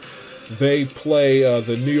Sunday night. They play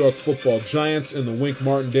the New York Football Giants in the Wink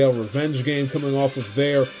Martindale revenge game, coming off of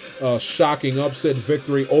their shocking upset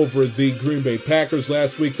victory over the Green Bay Packers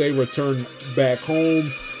last week. They return back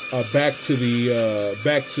home, back to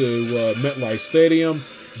MetLife Stadium.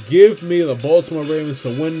 Give me the Baltimore Ravens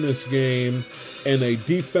to win this game in a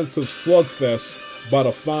defensive slugfest by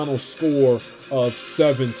the final score of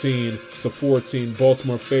 17-14.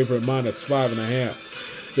 Baltimore favorite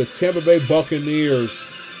 -5.5. The Tampa Bay Buccaneers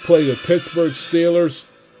play the Pittsburgh Steelers,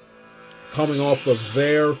 coming off of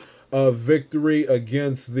their victory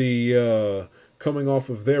against the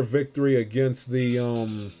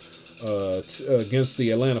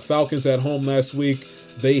Atlanta Falcons at home last week.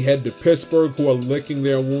 They head to Pittsburgh, who are licking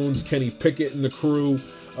their wounds. Kenny Pickett and the crew,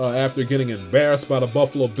 after getting embarrassed by the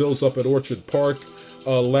Buffalo Bills up at Orchard Park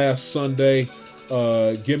last Sunday.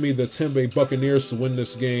 Give me the Tampa Bay Buccaneers to win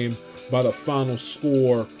this game by the final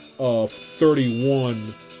score of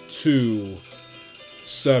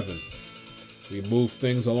 31-7. We move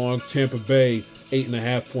things along. Tampa Bay,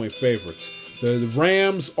 8.5-point favorites. The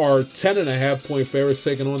Rams are 10.5-point favorites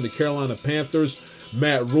taking on the Carolina Panthers.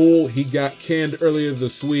 Matt Rule, he got canned earlier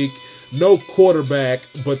this week. No quarterback,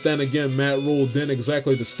 but then again, Matt Rule didn't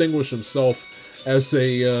exactly distinguish himself as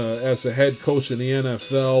a head coach in the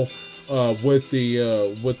NFL with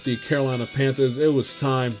the Carolina Panthers. It was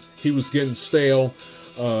time. He was getting stale.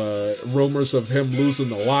 Rumors of him losing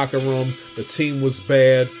the locker room. The team was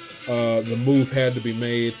bad. The move had to be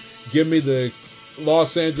made. Give me the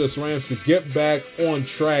Los Angeles Rams to get back on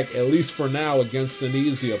track, at least for now, against an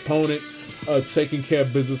easy opponent. Taking care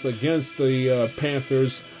of business against the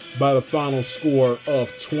Panthers by the final score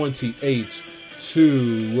of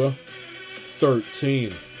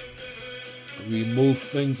 28-13. We move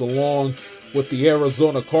things along with the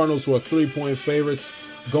Arizona Cardinals, who are 3-point favorites,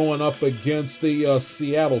 going up against the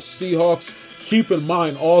Seattle Seahawks. Keep in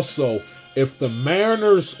mind also, if the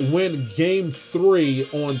Mariners win Game 3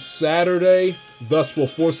 on Saturday, thus will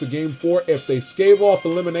force a Game 4. If they stave off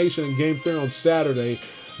elimination in Game 3 on Saturday,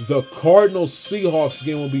 the Cardinals-Seahawks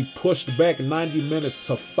game will be pushed back 90 minutes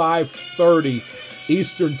to 5:30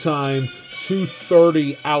 Eastern Time,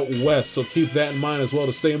 2:30 out west. So keep that in mind as well.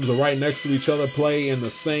 The stadiums are right next to each other, play in the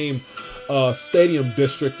same stadium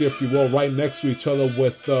district, if you will, right next to each other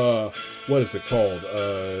with, what is it called?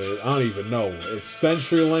 I don't even know. It's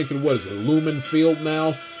CenturyLink and what is it, Lumen Field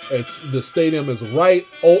now? The stadium is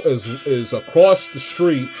is across the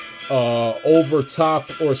street,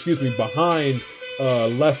 behind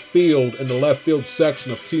left field, in the left field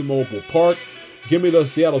section of T-Mobile Park. Give me the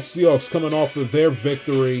Seattle Seahawks coming off of their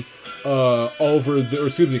victory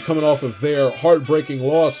coming off of their heartbreaking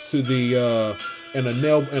loss to the in a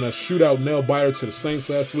shootout nail biter to the Saints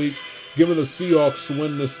last week. Give me the Seahawks to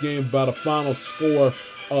win this game by the final score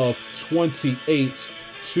of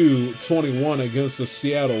 28-21 against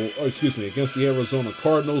against the Arizona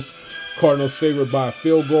Cardinals. Cardinals favored by a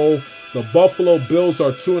field goal. The Buffalo Bills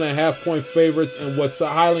are 2.5-point favorites in what's a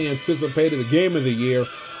highly anticipated game of the year.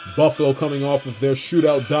 Buffalo coming off of their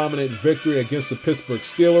shootout dominant victory against the Pittsburgh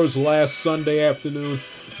Steelers last Sunday afternoon.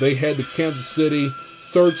 They head to Kansas City,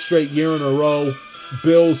 third straight year in a row.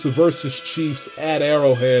 Bills versus Chiefs at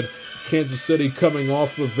Arrowhead. Kansas City coming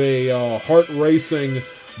off of a heart-racing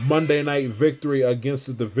Monday night victory against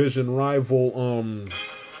a division rival.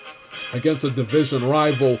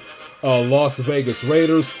 Las Vegas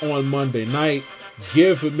Raiders on Monday night.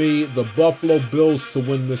 Give me the Buffalo Bills to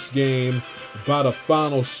win this game by the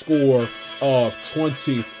final score of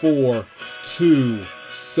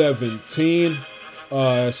 24-17.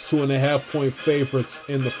 It's 2.5-point favorites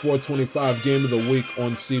in the 425 game of the week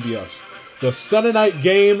on CBS. The Sunday night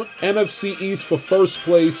game, NFC East for first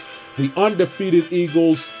place. The undefeated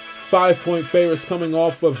Eagles, 5-point favorites coming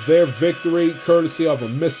off of their victory, courtesy of a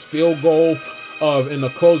missed field goal in the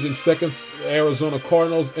closing seconds. Arizona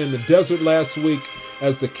Cardinals in the desert last week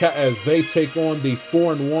as they take on the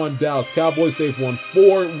 4-1 Dallas Cowboys. They've won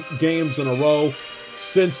 4 games in a row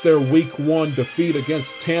since their Week 1 defeat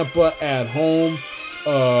against Tampa at home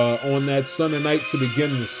on that Sunday night to begin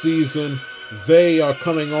the season. They are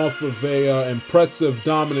coming off of a impressive,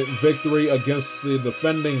 dominant victory against the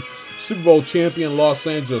defending Super Bowl champion Los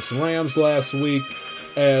Angeles Rams last week,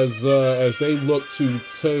 as they look to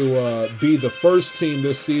be the first team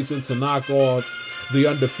this season to knock off the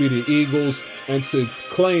undefeated Eagles and to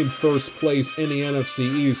claim first place in the NFC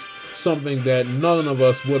East, something that none of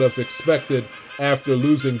us would have expected after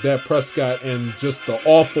losing Dak Prescott in just the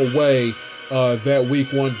awful way that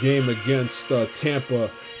Week 1 game against Tampa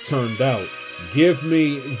turned out. Give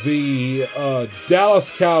me the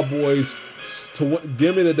Dallas Cowboys to win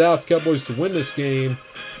this game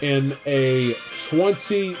in a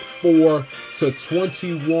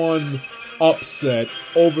 24-21 upset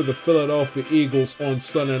over the Philadelphia Eagles on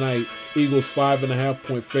Sunday night. Eagles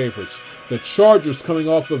 5.5-point favorites. The Chargers coming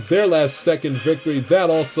off of their last second victory, that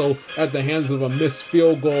also at the hands of a missed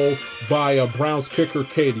field goal by Browns kicker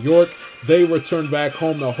Cade York. They return back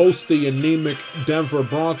home to host the anemic Denver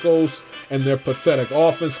Broncos and their pathetic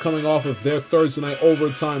offense, coming off of their Thursday night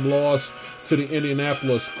overtime loss to the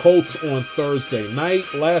Indianapolis Colts on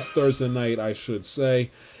last Thursday night, I should say.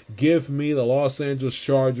 Give me the Los Angeles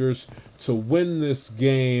Chargers to win this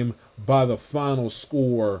game by the final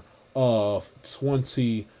score of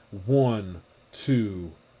 21-7,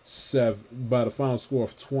 by the final score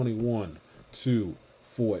of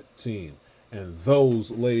 21-14. And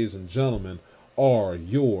those, ladies and gentlemen, are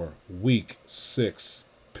your Week 6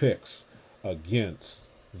 picks against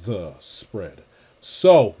the spread.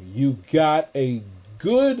 So, you got a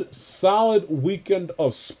good, solid weekend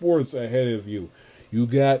of sports ahead of you. You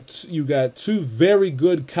got two very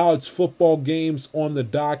good college football games on the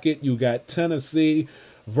docket. You got Tennessee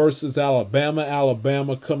versus Alabama.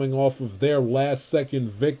 Alabama coming off of their last-second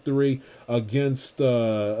victory against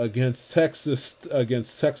Texas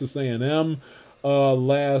A&M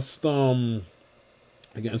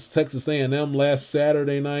against Texas A&M last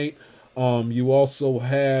Saturday night. You also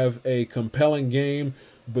have a compelling game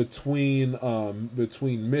between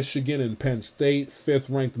Michigan and Penn State.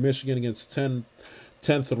 5th-ranked Michigan against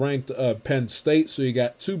 10th-ranked Penn State. So you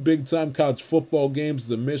got two big-time college football games.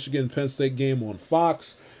 The Michigan-Penn State game on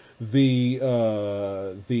Fox. The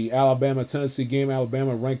Alabama-Tennessee game.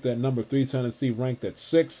 Alabama ranked at number 3. Tennessee ranked at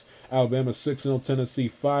 6. Alabama 6-0. Tennessee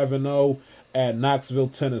 5-0 at Knoxville,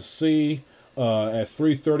 Tennessee. At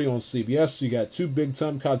 3:30 on CBS. So you got two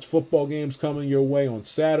big-time college football games coming your way on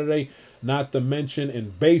Saturday. Not to mention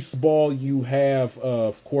in baseball, you have,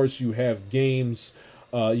 of course, you have games.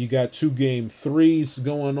 You got 2 Game 3s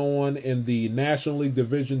going on in the National League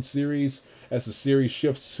Division Series as the series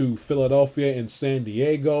shifts to Philadelphia and San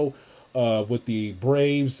Diego. With the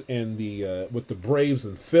Braves and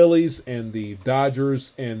Phillies and the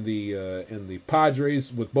Dodgers and the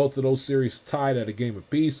Padres, with both of those series tied at a game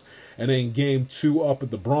apiece. And then Game 2 up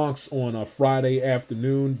at the Bronx on a Friday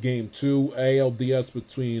afternoon. Game 2 ALDS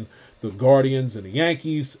between the Guardians and the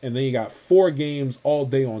Yankees. And then you got 4 games all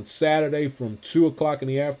day on Saturday from 2 o'clock in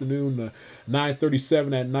the afternoon to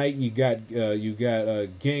 9:37 at night. You got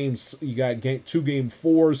games. You got 2 Game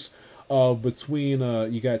 4s.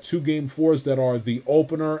 You got 2 Game 4s that are the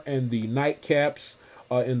opener and the nightcaps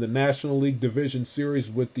in the National League Division Series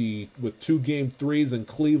with 2 Game 3s in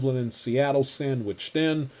Cleveland and Seattle sandwiched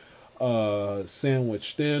in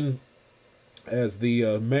as the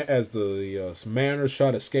Mariners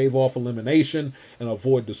try to stave off elimination and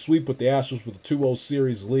avoid the sweep with the Astros with a 2-0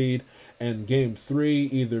 series lead. And Game 3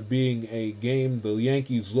 either being a game the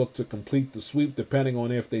Yankees look to complete the sweep, depending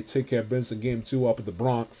on if they take care of business in Game 2 up at the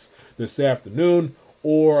Bronx this afternoon,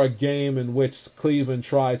 or a game in which Cleveland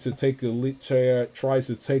tries to take the lead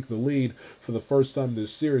for the first time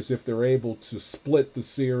this series if they're able to split the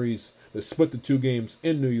series, split the 2 games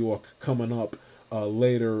in New York coming up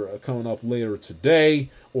later today,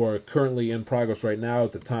 or currently in progress right now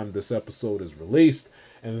at the time this episode is released.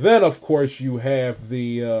 And then, of course, you have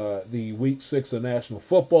the Week 6 of National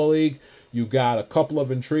Football League. You got a couple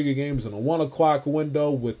of intriguing games in a 1 o'clock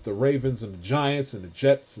window with the Ravens and the Giants and the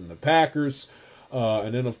Jets and the Packers.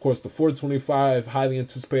 And then, of course, the 4:25 highly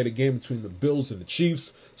anticipated game between the Bills and the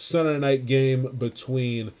Chiefs. Sunday night game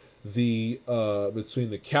between the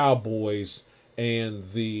Cowboys and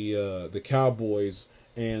the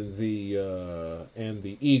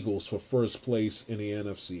Eagles for first place in the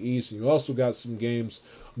NFC East. And you also got some games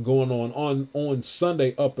going on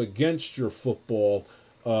Sunday up against your football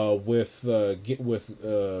with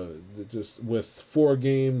 4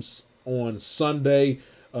 games on Sunday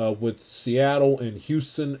with Seattle and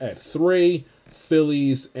Houston at 3,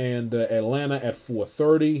 Phillies and Atlanta at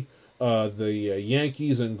 4:30, the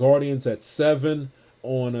Yankees and Guardians at 7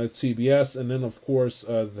 on TBS, and then of course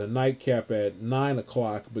the nightcap at 9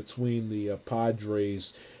 o'clock between the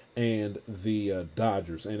Padres and the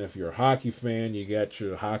Dodgers. And if you're a hockey fan, you got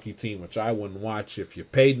your hockey team, which I wouldn't watch if you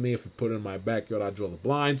paid me. If you put it in my backyard, I'd draw the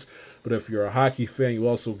blinds. But if you're a hockey fan, you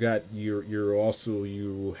also got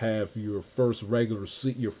you have your first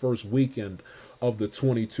your first weekend of the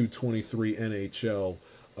 22-23 NHL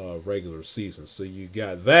regular season. So you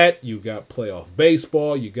got that, you got playoff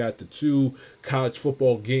baseball, you got the 2 college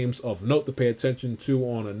football games of note to pay attention to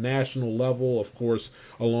on a national level, of course,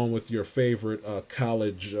 along with your favorite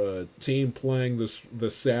college team playing this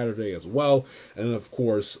Saturday as well. And of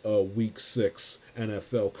course, Week 6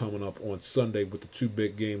 NFL coming up on Sunday with the 2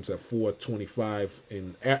 big games at 4:25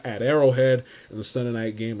 at Arrowhead, and the Sunday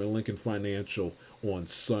night game at Lincoln Financial on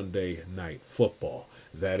Sunday Night Football.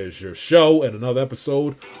 That is your show and another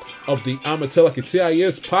episode of the I'ma Tell Like It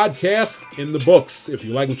TIS podcast in the books. If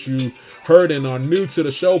you like what you heard and are new to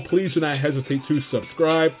the show, please do not hesitate to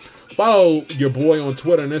subscribe. Follow your boy on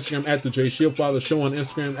Twitter and Instagram at the J Shield. Follow the show on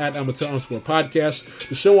Instagram at @I'mmaTell_podcast.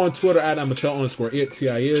 The show on Twitter at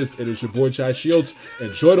 @I'mmaTell_it. It is your boy Jai Shields.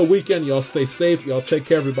 Enjoy the weekend. Y'all stay safe. Y'all take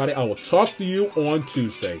care, everybody. I will talk to you on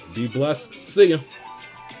Tuesday. Be blessed. See ya.